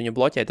 Batūms viņu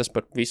bloķēja, tas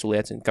par visu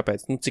liecina,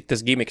 kāpēc, cik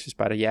tas gimiks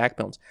vispār ir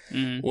jēgpilns.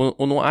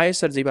 Un no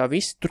aizsardzībā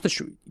viss, tur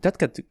taču, tad,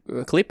 kad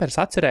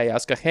Clippers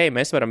atcerējās, ka, hei,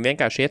 mēs varam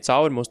vienkārši iet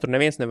cauri, mūs tur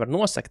neviens nevar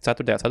nosakt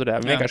 4.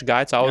 viņi vienkārši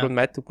gāja cauri un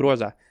metu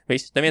grozā.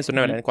 Viss, neviens tur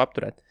nevarēja neko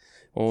apturēt.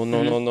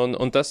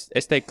 Un tas,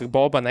 es teiktu, ka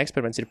Bobana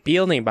eksperiments ir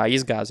pilnībā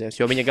izgāzies,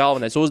 jo viņa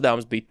galvenais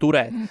uzdevums bija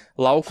turēt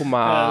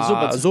laukumā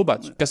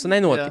Zubats, kas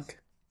nenotika.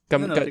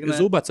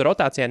 Zubats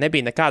rotācijā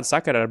nebija nekāda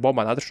sakara ar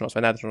Bobana atrašanos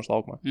vai neatrašanos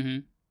laukumā.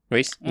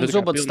 Viss.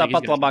 Zubats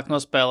tāpat labāk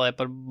nospēlēja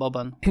par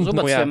Bobanu.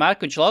 Zubats vienmēr,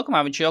 ka viņš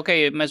laukumā, viņš ok,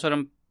 mēs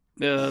varam,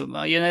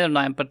 ja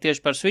nerunājam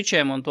tieši par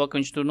switchiem un to, ka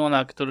viņš tur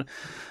nonāk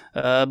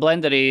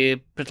blenderī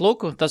pret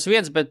Luku, tas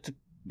viens, bet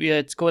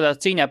ja kaut kādā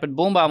cīņā pret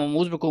bumbām un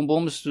uzbrukumu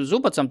bumbas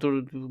Zubacam,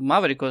 tur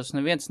Maverikos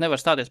neviens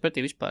nevar stāties pretī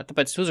vispār.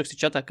 Tāpēc es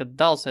uzrakstīju čatā, ka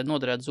Dallasai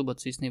noderētu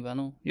Zubats īstenībā.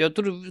 Jo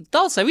tur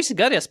Dallasai visi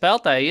garie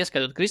spēlētāji,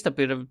 ieskaitot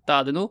Kristapu, ir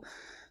tādi,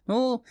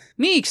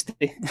 mīksti.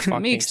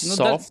 Mīksti.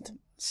 Soft.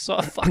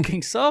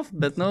 Fucking soft,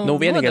 bet,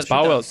 vienīgais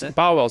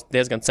Pauels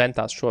diezgan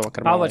centās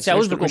šovakar. Pauels,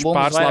 uzbrukumu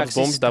bumbas vairākas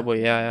bumbas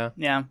dabūja,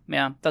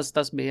 jā.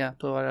 Tas bija,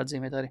 to var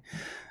atzīmēt arī.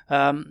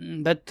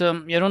 Bet,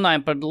 ja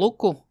runājam par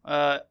Luku,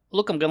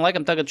 Lukam gan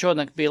laikam tagad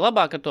šodien bija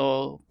labāk ar to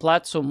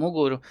plecu un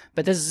muguru,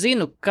 bet es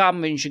zinu,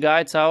 kam viņš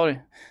gāja cauri.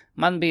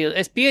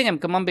 Es pieņemu,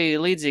 ka man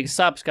bija līdzīgas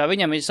sāpes kā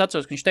viņam, es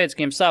atceros, ka viņš teica,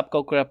 ka viņam sāp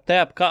kaut kur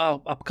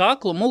ap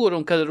kaklu muguru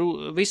un ka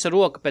visa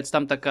roka pēc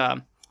tam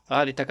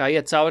arī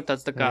iet cauri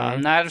tāds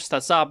nervs,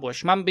 tāds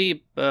sāpošs. Man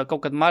bija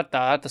kaut kad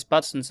martā tas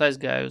pats un es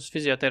aizgāju uz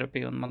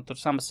fizioterapiju un man tur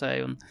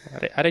samasēja.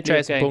 Arī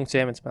 40 punkts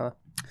iemet spēlē.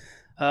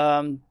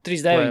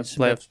 3-9.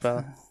 Playoff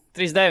spēlē.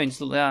 3-9,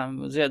 jā,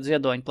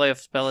 ziedoņu playoff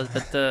spēlēs,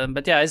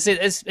 bet jā,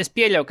 es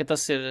pieļauju, ka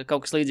tas ir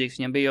kaut kas līdzīgs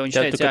viņam bija, jo viņš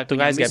teica, tu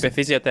aizgāji pie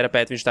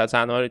fizioterapeita, viņš tāds,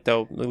 arī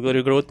tev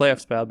ir grūti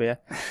playoff spēle bija.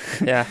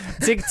 Jā.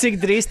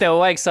 Cik drīz tev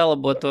vajag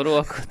salabot to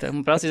roku?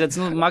 Man prasīs,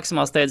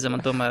 maksimāli steidzam,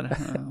 tomēr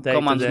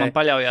komandas man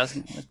paļaujās.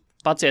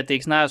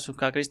 Pacietīgs neesmu,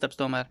 kā Kristaps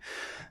tomēr.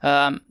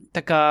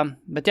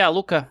 Bet jā,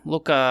 Luka,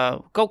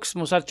 kaut kas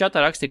mums ar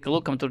čatā rakstīja, ka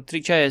Lukam tur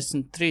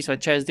 43 vai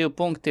 42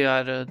 punkti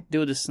ar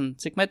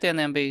 20, cik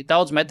metieniem bija?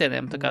 Daudz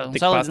metieniem,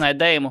 un salīdzināja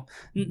Deimu.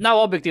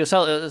 Nav objektīvi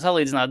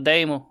salīdzināt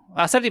Deimu.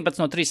 17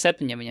 no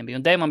 37 viņam bija,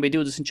 un Deimam bija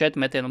 24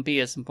 metieni un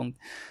 50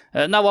 punkti.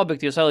 Nav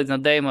objektīvi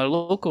salīdzināt Deimu ar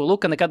Luku.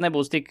 Luka nekad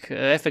nebūs tik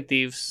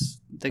efektīvs,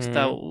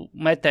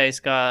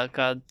 metējs,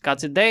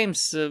 kāds ir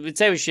Deims.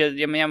 Cevišķi,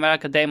 ja viņam vērā,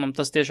 ka Deimam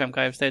tas tiešām,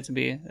 kā jau es teicu,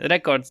 bija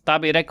rekords. Tā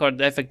bija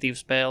rekorda efektīva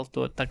spēle.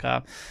 To,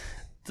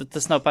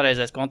 tas nav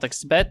pareizais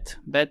konteksts, bet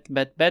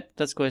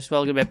tas, ko es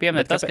vēl gribēju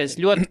pieminēt, tas, ka es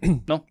ļoti,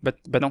 labi,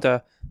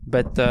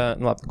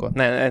 ko?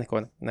 Neko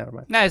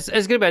nevar. Nē,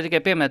 es gribēju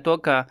tikai pieminēt to,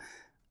 ka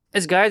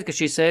es gaidu, ka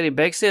šī sērija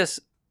beigsies,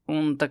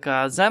 un tā kā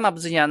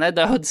zemapziņā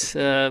nedaudz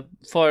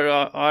for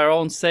our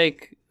own sake,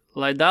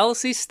 lai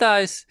Dallas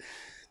izstājas,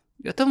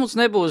 jo tad mums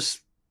nebūs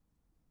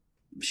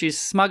šīs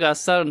smagās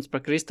sarunas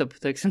par Kristapu,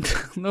 teiksim,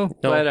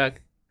 vairāk.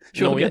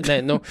 Jo tieši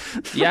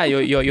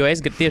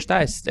tā,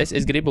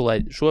 es gribu, lai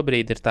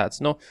šobrīd ir tāds,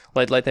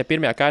 lai te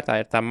pirmajā kārtā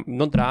ir tā,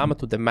 drāma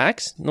to the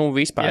max,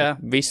 vispār,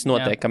 viss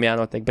notiek, kam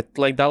jānotiek, bet,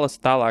 lai Dallas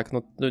tālāk,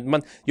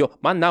 man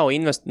nav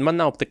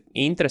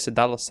interese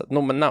Dallas,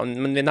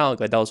 man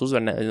vienalga, vai Dallas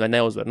uzvar vai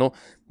neuzvar,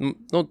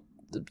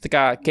 tā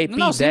kā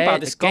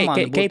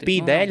KP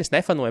dēļ es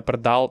nefanošu par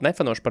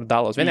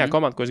Dallas. Vienā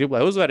komanda, ko es gribu,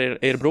 lai uzvar,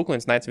 ir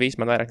Brooklyn Nets, viss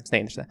man vairāk tas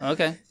neinteresē.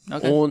 Okay.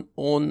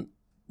 Un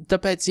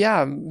tāpēc,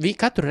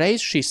 katru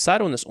reizi šīs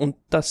sarunas un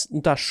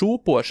tā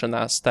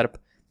šūpošanās starp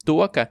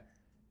to, ka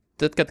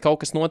tad, kad kaut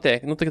kas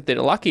notiek, kad ir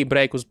lucky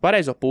break uz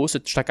pareizo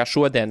pusi, tā kā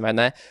šodien, vai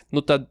ne,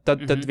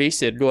 tad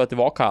visi ir ļoti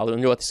vokāli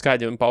un ļoti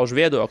skaidri un pauž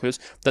viedokļus.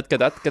 Tad,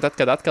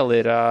 kad atkal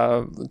ir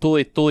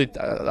tūlīt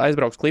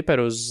aizbrauks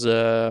Clipperi uz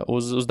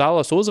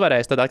Dallas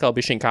uzvarēs, tad atkal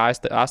bišķiņ kā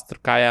astru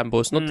kājām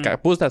būs,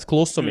 būs tāds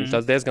klusumiņš,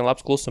 tāds diezgan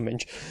labs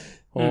klusumiņš.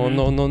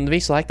 Un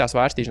visu laiku tās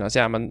vārstīšanās,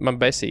 man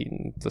besī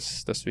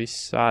tas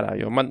viss ārā,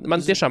 jo man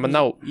tiešām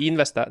nav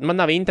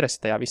interesi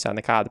tajā visā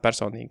nekāda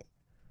personīga.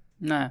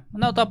 Nē,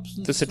 nav tā.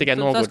 Tas ir tikai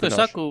nogurdinoši. Tas, ko es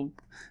saku,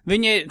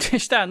 viņi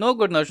tieši tā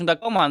nogurdinoši, un tā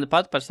komanda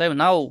pat par sevi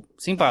nav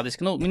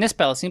simpātiska. Viņi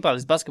nespēlē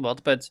simpātiski basketbolu,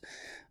 tāpēc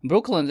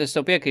Brooklyn, es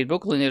tev piekrītu,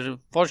 Brooklyn ir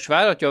forši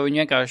vērot, jo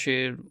viņi vienkārši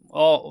ir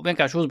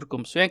vienkārši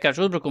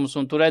uzbrukums,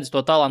 un tu redzi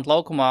to talantu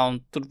laukumā,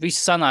 un tur viss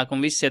sanāk,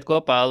 un viss iet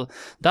kopā.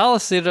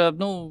 Dallas ir,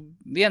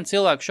 viena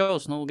cilvēku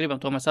šovs, gribam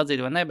to mēs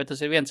atzīt vai ne, bet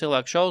tas ir viena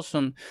cilvēku šovs,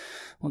 un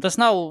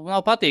tas nav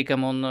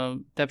patīkam,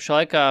 un te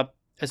pašā laikā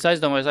es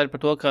aizdomājos arī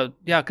par to, ka,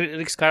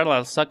 Riks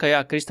Karlēls saka,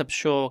 Kristaps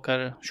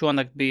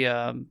šonakt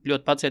bija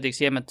ļoti pacietīgs,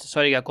 iemet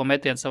svarīgāko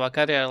metienu savā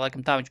karjerā,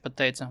 laikam tā viņš pat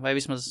teica, vai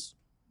vismaz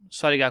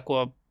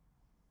svarīgāko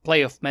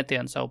playoff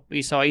metienu savā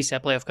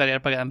īsajā playoff karjerā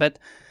pagaidām, bet,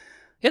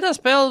 ja tā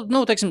spēle,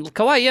 teiksim,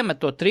 Kavai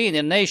iemet to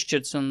trīni, ir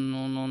neizšķirts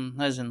un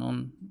nezinu,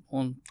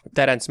 un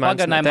Terence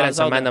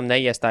Mannam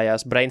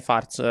neiestājās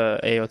brainfarts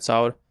ejot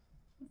cauri.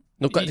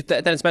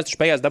 Terence Manns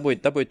beigās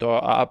dabūja to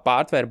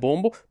pārtvēru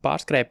bumbu,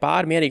 pārskrēja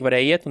pāri, mierīgi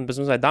varēja iet un bez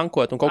mazliet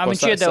dankot un kaut ko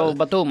viņš iedeva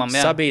Batumam,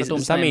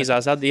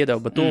 samīzās iedeva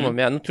Batumam,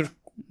 tur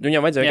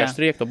viņam vajadzēja vienkārši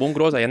triekt to bumbu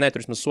grozā, ja ne,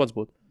 tur vismaz sods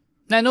būtu.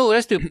 Nē,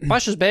 restīvi,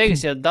 pašas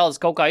beigas, ja Dallas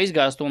kaut kā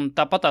izgāst, un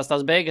tāpatās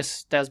tās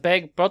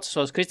beigu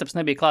procesos Kristaps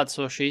nebija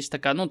klātesošs, tā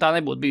kā, tā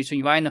nebūtu bijusi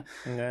viņa vaina.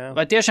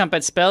 Vai tiešām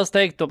pēc spēles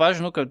teikt to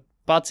pašu, ka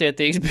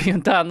pacietīgs bija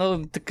un tā,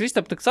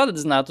 Kristap tak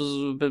sadedzinātu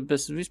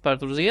bez vispār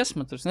tur uz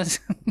iesma, tur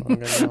nezinu.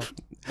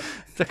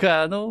 Tā kā,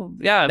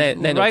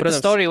 write the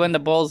story when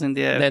the ball's in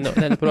the air.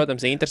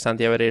 Protams,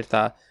 interesanti jau arī ir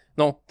tā,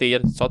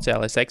 tīri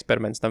sociālais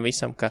eksperiments tam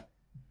visam, ka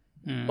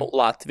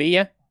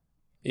Latvija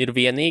ir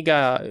vienīgā,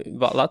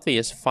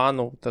 Latvijas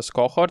fanu tas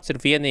kohorts ir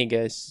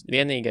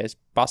vienīgais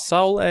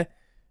pasaulē,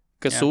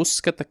 kas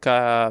uzskata, ka,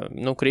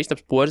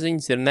 Kristaps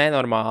Porziņš ir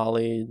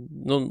nenormāli,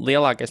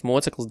 lielākais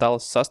moceklis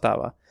Dallas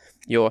sastāvā.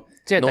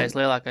 Cietais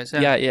lielākais,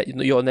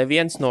 jo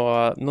neviens no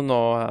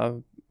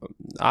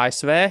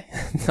ASV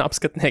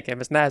apskatniekiem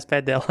es neesmu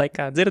pēdējā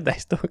laikā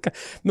dzirdējis to, ka,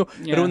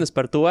 runas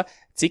par to,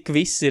 cik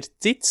viss ir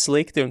cits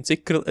slikti un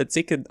cik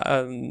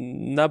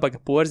nabaga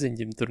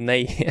Porziņģim tur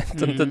neiet.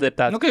 Un tad ir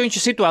tāds... ka viņš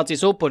ir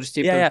situācijas upuris,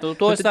 to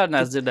es tā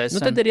neesmu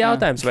dzirdējis. Tad ir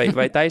jautājums,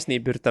 vai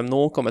taisnība ir tam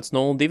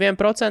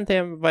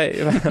 0,02% vai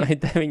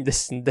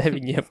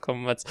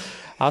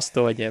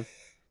 99,8%.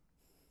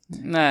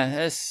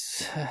 Nē,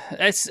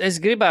 es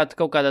gribētu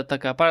kaut kādā tā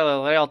kā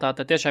paralēla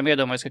realitātē tiešām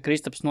iedomājos, ka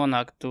Kristaps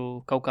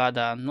nonāktu kaut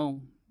kādā,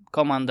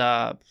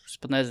 komandā, es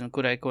pat nezinu,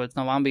 kurai kaut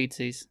nav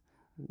ambīcijas.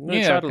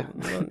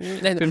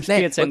 Pirms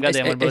 5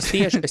 gadiem varbūt.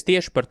 Es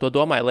tieši par to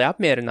domāju, lai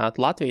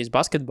apmierinātu Latvijas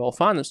basketbola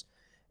fanus.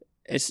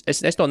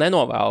 Es to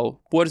nenovēlu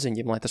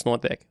Porziņģim, lai tas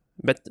notiek.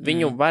 Bet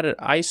viņu var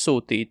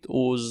aizsūtīt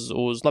uz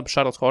labi,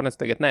 Charlotte Hornets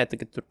tagad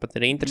tur pat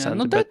ir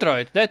interesanti.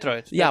 Detroit.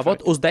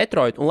 Uz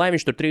Detroit, un lai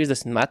viņš tur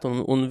 30 met,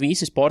 un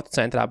visi sporta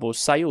centrā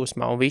būs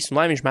sajūsmā, un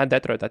lai viņš met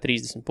Detroitā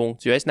 30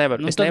 punktus, jo es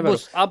nevaru.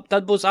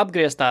 Tad būs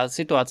apgrieztā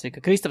situācija,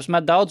 ka Kristaps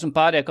met daudz, un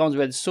pārējie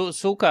komandas veidi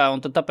sūkā, un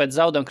tad tāpēc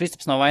zaudē, un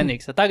Kristaps nav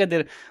vainīgs. Tagad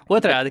ir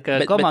otrādi, ka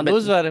komanda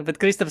uzvar,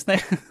 bet Kristaps ne.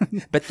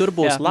 Bet tur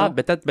būs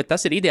labi, bet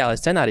tas ir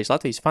ideālais scenārijs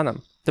Latvijas fanam.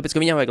 Tāpēc,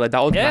 ka viņam vajag, lai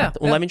daudz met,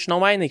 un lai viņš nav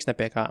vainīgs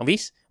nepie kā.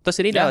 Viss. Tas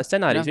ir ideālais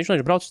scenārijs.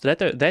 Viņš brauc uz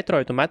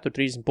Detroitu un met tur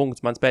 30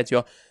 punktus mans pēc,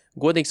 jo,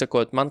 godīgi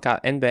sakot, man kā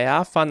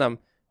NBA fanam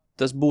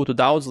tas būtu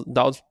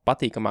daudz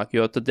patīkamāk,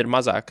 jo tad ir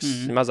mazāk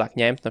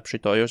ņemt ap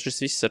šito, jo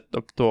šis viss ir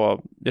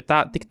tā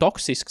tik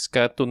toksisks,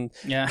 ka tu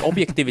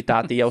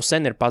objektivitāti jau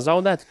sen ir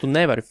pazaudēta, tu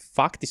nevari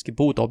faktiski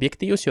būt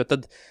objektīvs, jo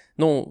tad,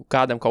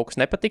 kādam kaut kas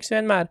nepatiks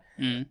vienmēr,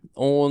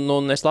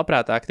 un es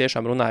labprātāk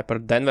tiešām runāju par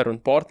Denveru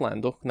un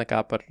Portlandu, nekā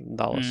par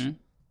Dallas.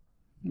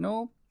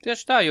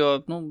 Tieši tā, jo,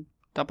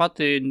 tā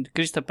pati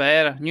Kristapa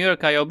ēra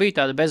Ņujorkā jau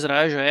bija tāda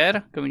bezrāža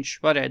ēra, ka viņš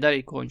varēja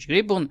darīt, ko viņš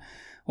grib,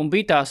 un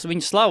bija tās,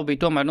 viņa slava bija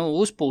tomēr,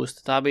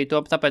 uzpūsta, tā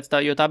bija tāpēc,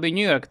 jo tā bija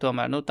Ņujorka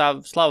tomēr, tā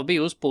slava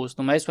bija uzpūsta,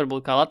 un mēs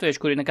varbūt kā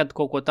latvieši, kuri nekad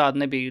kaut ko tādu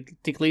nebija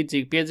tik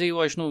līdzīgi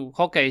piedzīvojuši,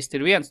 hokejisti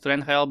ir viens, tur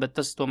NHL, bet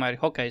tas tomēr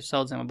ir hokejs,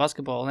 saudzēma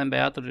basketbolu,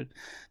 NBA, tur ir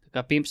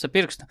kā pimps ar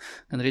pirkstu,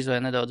 gan arī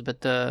izvēja nedaudz,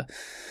 bet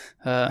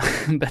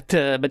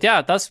jā,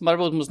 tas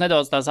varbūt mums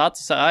nedaudz tās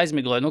acis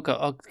aizmigloja, ka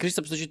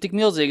Kristaps taču ir tik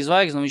milzīgi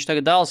zvaigznes, un viņš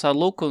tagad dāls ar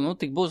Luku,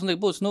 tik būs,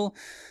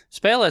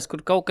 spēlēs,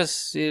 kur kaut kas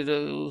ir,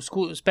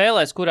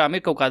 spēlēs, kurām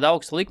ir kaut kāda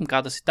augsta likuma,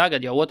 kā tas ir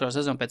tagad, jau otro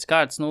sezonu pēc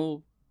kārtas,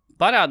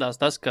 parādās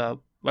tas, ka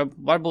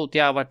varbūt,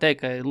 jā, var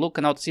teikt, ka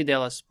Luka nav tas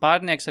ideālais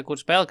pārnieks, ar kur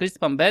spēlē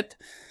Kristapam, bet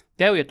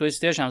tev, ja tu esi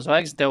tiešām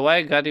zvaigznes, tev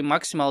vajag arī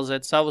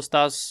maksimalizēt savus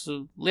tās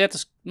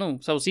lietas,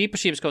 savus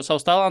īpašības,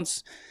 savus talants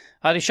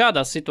arī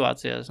šādās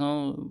situācijās.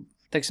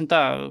 Teiksim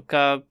tā,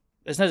 ka,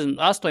 es nezinu,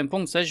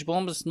 8.6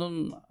 bumbas,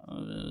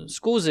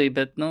 skūzī,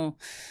 bet,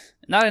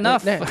 not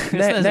enough.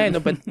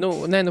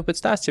 Nē,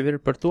 pēc tās jau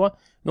ir par to.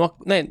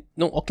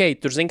 Ok,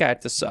 tur, zin kā,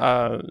 ir tas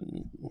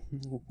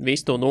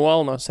visu to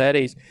noli no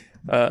sērijas,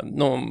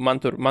 man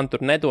tur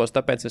nedos,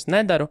 tāpēc es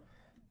nedaru.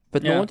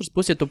 Bet no otras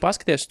puses, ja tu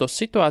paskaties to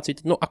situāciju,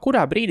 tad,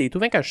 kurā brīdī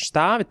tu vienkārši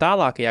stāvi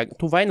tālākajā,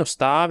 tu vai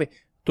stāvi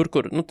tur,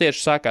 kur, tieši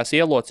sākās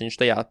ielociņš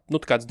tajā,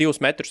 kāds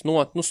 2 metrus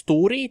no,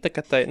 stūrī, tā kā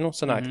tai,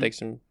 sanāk,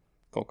 teiksim,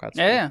 kaut kāds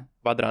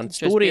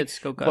kvadrants stūrī,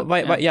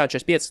 vai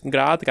 45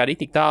 grādi, kā arī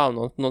tik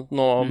tālu no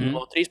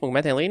 3 punktu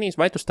metiena līnijas,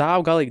 vai tu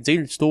stāvi galīgi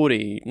dziļi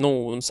stūrī,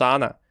 un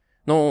sānā.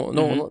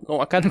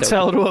 Kad tev?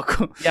 Cel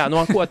roku. Jā,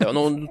 ko tev?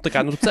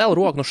 Tu cel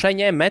roku, šeit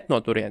ņēm met no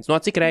turienes.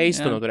 Cik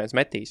reizes tu no turienes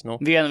metīs?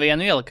 Vienu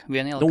ielika.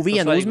 Vienu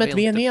uzmet,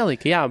 vienu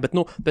ielika, jā, bet,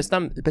 pēc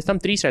tam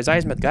 3 reizes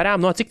aizmet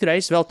garām. Cik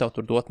reizes vēl tev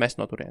tur dot mest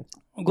no turienes?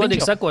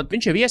 Godīgi sakot.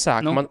 Viņš jau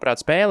iesāka,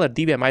 manuprāt, spēle ar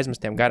 2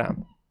 aizmestiem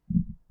garām.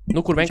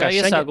 Kur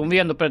vienkārši iesāka un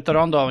vienu pret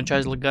Toronto viņš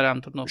aizlika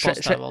garām tur no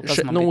postā vēl.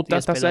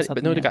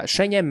 Tas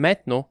šeit ņēm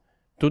met,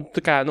 Tu,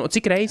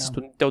 cik reizes tu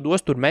tev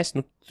dos tur mest,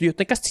 jo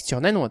nekas cits jau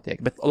nenotiek,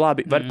 bet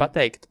labi, var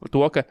pateikt par to,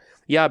 ka,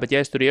 jā, bet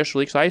ja es tur iešu,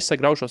 liks aizsag,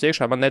 graušos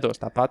iekšā, man nedos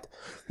tāpat.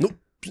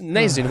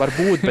 Nezinu,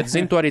 varbūt, bet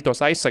zinu, tu arī tos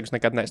aizsagus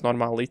nekad neesi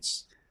normāli līdz.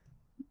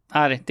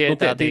 Arī tie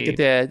tādi.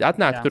 Tie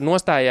atnāk, tur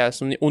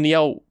nostājās, un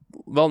jau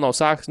vēl nav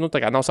sāks,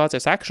 nav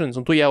sācies actions,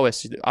 un tu jau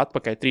esi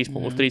atpakaļ 3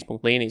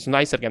 punktu līnijas, un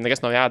aizsargiem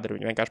nekas nav jādara,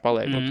 viņi vienkārši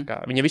paliek.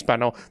 Viņa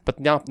vispār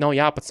nav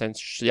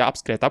jāpacenš,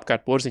 jāapskriet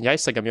apkārt porziņu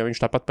aizsargam, jo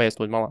viņš tāpat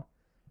paies līdz malā.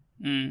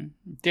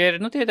 Tie ir,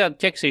 tie tādi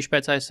ķeksīši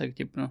pēc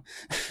aizsaka,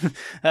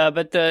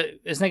 bet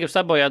es negribu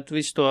sabojāt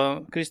visu to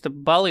Kristapu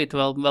balīti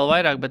vēl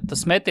vairāk, bet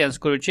tas metiens,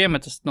 kur viņš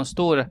iemetas no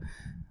stūra,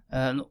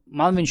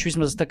 man viņš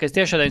vismaz, tā kā es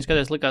tiešādēļ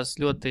skaties, likās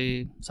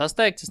ļoti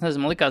sasteigts, es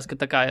nezinu, man likās, ka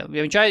tā kā,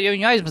 ja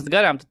viņu aizmest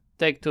garām, tad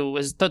teiktu,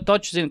 es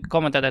toču zinu, ka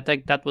komentētāji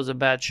teikt, that was a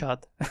bad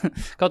shot.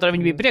 Kaut arī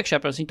viņi bija priekšā,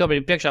 protams, viņi to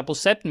bija priekšā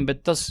 +7,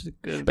 bet tas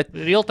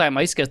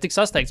real-time izskatās tik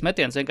sasteigts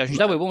metiens, vienkārši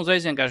viņš dabūja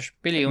uzreiz vienkārši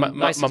pilī un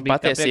aizsaks bija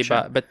tā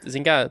priekšā. Bet,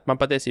 zin kā, man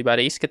patiesībā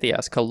arī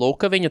izskatījās, ka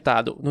Luka viņu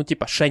tādu,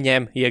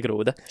 šeņem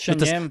iegrūda.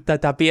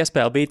 Tā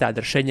piespēle bija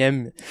tāda ar šeņem.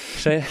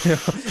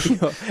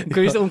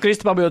 Un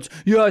Kristapā bija tāds,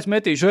 jā, es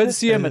metīšu, es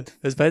iemetu.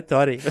 Es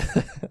metu arī.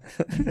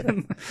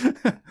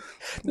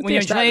 Un ja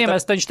viņš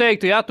neiemest, tad viņš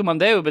teiktu, jā, tu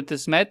man devi, bet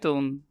es metu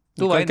un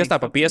kas tā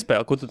pa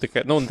piespēli, ko tu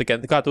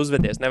kā tu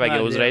uzvedies, nevajag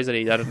jau uzreiz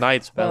arī ar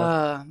naidu spēli.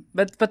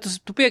 Bet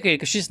tu piekrīt,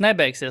 ka šis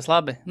nebeigsies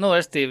labi.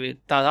 Restīvi,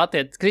 tā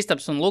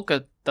Kristaps un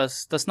Luka,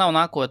 tas nav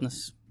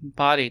nākotnes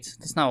pārīts.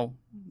 Tas nav.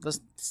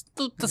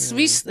 Tas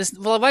viss, es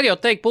var jau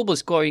teikt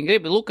publiski, ko viņi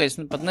grib. Luka, es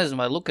pat nezinu,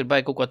 vai Luka ir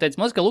baigi kaut ko teicis.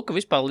 Man liekas, ka Luka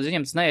vispār līdz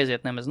viņam tas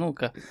neaiziet nemaz.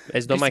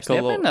 Es domāju,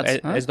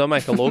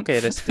 ka Luka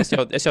ir, es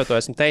jau to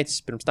esmu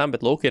teicis pirms tam,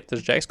 bet Luka ir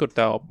tas džeks, kur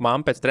tev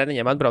mamma pēc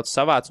treniņiem atbrauc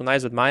savāc un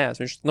aizved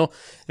mājās.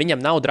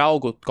 Viņam nav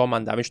draugu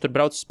komandā, viņš tur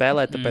brauc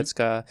spēlēt, tāpēc,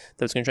 ka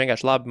viņš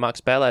vienkārši labi māk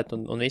spēlēt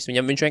un visu.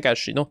 Viņš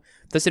vienkārši,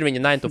 tas ir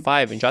viņa 9 to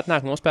 5, viņš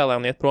atnāk nospēlē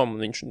un iet prom,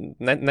 un viņš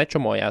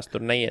nečamojās,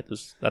 tur neiet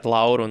ar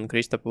Lauru un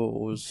Kristapu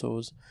uz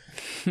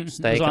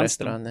steika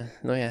restorānu.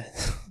 Jā.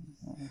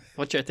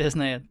 Počēties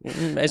neiet.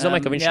 Es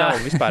domāju, ka viņš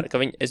nav vispār,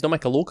 es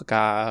domāju, ka Luka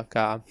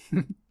kā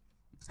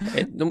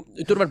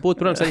tur var būt,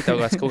 protams, arī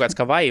kaut kāds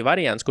kā vai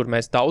variants, kur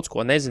mēs daudz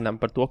ko nezinām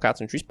par to,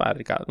 kāds viņš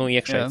vispār ir, kā,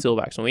 iekšēji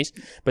cilvēks un viss,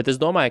 bet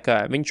es domāju,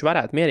 ka viņš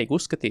varētu mierīgi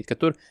uzskatīt, ka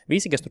tur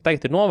visi, kas tur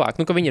tagad ir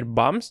novākt, ka viņi ir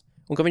bams,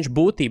 un ka viņš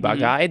būtībā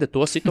gaida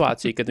to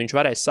situāciju, kad viņš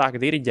varēs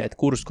sākt diriģēt,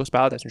 ko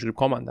spēlētājs viņš grib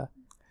komandā.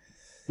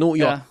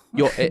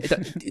 Jo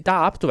tā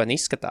aptuveni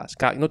izskatās,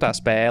 kā, tā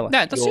spēle.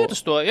 Nē, tas iet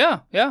uz to,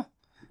 jā.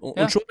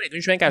 Un šobrīd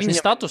viņš vienkārši... Viņa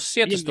status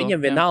iet uz to.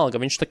 Viņam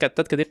vienalga, viņš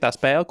tad, kad ir tā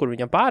spēle, kur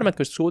viņam pārmet,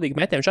 kur sūdīgi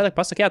metē, viņš atāk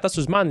pasaka, jā, tas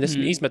uz mani, es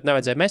izmet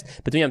nevajadzēja mest,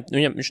 bet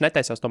viņš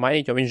netaisās to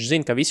mainīt, jo viņš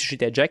zina, ka visi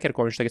šitie džekeri,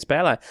 ko viņš tagad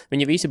spēlē,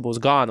 viņi visi būs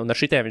gāni, un ar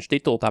šitiem viņš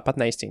titulu tāpat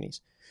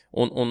neizcīnīs.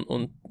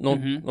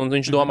 Un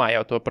viņš domā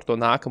jau par to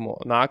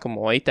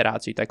nākamo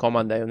iterāciju tai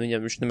komandai, un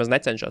viņš nemaz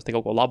necenšas te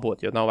kaut ko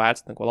labot, jo nav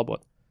vērts neko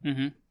labot.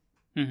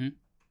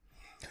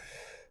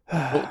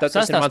 Tas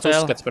ir mans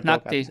uzskats par to,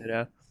 kāds ir,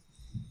 jā.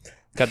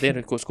 Kad ir,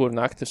 uz kuru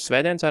nakti uz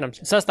svētdien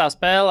cerams? Sastā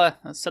spēle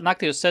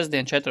naktī uz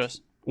sestdien 4.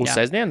 Uz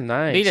sestdienu?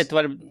 Nice. Biļeti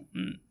var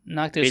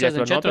naktī uz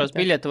sestdienu 4.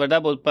 Biļeti var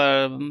dabūt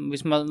par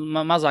vismaz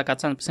mazākā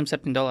cena par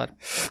 $107.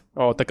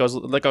 Tā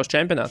kā uz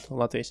čempionātu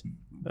Latvijas.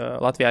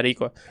 Latvijā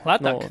rīko.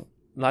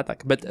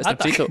 Lētāk. Bet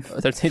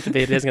starp citu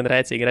bija diezgan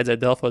rēcīgi redzēt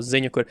Delfos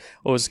ziņu, kur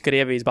uz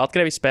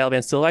Baltkrievijas spēli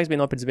viens cilvēks bija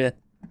nopircis biļeti.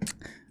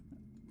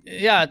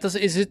 Jā, tas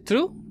is it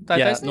true? Tā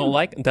ir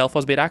taisnība?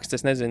 Delfos bija raksts,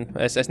 es nezinu.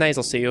 Es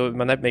neizlasīju,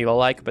 man nebija vēl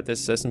laika, bet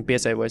es esmu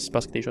piesēvojis,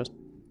 paskatīšos.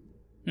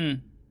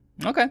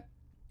 Ok.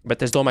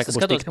 Bet es domāju, ka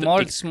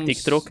būs tik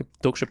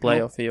tukši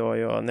play-offi,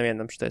 jo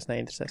nevienam šitais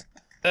neinteresēs.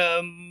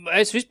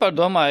 Es vispār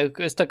domāju,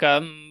 ka es tā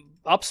kā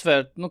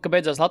apsvēru, ka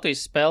beidzās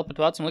Latvijas spēle pret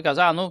Vāciju un likās,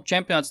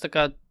 čempionāts tā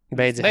kā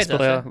Beidzās.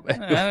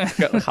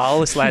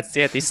 Halli slēdz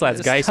ciet,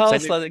 izslēdz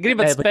gaismas.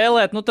 Gribat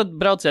spēlēt, tad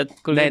brauciet,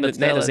 kur gribat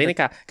spēlēt. Zini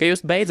kā, ka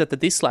jūs beidzat,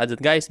 tad izslēdzat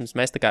gaismas,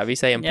 mēs tā kā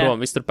visi ejam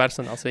prom, viss tur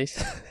personāls, viss.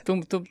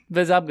 Tu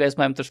bez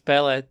apgaismājuma tur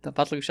spēlēt,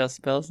 atlikušās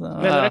spēles.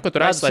 Reku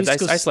tur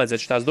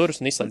aizslēdzat šitās durus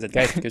un izslēdzat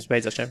gaismas, ka jūs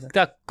beidzat čempionātu.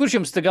 Tā, kurš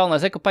jums te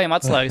galvenais, pajam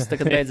atslēgas,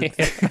 tagad beidzat.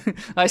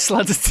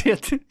 Aizslēdzat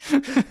ciet.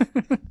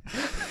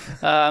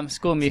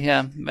 Skumji,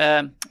 jā.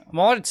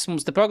 Morits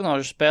mums te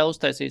prognožu spēli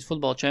uztaisīs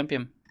futbola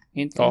čempiem.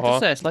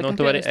 Es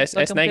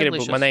negribu,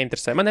 man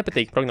neinteresē. Man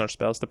nepatīk prognožu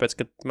spēles, tāpēc,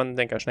 ka man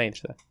vienkārši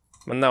neinteresē.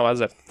 Man nav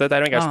azarta. Tā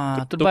ir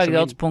vienkārši tur baigi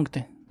daudz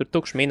punkti. Tur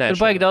tukši minēšana.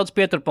 Tur baigi daudz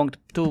pieturpunktu.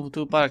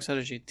 Tu pārāk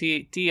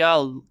sarežģīti.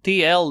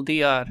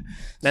 TLDR.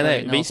 Nē,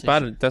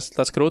 vispār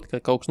tas krūt,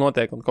 ka kaut kas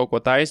notiek un kaut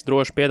ko taisa,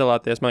 droši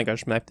piedalāties. Man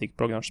vienkārši nepatīk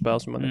prognožu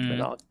spēles un man ir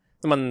vienalga.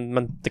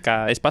 Man tā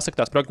kā, es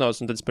pasaku tās prognozes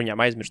un tad es par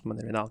viņām aizmirstu,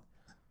 man ir vienalga.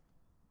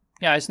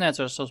 Jā, es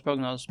neatceros savus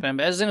prognozes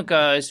spēlēm. Es zinu,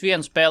 ka es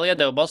vienu spēli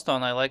iedevu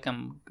Bostonai,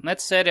 laikam,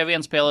 Nets sērijā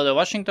vienu spēli iedevu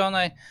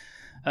Vašingtonai,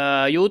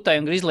 Jūtai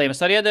un Grizzliem.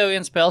 Es arī iedevu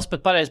vienu spēli,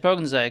 bet pareizi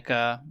prognozēju, ka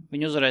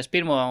viņi uzvarēs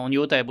pirmo un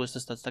Jūtai būs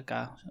tas tāds tā kā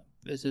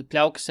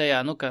pļauka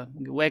sejā, ka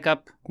wake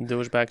up.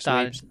 Douchebag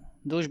sweeps.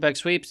 Douchebag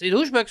sweeps.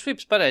 Douchebag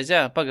sweeps pareizi,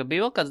 jā.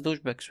 Bija vēl kāds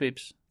douchebag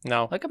sweeps?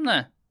 Nav. Laikam nē.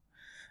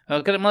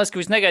 Man liekas, ka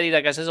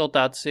visnegaidītākais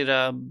rezultāts ir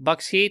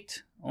Bucks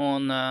Heat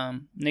un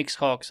Knicks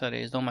Hawks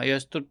arī, es domāju.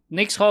 Jo tur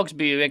Knicks Hawks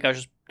bija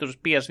vienkārši tur uz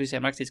pieras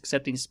visiem rakstīts, ka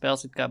 7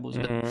 spēles it kā būs,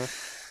 bet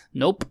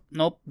nope,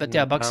 bet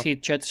jā, Bucks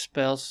Heat 4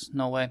 spēles,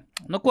 no way.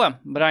 Ko,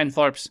 Brian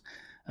Forbes,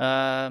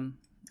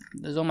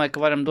 es domāju, ka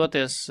varam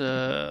doties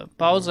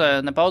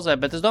ne pauzē,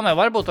 bet es domāju,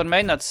 varbūt var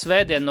mēģināt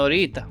svētdien no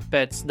rīta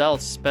pēc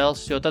Dallas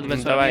spēles, jo tad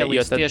mēs varam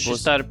ielīst tieši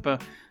starp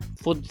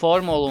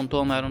formulu un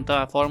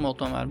formula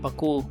tomēr,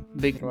 Baku,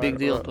 big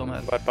deal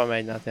tomēr. Var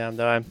pamēģināt, jā,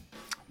 davai.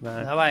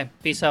 Davai,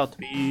 peace out.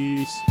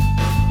 Peace.